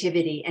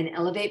creativity and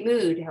elevate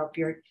mood, help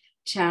your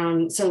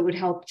town. So it would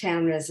help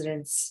town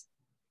residents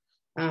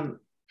pursue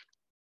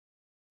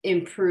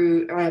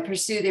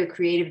their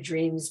creative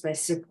dreams by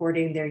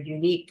supporting their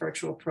unique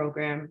virtual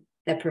program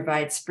that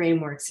provides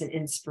frameworks and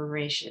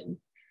inspiration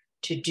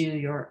to do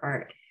your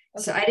art.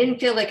 Okay. So I didn't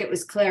feel like it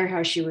was clear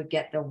how she would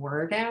get the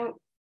word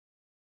out.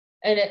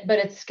 But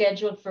it's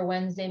scheduled for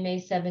Wednesday, May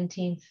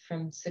 17th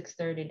from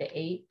 6:30 to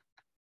 8.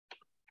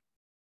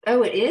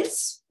 Oh, it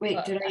is? Wait,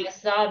 I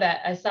saw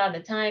that. I saw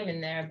the time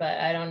in there, but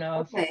I don't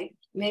know. Okay,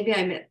 maybe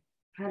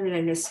how did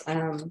I miss?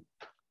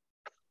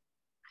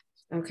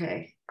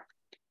 Okay.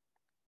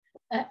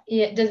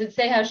 Yeah, does it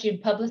say how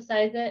she'd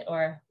publicize it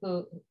or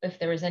who, if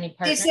there was any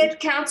partners? She said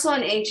Council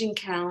on Aging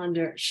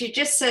calendar. She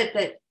just said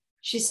that,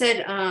 she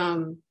said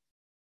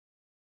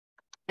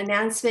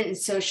announcement in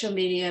social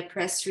media,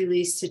 press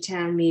release to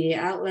town media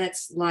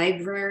outlets,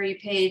 library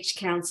page,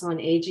 Council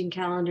on Aging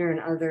calendar, and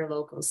other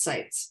local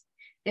sites.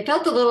 It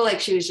felt a little like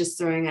she was just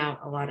throwing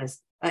out a lot of,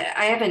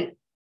 I haven't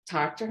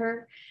talked to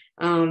her.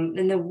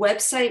 And the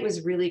website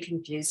was really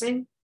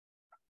confusing,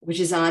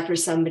 which is odd for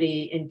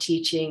somebody in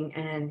teaching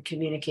and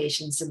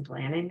communications and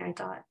planning, I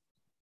thought.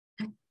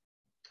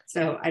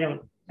 So I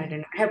don't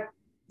know.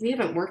 We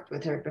haven't worked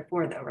with her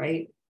before though,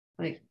 right?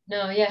 Like,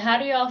 no, yeah. How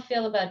do you all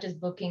feel about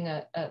just booking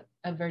a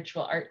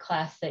virtual art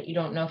class that you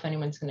don't know if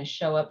anyone's going to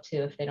show up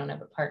to if they don't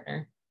have a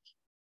partner?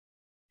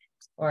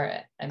 Or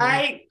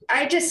I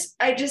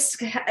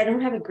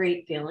don't have a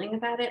great feeling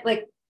about it.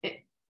 Like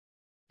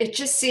it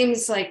just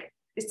seems like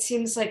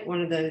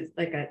one of those,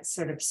 like a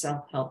sort of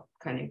self-help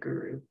kind of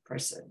guru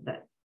person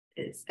that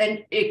is,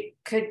 and it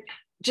could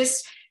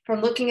just,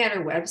 from looking at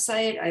her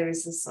website, I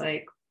was just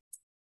like,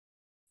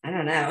 I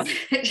don't know.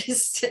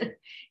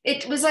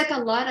 It was like a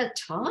lot of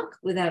talk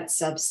without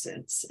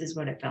substance is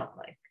what it felt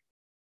like.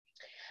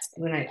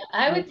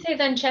 I would say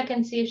then check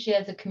and see if she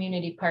has a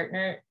community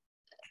partner.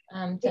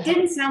 It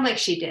didn't sound like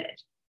she did,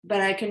 but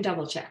I can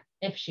double check.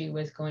 if she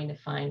was going to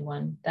find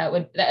one. That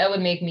would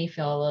make me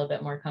feel a little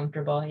bit more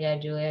comfortable. Yeah,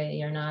 Julia,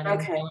 you're nodding.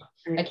 Okay.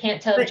 I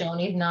can't tell if But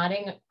Joni's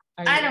nodding.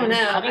 Are I you don't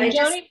know. nodding,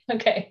 Joni?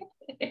 Okay.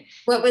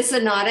 What was the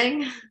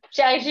nodding?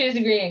 She was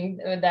agreeing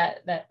with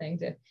that thing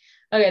too.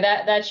 Okay,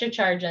 that's your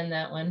charge on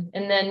that one.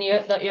 And then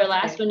your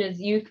last one is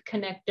Youth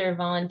Connector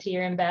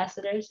Volunteer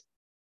Ambassadors.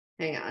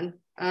 Hang on.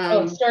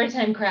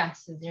 Storytime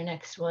Crafts is your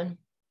next one.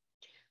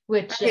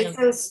 Which okay,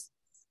 so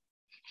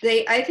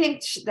I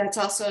think that's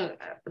also,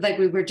 like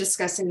we were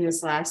discussing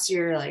this last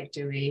year, like,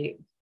 do we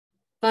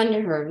fund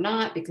her or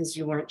not? Because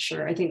you weren't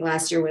sure. I think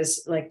last year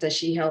was like, does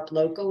she help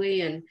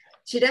locally? And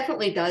she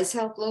definitely does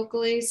help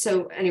locally.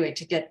 So anyway,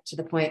 to get to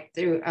the point,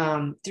 through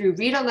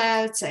read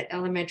alouds at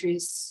elementary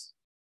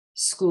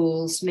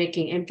schools,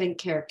 making infant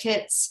care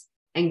kits,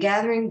 and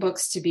gathering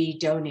books to be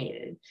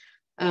donated.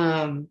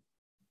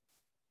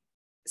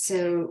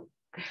 So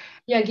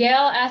yeah, Gail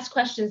asked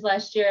questions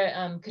last year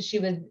because she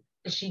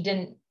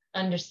didn't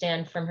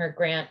understand from her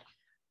grant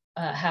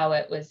how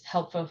it was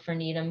helpful for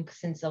Needham,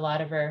 since a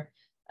lot of her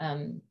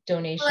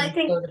donations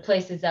go to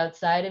places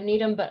outside of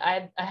Needham. But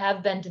I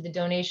have been to the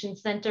donation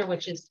center,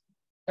 which is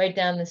right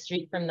down the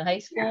street from the high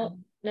school.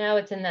 Yeah. Now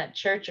it's in that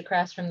church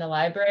across from the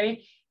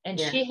library. And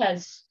she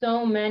has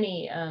so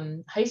many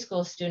high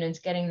school students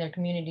getting their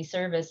community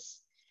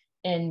service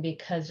in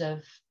because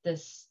of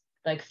this,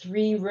 like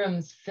 3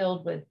 rooms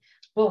filled with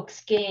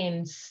books,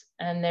 games,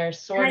 and they're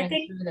sorting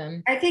through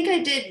them. I think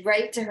I did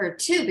write to her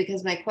too,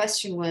 because my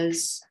question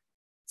was,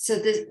 so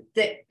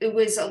that it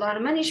was a lot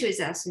of money she was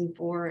asking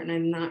for, and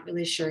I'm not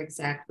really sure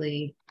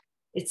exactly.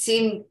 It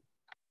seemed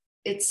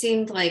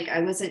like I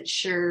wasn't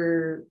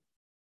sure,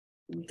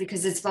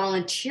 because it's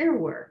volunteer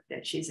work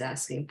that she's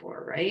asking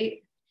for,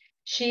 right?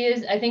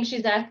 I think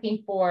she's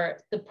asking for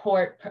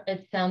support,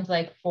 it sounds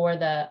like, for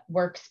the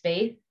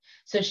workspace.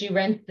 So she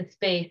rents the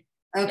space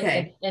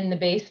in the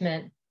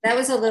basement. That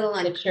was a little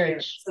unclear.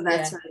 Church. So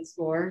that's what it's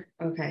for.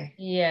 Okay.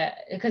 Yeah,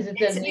 because it's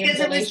a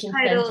donation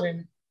center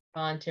and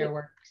volunteer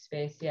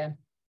workspace. Yeah.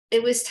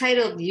 It was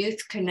titled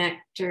Youth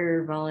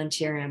Connector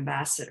Volunteer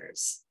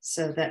Ambassadors.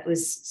 So that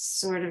was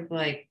sort of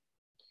like,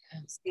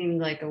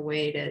 seemed like a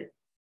way to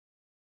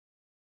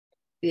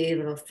be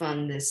able to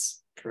fund this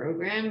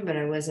program, but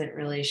I wasn't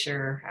really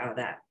sure how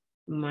that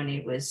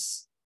money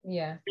was.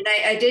 Yeah. And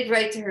I did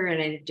write to her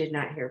and I did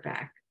not hear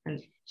back.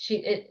 And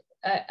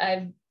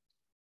I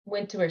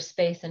went to her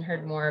space and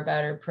heard more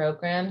about her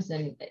programs,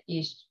 and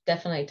you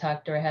definitely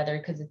talk to her, Heather,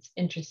 because it's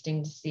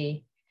interesting to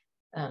see.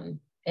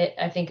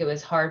 I think it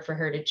was hard for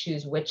her to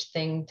choose which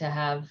thing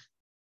to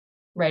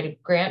write a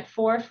grant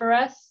for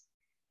us,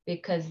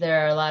 because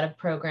there are a lot of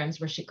programs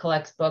where she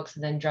collects books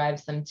and then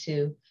drives them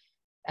to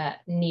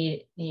at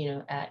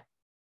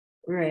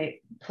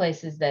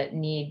places that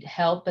need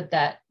help, but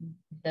that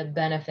the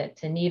benefit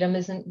to Needham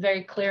isn't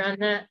very clear on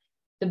that.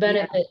 The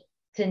benefit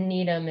to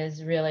Needham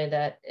is really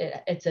that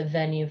it's a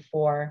venue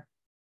for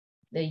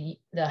the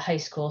high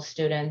school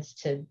students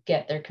to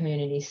get their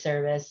community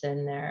service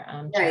and their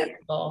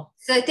charitable.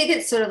 So I think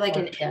it's sort of like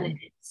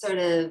sort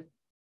of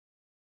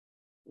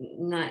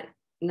not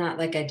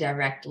like a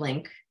direct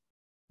link.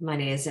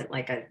 Money isn't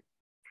like a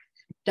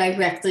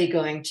directly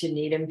going to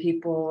Needham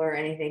people or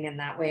anything in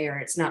that way, or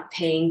it's not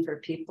paying for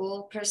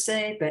people per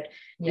se, but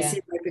it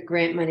seems like the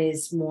grant money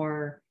is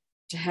more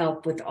to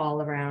help with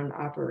all around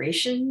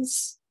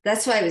operations.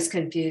 That's why I was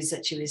confused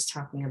that she was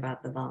talking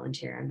about the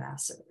volunteer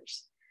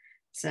ambassadors.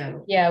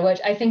 So which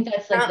I think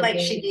that's like not like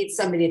she needs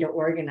somebody to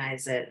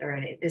organize it or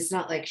anything. It's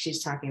not like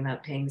she's talking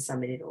about paying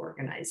somebody to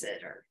organize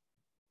it, or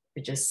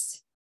it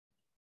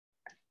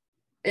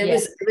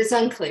was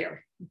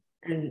unclear,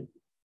 and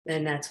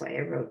that's why I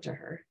wrote to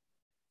her.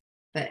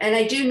 And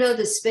I do know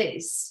the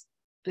space,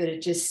 but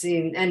it just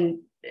seemed, and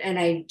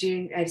I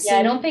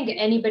don't think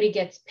anybody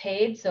gets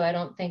paid, so I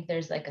don't think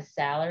there's like a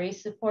salary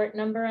support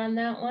number on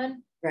that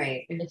one.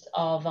 Right. It's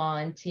all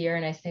volunteer,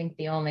 and I think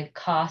the only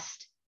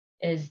cost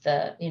is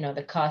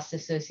the cost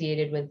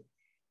associated with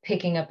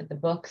picking up the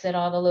books at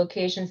all the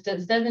locations.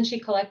 Doesn't she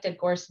collect at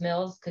Gorse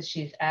Mills, because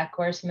she's at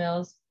Gorse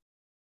Mills?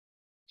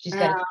 She's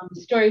got a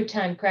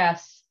Storytime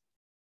Crafts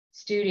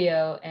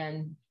studio,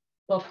 and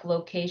book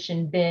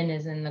location bin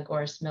is in the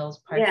Gorse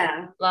Mills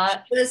parking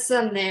lot. She does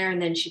some there,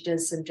 and then she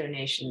does some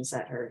donations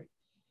at her.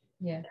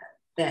 Yeah.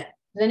 Does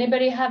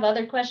anybody have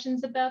other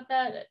questions about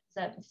that? Does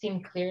that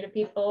seem clear to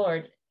people,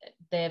 or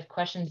they have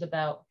questions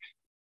about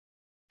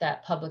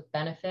that public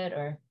benefit,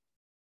 or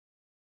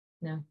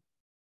no?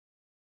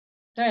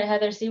 All right,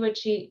 Heather, see what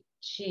she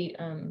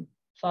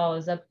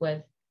follows up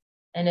with,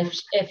 and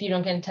if you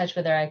don't get in touch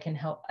with her, I can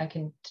help.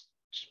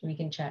 We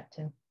can chat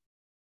too.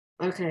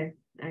 Okay.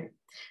 All right.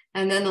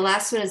 And then the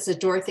last one is the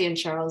Dorothy and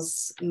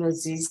Charles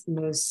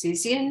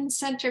Mosesian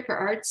Center for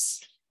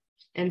Arts,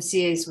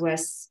 MCA's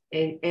West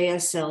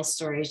ASL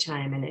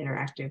Storytime and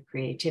Interactive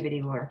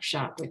Creativity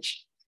Workshop,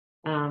 which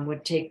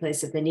would take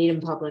place at the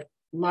Needham Public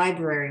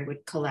Library,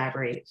 would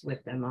collaborate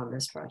with them on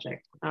this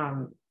project,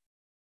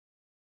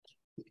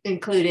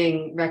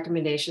 including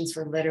recommendations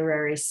for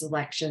literary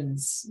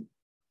selections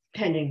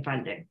pending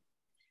funding.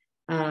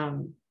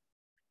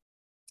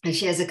 And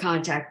she has a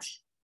contact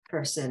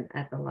person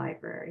at the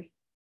library,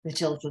 the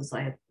children's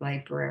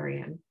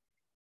librarian.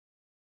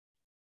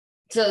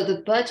 So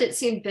the budget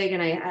seemed big,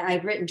 and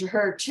I've written to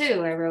her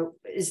too. I wrote,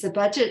 is the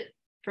budget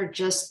for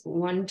just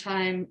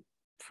one-time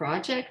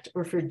project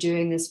or for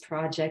doing this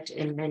project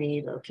in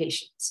many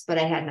locations? But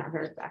I had not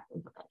heard back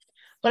from her.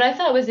 What I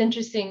thought was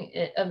interesting,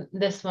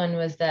 this one,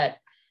 was that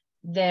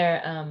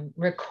they're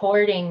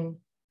recording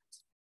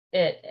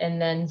it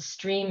and then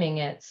streaming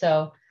it.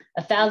 So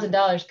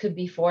 $1,000 could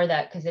be for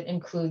that, because it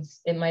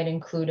might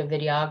include a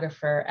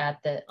videographer at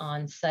the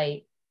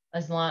on-site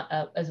as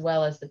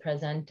well as the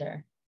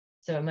presenter.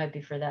 So it might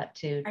be for that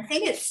too. I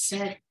think it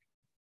said,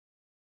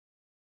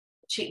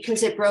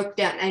 because it broke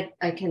down.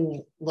 I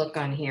can look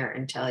on here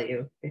and tell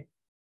you,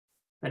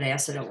 but I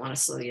also don't want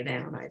to slow you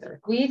down either.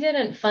 We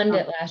didn't fund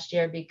it last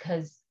year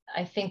because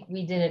I think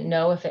we didn't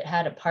know if it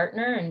had a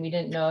partner, and we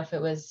didn't know if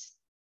it was,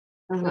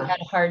 we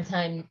had a hard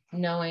time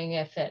knowing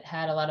if it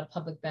had a lot of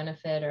public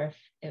benefit or if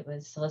it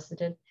was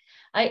solicited.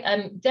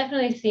 I'm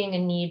definitely seeing a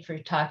need for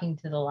talking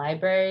to the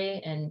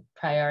library and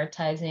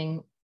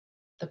prioritizing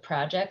the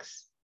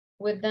projects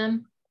with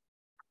them.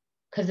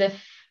 Because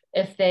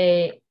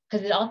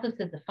because it also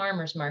says the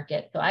farmer's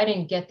market. So I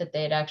didn't get that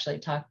they had actually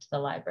talked to the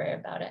library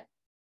about it.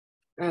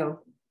 Oh,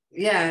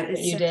 yeah.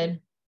 You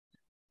did?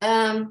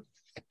 Yeah,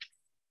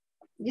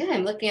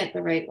 I'm looking at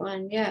the right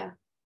one. Yeah.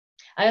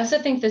 I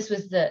also think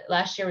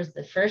last year was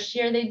the first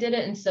year they did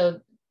it. And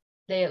so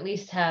they at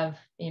least have,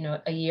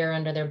 a year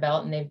under their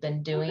belt, and they've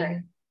been doing.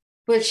 Okay.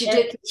 But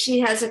she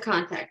has a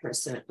contact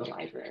person at the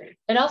library.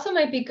 It also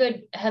might be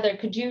good, Heather,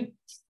 could you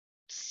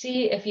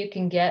see if you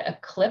can get a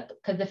clip?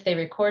 Because if they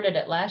recorded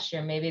it last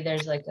year, maybe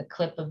there's like a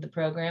clip of the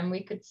program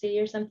we could see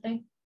or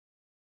something.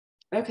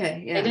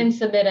 Okay, yeah. They didn't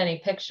submit any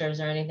pictures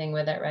or anything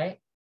with it, right?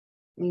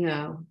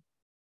 No.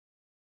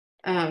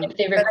 If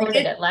they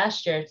recorded it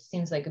last year, it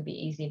seems like it'd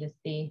be easy to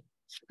see.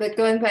 But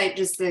going by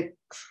just the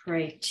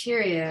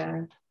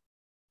criteria,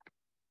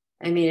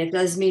 I mean, it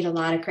does meet a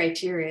lot of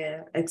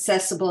criteria.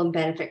 Accessible and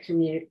benefit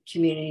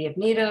community of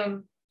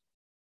Needham,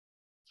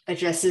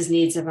 addresses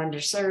needs of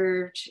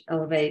underserved,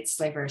 elevates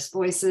diverse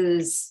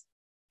voices,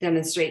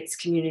 demonstrates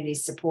community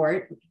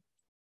support.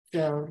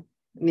 So,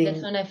 I mean,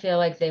 this one, I feel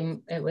like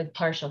with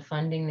partial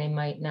funding, they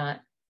might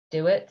not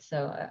do it.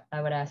 So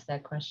I would ask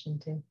that question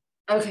too.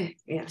 Okay,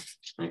 yeah.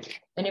 Okay.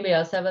 Anybody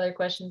else have other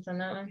questions on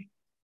that one?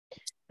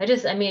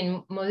 I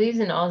mean,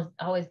 Moisean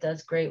always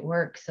does great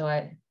work. So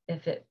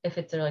if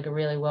it's like a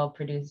really well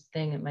produced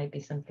thing, it might be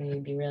something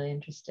you'd be really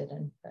interested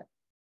in. But.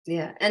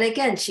 Yeah, and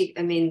again,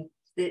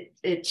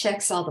 it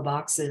checks all the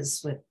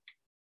boxes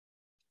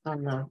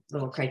on the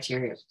little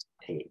criteria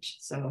page.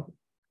 So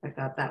I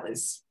thought that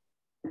was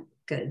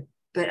good.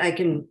 But I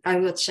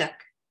will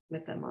check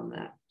with them on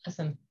that.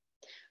 Awesome.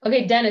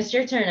 Okay, Dennis,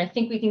 your turn. I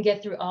think we can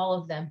get through all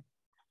of them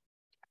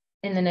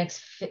in the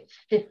next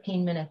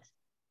 15 minutes.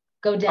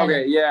 Go, Dennis.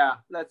 Okay, yeah,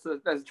 let's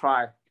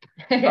try.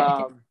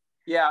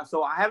 Yeah,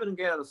 so I haven't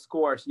get the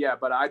scores yet,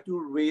 but I do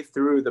read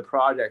through the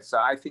project. So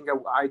I think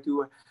I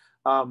do.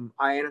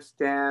 I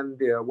understand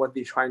what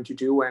they're trying to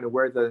do and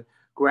where the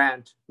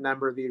grant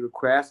number they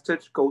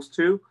requested goes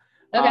to.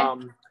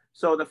 Okay.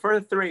 So the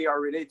first three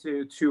are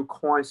related to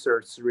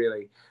concerts,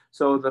 really.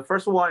 So the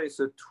first one is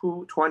the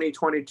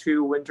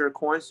 2022 Winter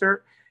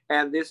Concert,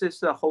 and this is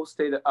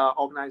hosted,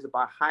 organized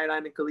by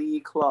Highland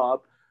Glee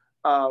Club,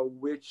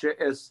 which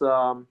is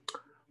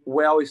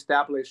well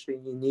established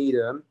in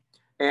Needham.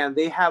 And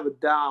they have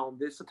done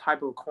this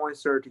type of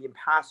concert in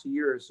past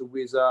years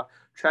with a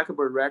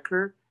trackable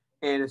record.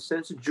 And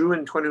since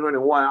June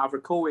 2021, after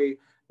COVID,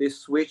 they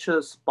switched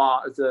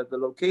the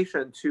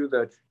location to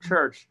the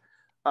church,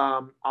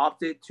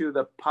 opted to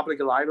the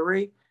public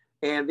library,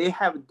 and they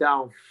have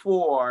done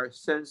 4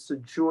 since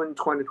June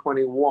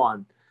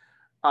 2021.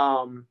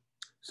 So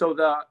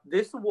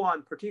this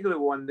one, particular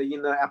one,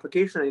 in the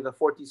application is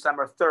for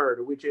December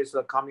 3rd, which is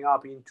coming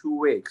up in 2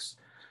 weeks.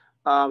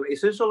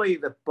 Essentially,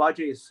 the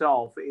budget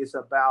itself is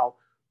about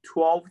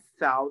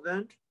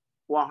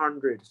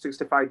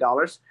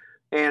 $12,165,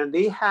 and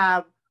they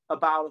have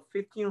about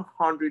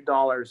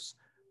 $1,500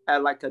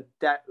 at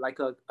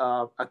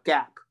a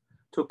gap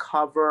to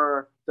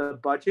cover the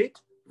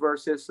budget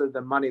versus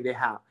the money they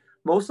have.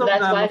 Most of them.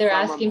 That's why they're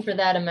asking for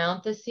that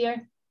amount this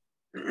year.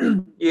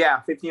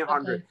 Yeah,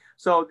 $1,500. Okay.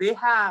 So they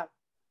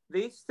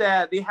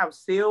said they have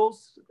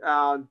sales,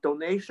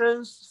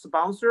 donations,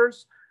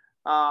 sponsors,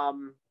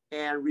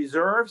 and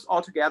reserves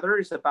altogether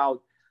is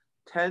about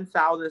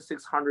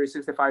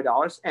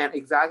 $10,665 and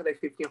exactly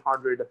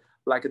 $1,500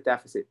 like a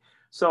deficit.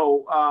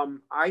 So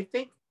I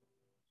think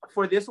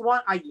for this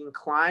one, I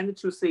inclined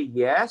to say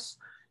yes,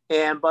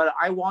 but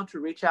I want to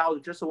reach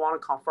out, just want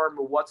to confirm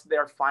what's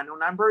their final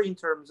number in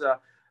terms of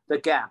the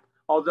gap.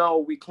 Although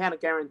we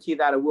can't guarantee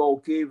that it will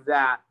give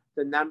that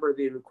the number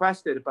they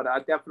requested, but I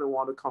definitely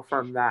want to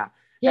confirm that.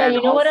 Yeah, and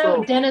you know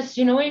what, Dennis,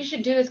 you know what you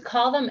should do is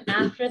call them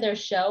after their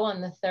show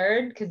on the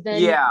 3rd, because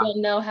then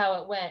you'll know how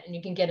it went and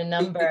you can get a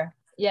number.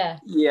 Yeah,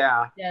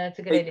 that's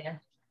a good idea.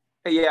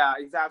 Yeah,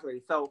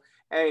 exactly. So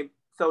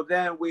So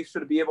then we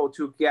should be able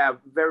to get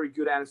very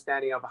good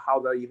understanding of how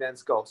the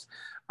events goes.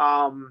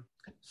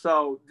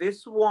 So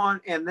this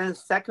one, and then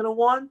second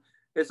one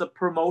is a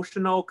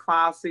promotional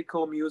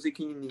classical music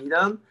in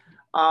Needham.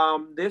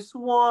 This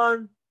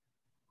one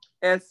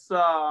is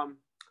the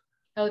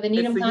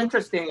Needham it's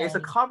interesting. It's a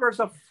covers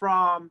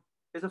from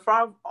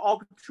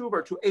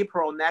October to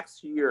April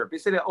next year,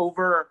 basically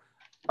over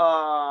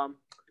a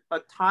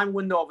time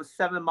window of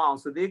 7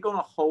 months. So they're gonna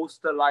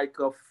host like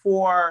a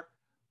 4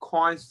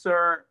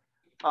 concert,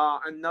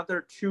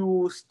 another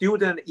 2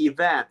 student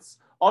events.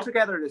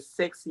 Altogether, the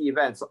 6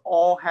 events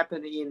all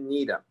happen in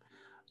Needham.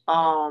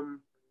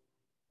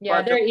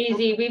 Yeah, they're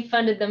easy. We've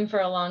funded them for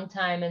a long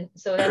time, and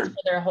so that's for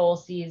their whole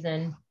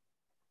season.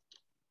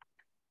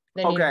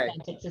 The Needham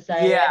Concert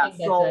Society. Yeah, I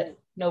think that's a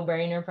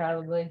no-brainer,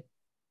 probably.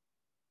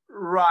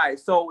 Right.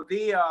 So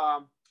they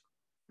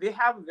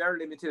have very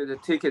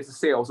limited ticket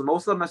sales.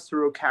 Most of them is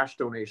through cash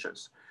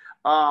donations.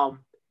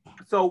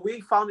 So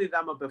we funded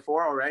them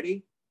before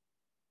already.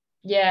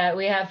 Yeah,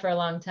 we have for a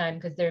long time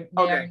because they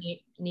are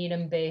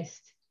Needham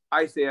based.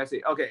 I see.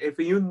 Okay, if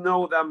you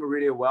know them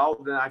really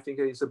well, then I think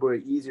it's a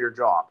bit easier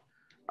job.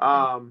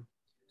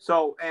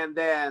 So, and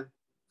then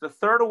the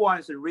third one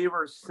is the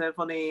River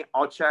Symphony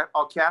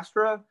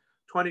Orchestra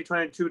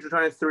 2022 to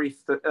 23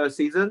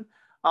 season.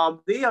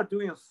 They are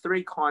doing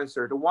 3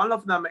 concerts. One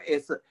of them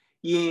is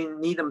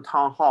in Needham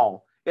Town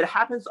Hall. It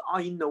happens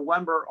in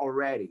November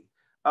already.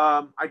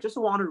 I just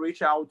want to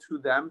reach out to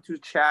them to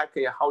check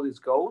how this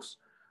goes.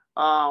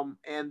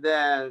 And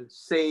then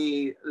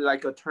say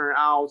like a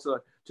turnout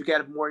to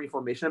get more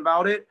information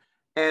about it,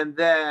 and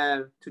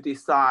then to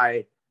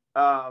decide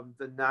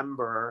the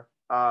number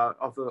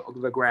of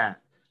the grant.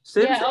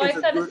 Yeah, I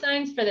saw the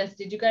signs for this.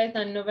 Did you guys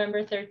on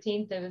November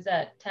 13th? It was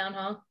at Town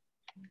Hall.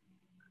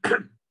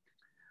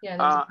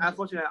 Yeah.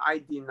 Unfortunately, I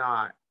did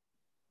not.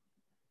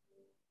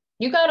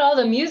 You got all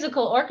the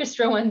musical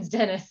orchestra ones,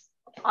 Dennis.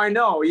 I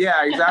know.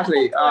 Yeah,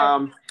 exactly.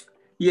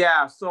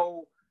 Yeah.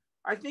 So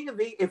I think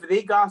if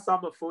they got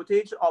some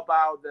footage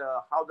about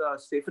how the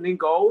symphony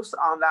goes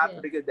on that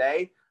particular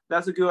day,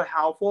 that's a good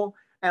helpful.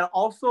 And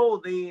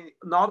also, they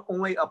not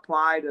only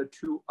applied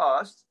to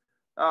us,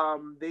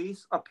 they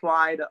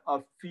applied a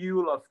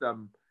few of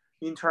them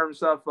in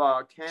terms of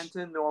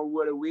Canton,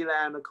 Norwood,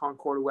 Wheeland,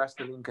 Concord,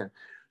 Western Lincoln.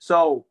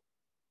 So,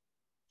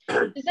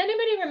 does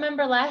anybody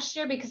remember last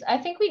year? Because I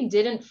think we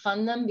didn't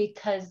fund them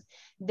because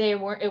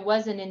it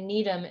wasn't in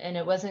Needham and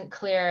it wasn't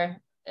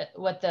clear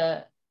what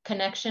the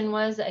connection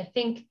was. I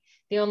think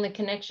the only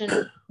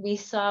connection we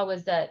saw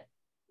was that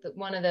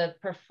one of the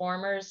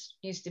performers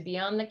used to be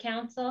on the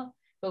council,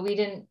 but we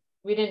didn't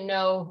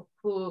know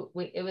who.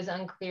 It was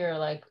unclear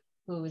like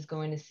who was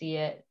going to see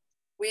it.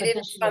 We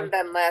didn't fund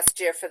them last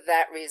year for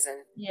that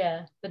reason.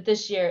 Yeah, but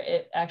this year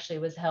it actually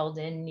was held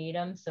in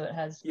Needham, so it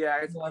has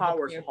it's more Powers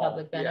of a clear Hall.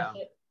 public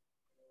benefit.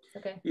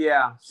 Okay.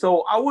 Yeah,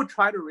 so I will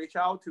try to reach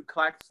out to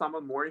collect some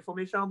more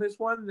information on this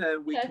one,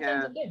 then we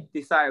can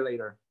decide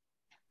later.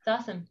 It's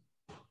awesome.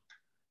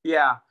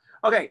 Yeah.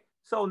 Okay.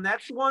 So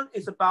next one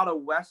is about a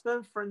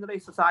Western Friendly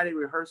Society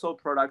rehearsal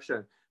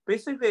production.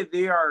 Basically,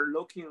 they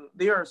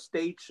are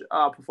stage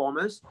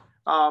performance,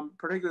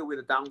 particularly with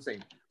the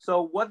dancing.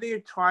 So what they're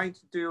trying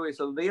to do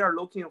is they are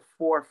looking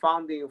for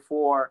funding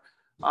for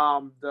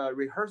the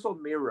rehearsal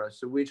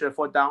mirrors, which are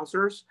for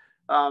dancers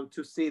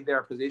to see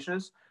their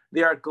positions.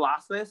 They are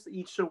glassless.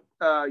 Each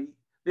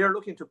they are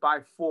looking to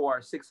buy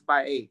 4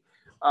 6x8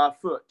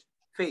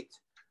 feet.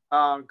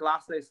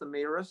 Glassless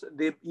mirrors.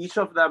 Each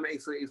of them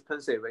is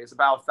expensive. It's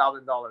about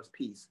 $1,000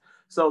 piece.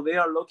 So they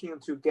are looking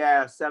to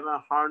get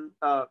 700.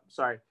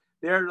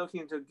 They're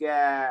looking to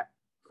get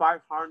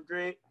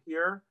 500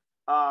 here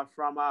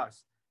from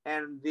us,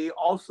 and they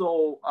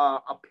also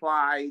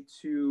apply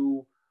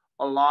to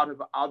a lot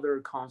of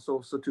other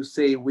consoles to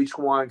see which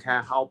one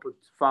can help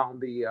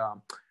fund the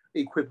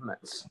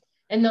equipment.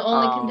 And the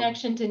only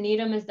connection to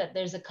Needham is that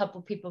there's a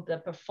couple people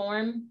that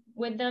perform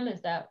with them.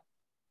 Is that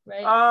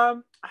right?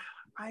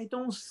 I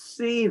don't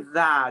see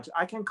that.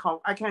 I can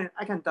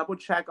double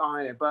check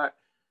on it, but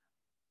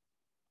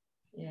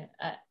yeah,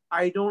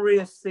 I don't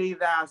really see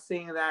that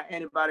saying that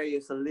anybody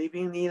is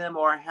living Needham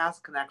or has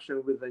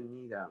connection with the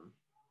Needham.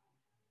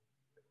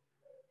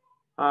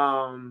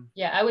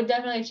 Yeah, I would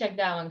definitely check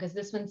that one because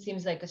this one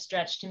seems like a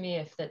stretch to me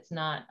if that's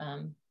not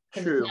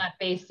because it's not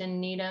based in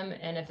Needham,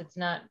 and if it's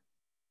not.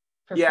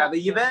 Yeah,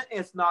 the event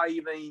is not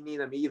even in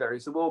Needham either.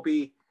 It will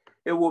be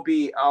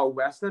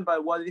Western,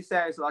 but what they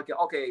say is like,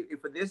 okay,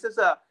 if this is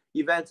a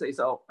event,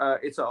 it's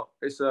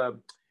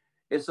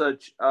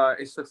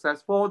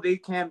successful, they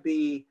can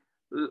be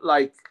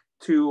like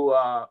to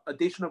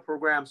additional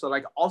programs. So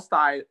like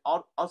outside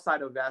of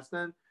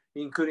Western,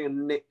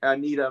 including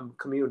Needham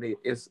community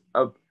is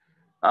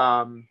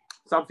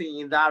something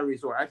in that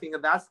resort. I think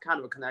that's kind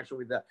of a connection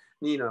with the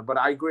Needham, but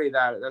I agree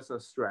that that's a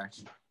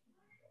stretch.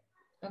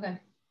 Okay.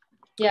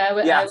 Yeah.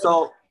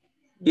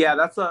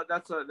 That's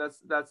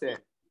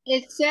it.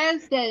 It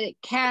says that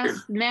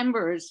cast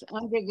members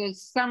under the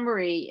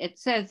summary, it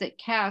says that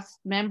cast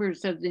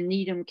members of the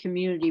Needham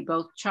community,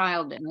 both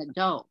child and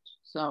adult.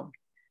 So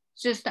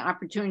it's just an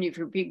opportunity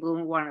for people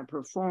who want to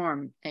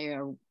perform. They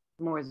are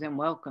more than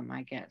welcome,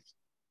 I guess.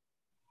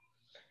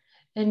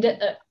 And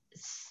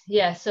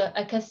yeah, so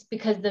I guess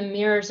because the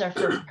mirrors are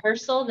for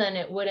rehearsal, then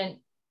it wouldn't,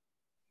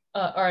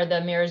 or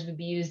the mirrors would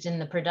be used in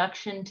the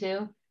production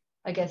too.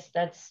 I guess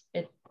that's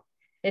it.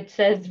 It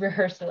says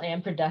rehearsal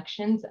and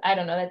productions. I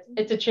don't know.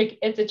 It's a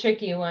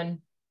tricky one.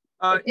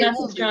 It's not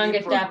the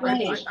strongest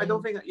application. I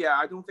don't think. Yeah,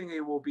 I don't think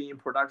it will be in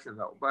production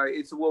though. But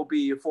it will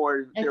be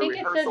for. I think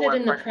it says it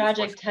in the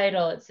project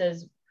title. It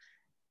says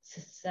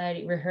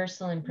society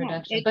rehearsal and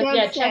production. Yeah, but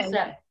yeah, check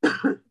that.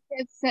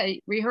 It's a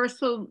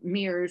rehearsal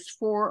mirrors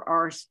for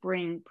our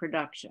spring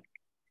production.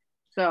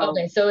 So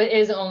okay, so it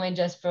is only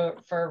just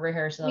for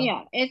rehearsal.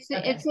 Yeah, it's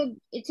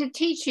a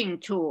teaching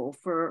tool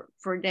for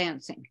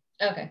dancing.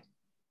 Okay.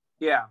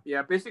 Yeah.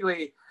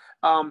 Basically,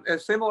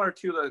 it's similar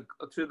to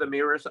the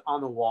mirrors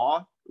on the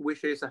wall,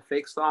 which is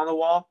fixed on the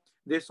wall.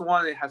 This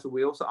one, it has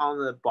wheels on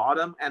the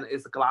bottom and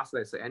it's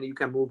glassless, and you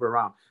can move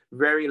around.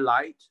 Very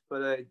light,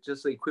 but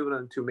just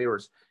equivalent to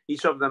mirrors.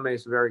 Each of them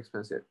is very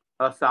expensive,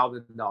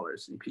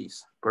 $1,000 a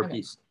piece per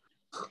piece.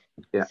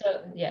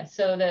 Yeah.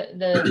 So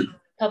the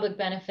public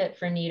benefit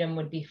for Needham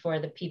would be for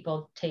the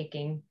people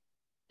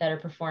that are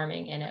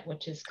performing in it,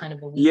 which is kind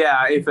of a weak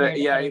if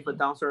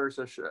dancers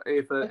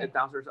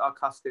are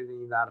casted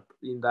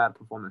in that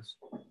performance.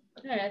 All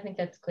right, I think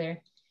that's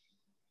clear.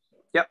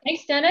 Yep.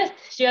 Thanks, Dennis.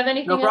 Do you have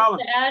anything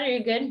else to add? Are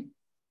you good?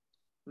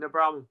 No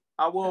problem.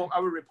 I will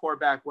report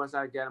back once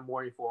I get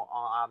more info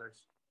on others.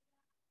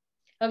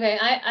 Okay,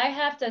 I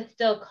have to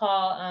still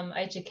call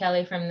Aicha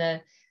Kelly from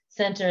the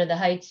Center of the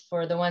Heights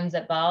for the ones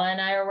that Bala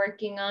and I are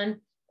working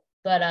on.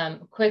 But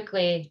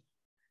quickly,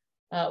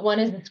 one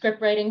is the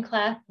script writing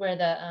class where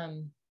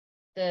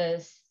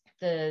the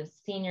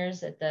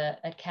seniors at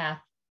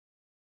CAF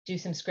do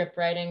some script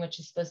writing, which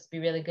is supposed to be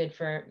really good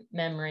for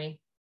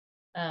memory.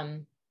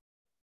 And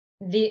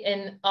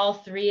all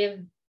three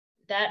of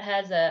that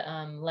has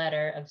a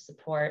letter of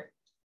support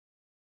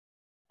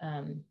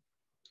and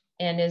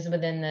is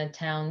within the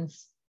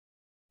town's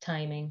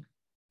timing.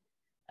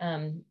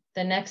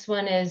 The next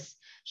one is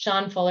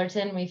Sean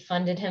Fullerton. We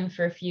funded him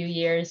for a few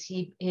years.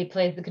 He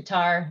plays the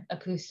guitar,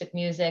 acoustic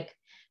music.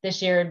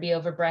 This year it'd be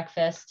over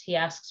breakfast. He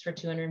asks for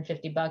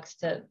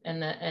 $250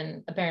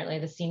 and apparently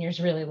the seniors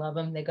really love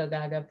him. They go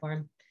gaga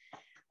for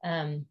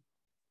him.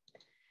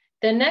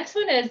 The next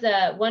one is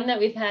one that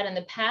we've had in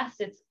the past.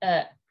 It's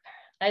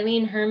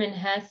Eileen Herman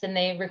Hess, and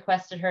they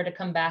requested her to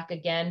come back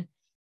again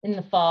in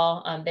the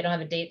fall. They don't have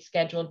a date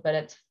scheduled, but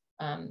it's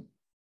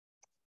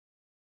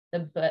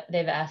but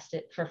they've asked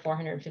it for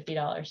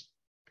 $450.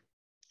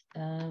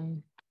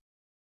 And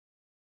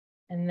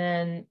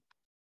then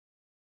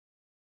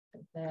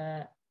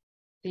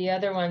the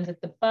other ones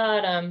at the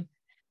bottom,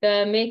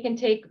 the Make and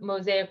Take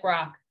Mosaic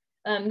Rock.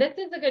 This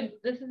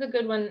is a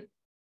good one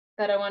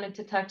that I wanted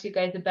to talk to you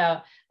guys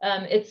about.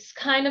 It's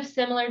kind of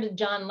similar to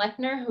John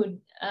Lechner, who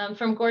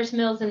from Gorse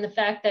Mills, in the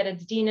fact that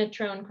it's Dina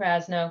Trone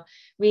Krasno.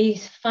 We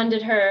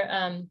funded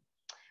her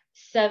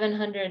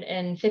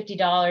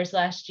 $750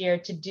 last year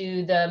to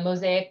do the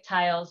mosaic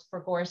tiles for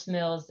Gorse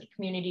Mills, the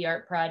community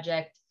art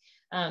project.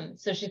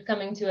 So she's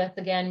coming to us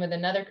again with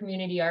another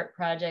community art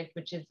project,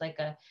 which is like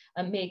a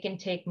make and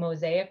take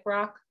mosaic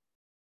rock.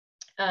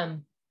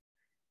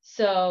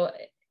 So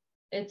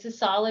it's a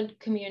solid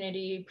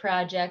community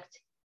project.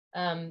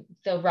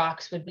 The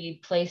rocks would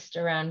be placed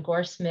around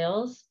Gorse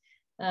Mills.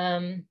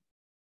 And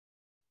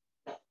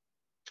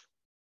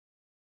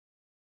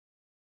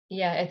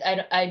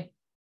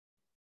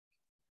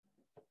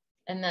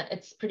that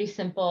it's pretty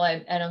simple.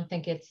 I don't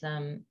think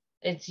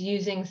it's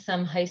using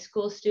some high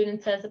school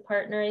students as a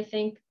partner, I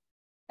think.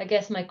 I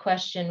guess my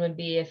question would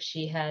be if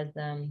she has,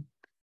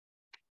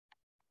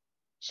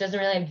 she doesn't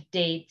really have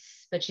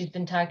dates, but she's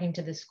been talking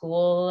to the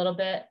school a little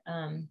bit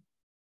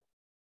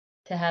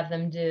to have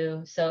them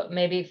do. So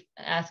maybe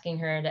asking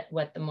her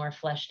what the more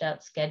fleshed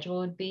out schedule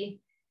would be.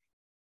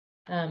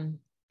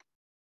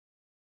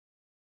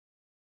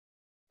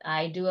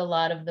 I do a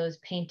lot of those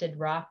painted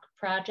rock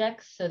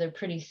projects, so they're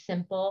pretty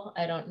simple.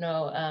 I don't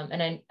know,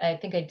 and I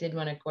think I did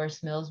one at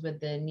Gorse Mills with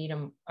the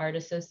Needham Art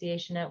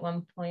Association at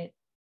one point.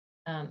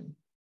 I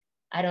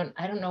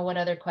don't know what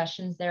other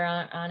questions there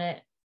are on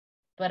it,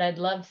 but I'd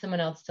love someone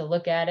else to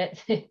look at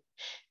it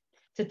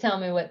to tell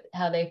me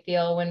how they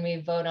feel when we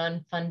vote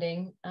on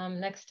funding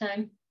next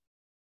time,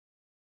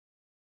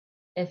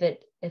 if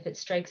it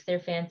strikes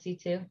their fancy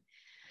too.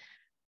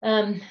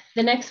 The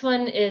next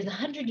one is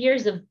 100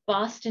 Years of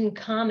Boston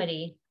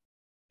Comedy.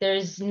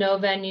 There's no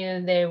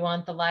venue. They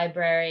want the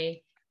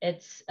library.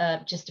 It's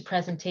just a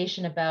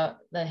presentation about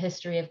the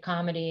history of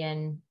comedy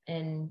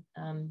in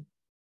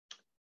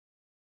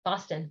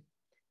Boston.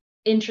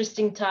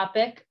 Interesting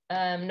topic.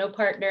 No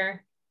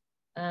partner.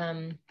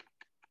 I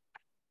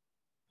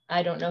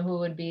don't know who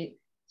would be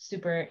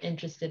super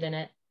interested in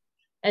it.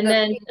 And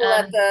then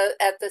at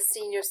the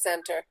senior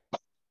center.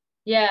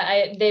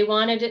 Yeah, they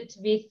wanted it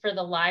to be for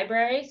the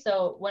library.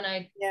 So when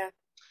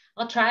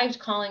I'll try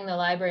calling the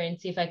library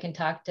and see if I can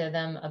talk to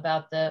them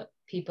about the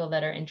people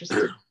that are interested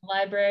in the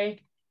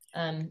library.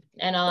 And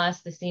I'll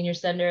ask the senior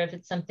center if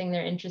it's something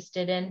they're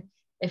interested in.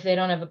 If they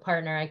don't have a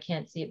partner, I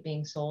can't see it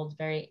being sold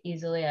very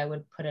easily. I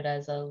would put it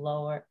as a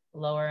lower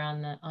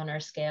on our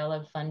scale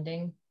of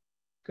funding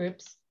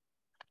groups.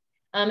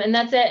 And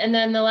that's it. And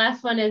then the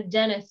last one is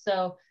Dennis.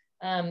 So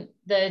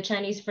the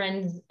Chinese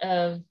Friends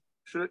of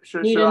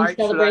Needham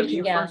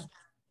Celebration Gala.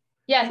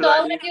 Yeah, so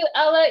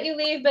I'll let you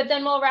leave, but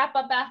then we'll wrap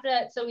up after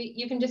that. So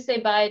you can just say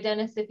bye,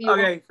 Dennis, if you want.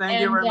 Okay,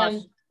 thank you very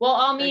much. We'll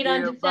all meet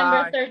on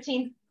December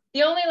 13th.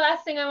 The only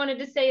last thing I wanted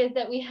to say is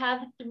that we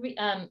have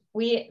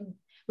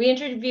we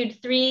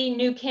interviewed 3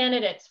 new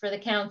candidates for the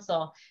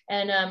council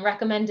and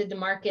recommended to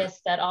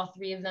Marcus that all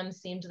 3 of them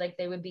seemed like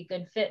they would be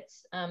good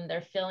fits.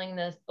 They're filling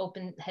the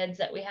open heads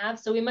that we have.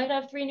 So we might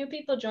have 3 new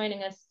people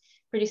joining us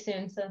pretty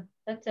soon. So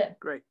that's it.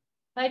 Great.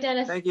 Bye,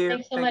 Dennis. Thank you.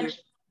 Thanks so much.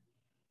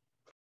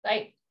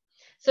 Bye.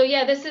 So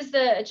yeah, this is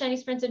the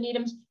Chinese Friends of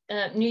Needham's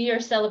New Year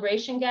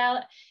celebration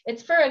gala.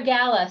 It's for a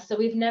gala, so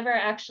we've never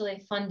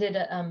actually funded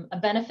a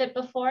benefit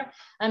before.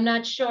 I'm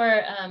not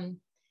sure.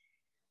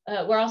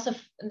 We're also,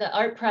 the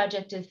art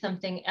project is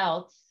something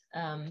else.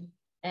 And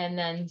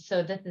then,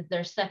 so this is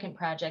their second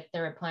project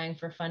they're applying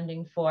for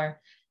funding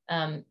for.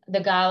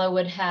 The gala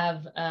would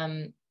have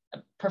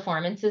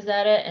performances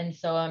at it. And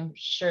so I'm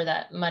sure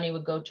that money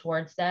would go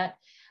towards that.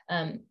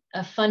 A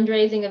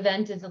fundraising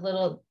event is a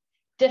little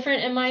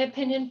different in my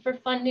opinion for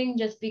funding,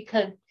 just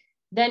because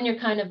then you're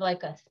kind of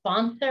like a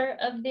sponsor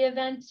of the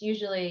event,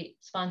 usually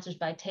sponsors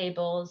by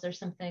tables or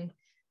something.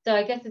 So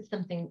I guess it's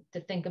something to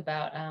think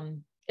about.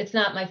 It's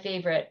not my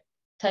favorite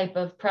type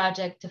of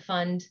project to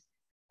fund,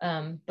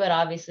 but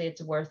obviously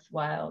it's a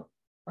worthwhile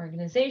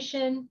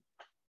organization.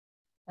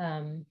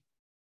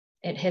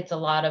 It hits a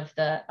lot of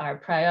our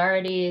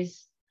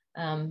priorities,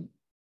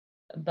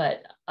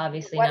 but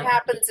obviously what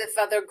happens if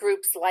other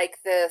groups like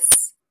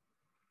this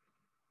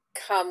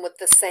come with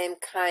the same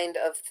kind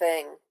of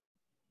thing?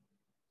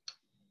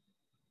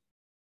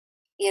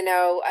 You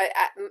know,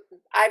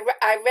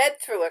 I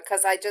read through it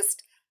because I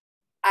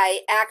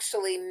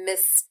actually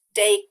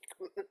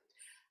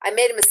I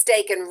made a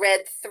mistake and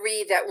read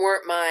 3 that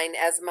weren't mine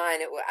as mine.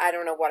 I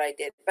don't know what I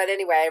did, but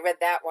anyway, I read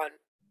that one.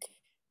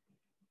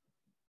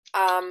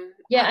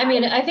 Yeah, I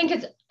mean, I think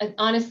it's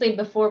honestly,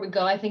 before we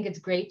go, I think it's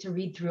great to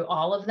read through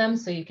all of them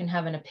so you can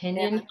have an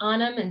opinion on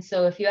them. And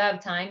so if you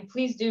have time,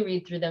 please do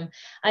read through them.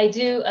 I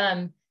do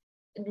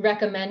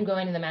recommend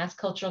going to the Mass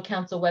Cultural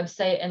Council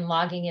website and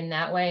logging in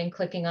that way and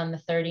clicking on the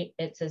 30,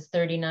 it says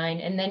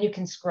 39, and then you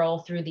can scroll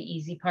through the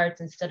easy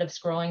parts instead of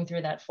scrolling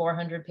through that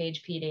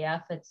 400-page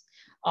PDF. It's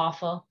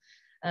awful.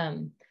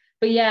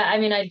 But yeah, I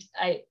mean,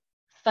 I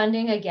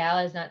funding a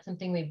gala is not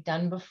something we've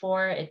done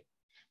before.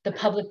 The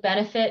public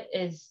benefit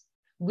is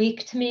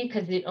weak to me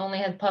because it only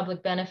has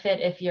public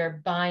benefit if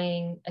you're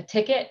buying a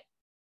ticket.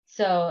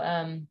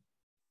 So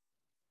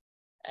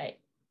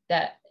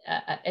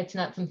it's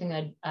not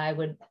something I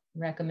would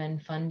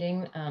recommend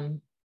funding.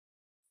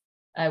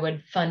 I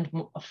would fund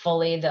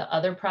fully the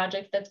other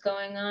project that's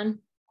going on.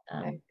 I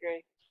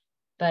agree.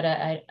 But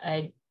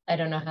I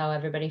don't know how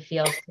everybody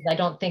feels, because I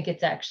don't think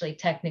it's actually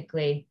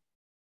technically.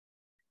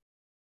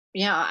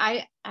 Yeah,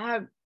 I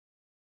have,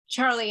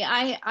 Charlie,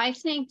 I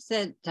think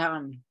that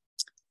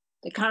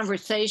the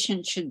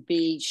conversation should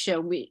be,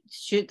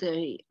 should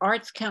the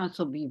Arts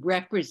Council be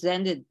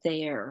represented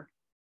there?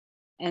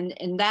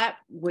 And that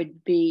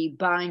would be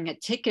buying a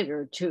ticket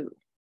or 2.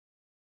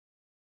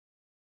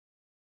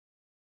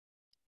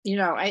 You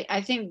know,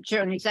 I think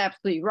Joni's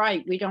absolutely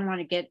right. We don't want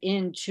to get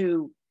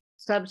into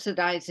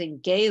subsidizing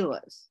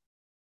galas,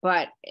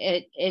 but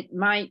it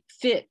might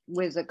fit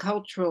with a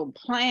cultural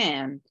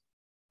plan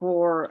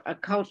for a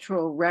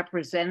cultural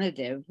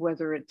representative,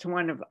 whether it's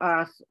one of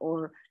us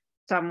or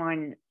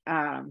someone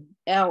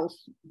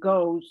else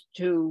goes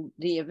to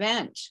the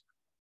event.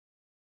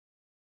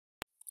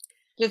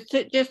 Just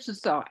a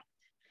thought.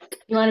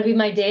 You want to be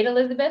my date,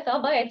 Elizabeth?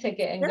 I'll buy a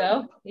ticket and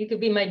go. You could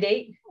be my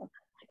date.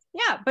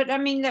 Yeah, but I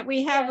mean that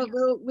we have a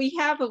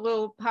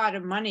little pot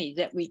of money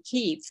that we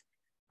keep.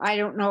 I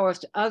don't know if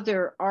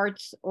other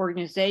arts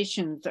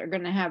organizations are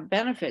going to have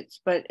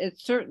benefits, but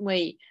it's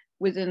certainly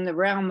within the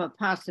realm of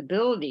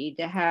possibility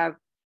to have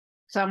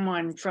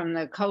someone from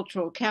the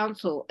Cultural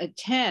Council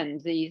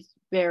attend these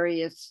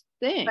various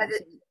things.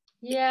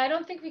 Yeah, I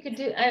don't think we could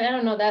do. I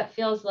don't know. That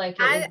feels like.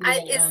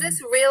 Is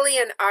this really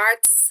an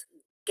arts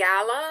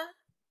gala,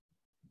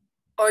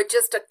 or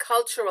just a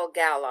cultural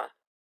gala?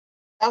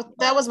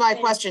 That was my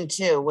question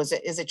too.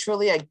 Is it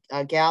truly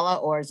a gala,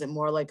 or is it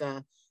more like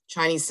a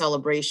Chinese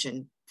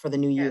celebration for the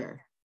new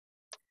year?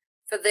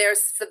 For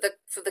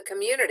the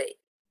community.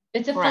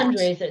 It's a Correct.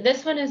 fundraiser.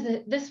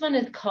 This one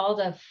is called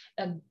a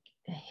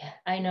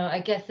I know. I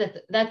guess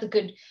that's a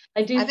good.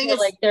 I feel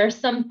like there are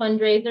some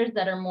fundraisers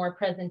that are more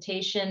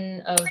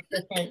presentation of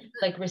different,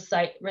 like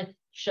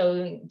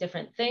showing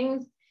different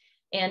things,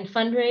 and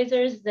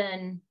fundraisers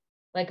than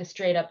like a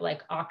straight up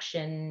like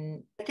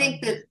auction. I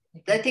think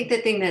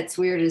the thing that's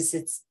weird is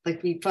it's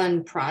like we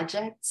fund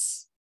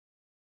projects,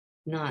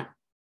 not,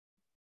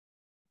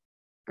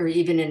 or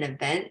even an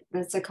event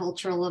that's a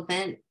cultural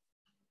event.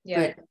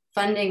 Yeah. But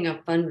funding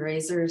a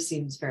fundraiser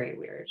seems very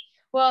weird.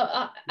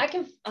 Well,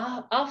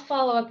 I'll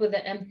follow up with the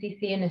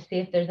MCC and to see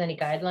if there's any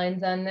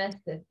guidelines on this.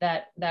 If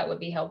that would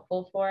be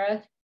helpful for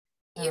us.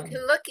 You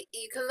can look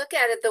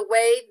at it the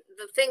way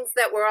the things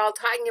that we're all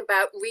talking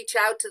about reach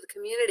out to the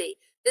community.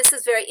 This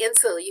is very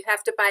insular. You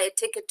have to buy a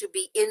ticket to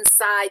be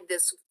inside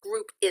this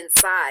group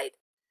inside.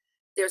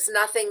 There's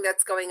nothing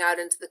that's going out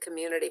into the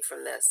community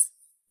from this.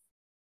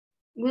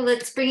 Well,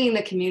 it's bringing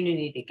the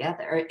community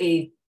together,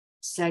 a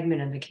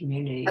segment of the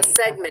community. A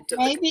segment of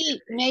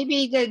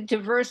maybe the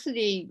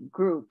diversity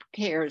group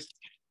cares.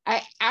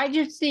 I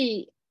just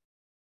see,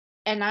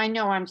 and I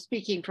know I'm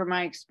speaking from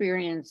my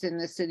experience in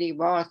the city of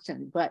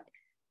Boston, but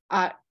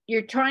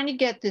you're trying to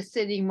get the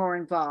city more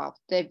involved.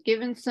 They've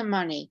given some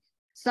money.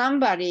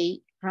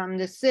 Somebody from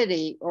the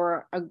city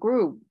or a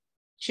group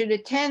should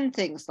attend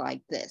things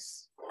like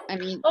this. I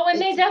mean, oh, and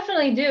they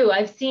definitely do.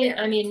 I've seen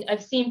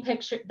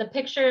the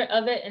picture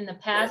of it in the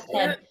past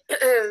had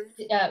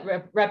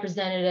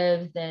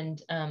representatives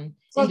and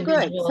well,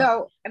 good.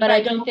 So, but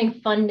I don't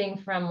think funding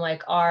from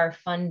like our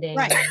funding.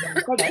 Right.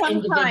 But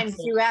sometimes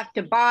you have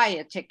to buy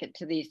a ticket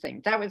to these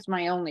things. That was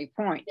my only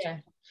point. Yeah.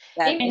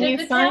 Amy,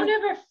 does the town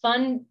ever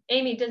fund?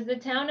 Amy, does the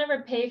town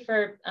ever pay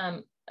for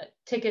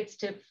tickets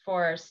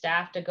for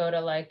staff to go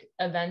to like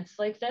events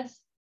like this?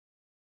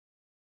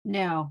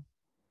 No.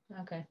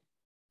 Okay.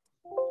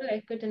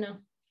 Okay, good to know.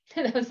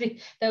 that was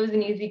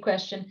an easy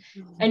question.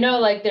 I know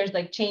like there's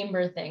like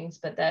chamber things,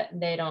 but that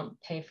they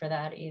don't pay for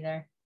that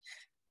either.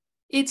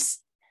 It's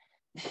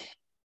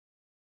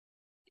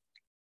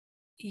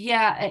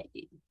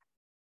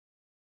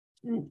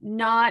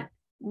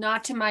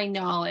not to my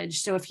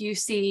knowledge. So if you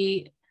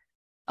see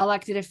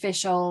elected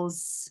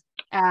officials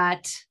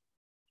at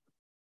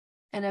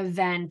an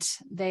event,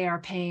 they are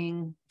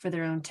paying for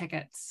their own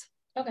tickets.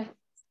 Okay.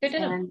 Good to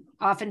know. And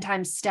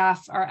oftentimes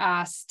staff are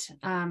asked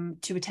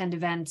to attend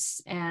events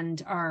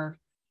and are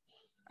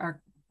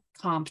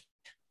comped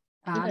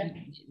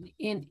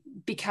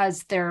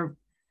because they're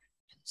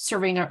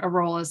serving a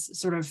role as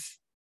sort of,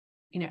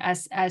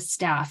 as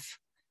staff.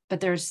 But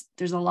there's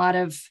a lot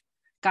of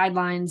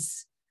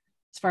guidelines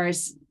as far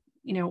as,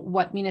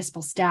 what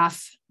municipal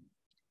staff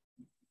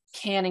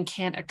can and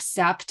can't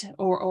accept,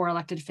 or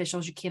elected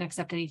officials. You can't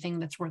accept anything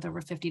that's worth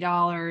over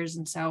 $50.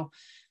 And so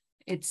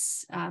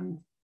it's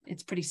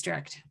pretty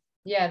strict.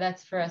 Yeah,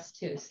 that's for us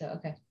too. So,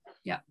 okay.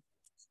 Yeah.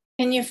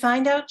 Can you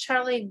find out,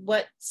 Charlie,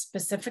 what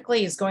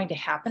specifically is going to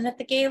happen at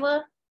the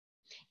gala?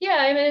 Yeah,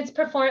 I mean, it's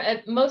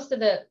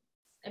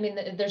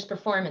there's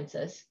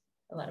performances,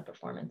 a lot of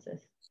performances.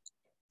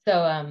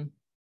 So,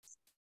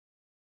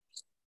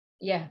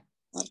 yeah.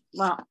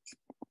 Well,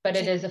 but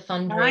it is a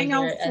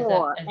fundraiser as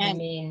a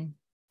main.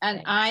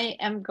 And I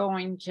am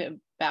going to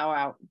bow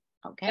out.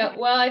 Okay. Yeah,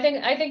 well, I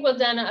think we're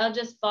done. I'll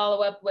just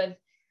follow up with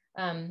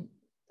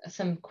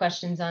some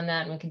questions on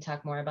that, and we can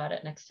talk more about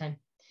it next time.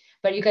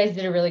 But you guys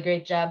did a really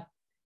great job.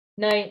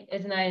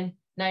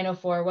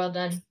 9:04. Well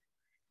done.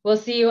 We'll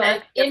see you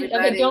on.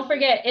 Okay, don't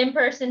forget, in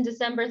person,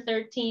 December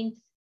 13th,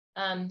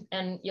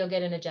 and you'll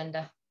get an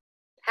agenda.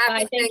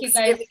 Happy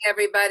Thanksgiving,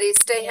 everybody.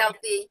 Stay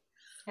healthy.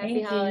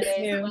 Happy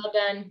holidays. Well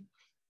done.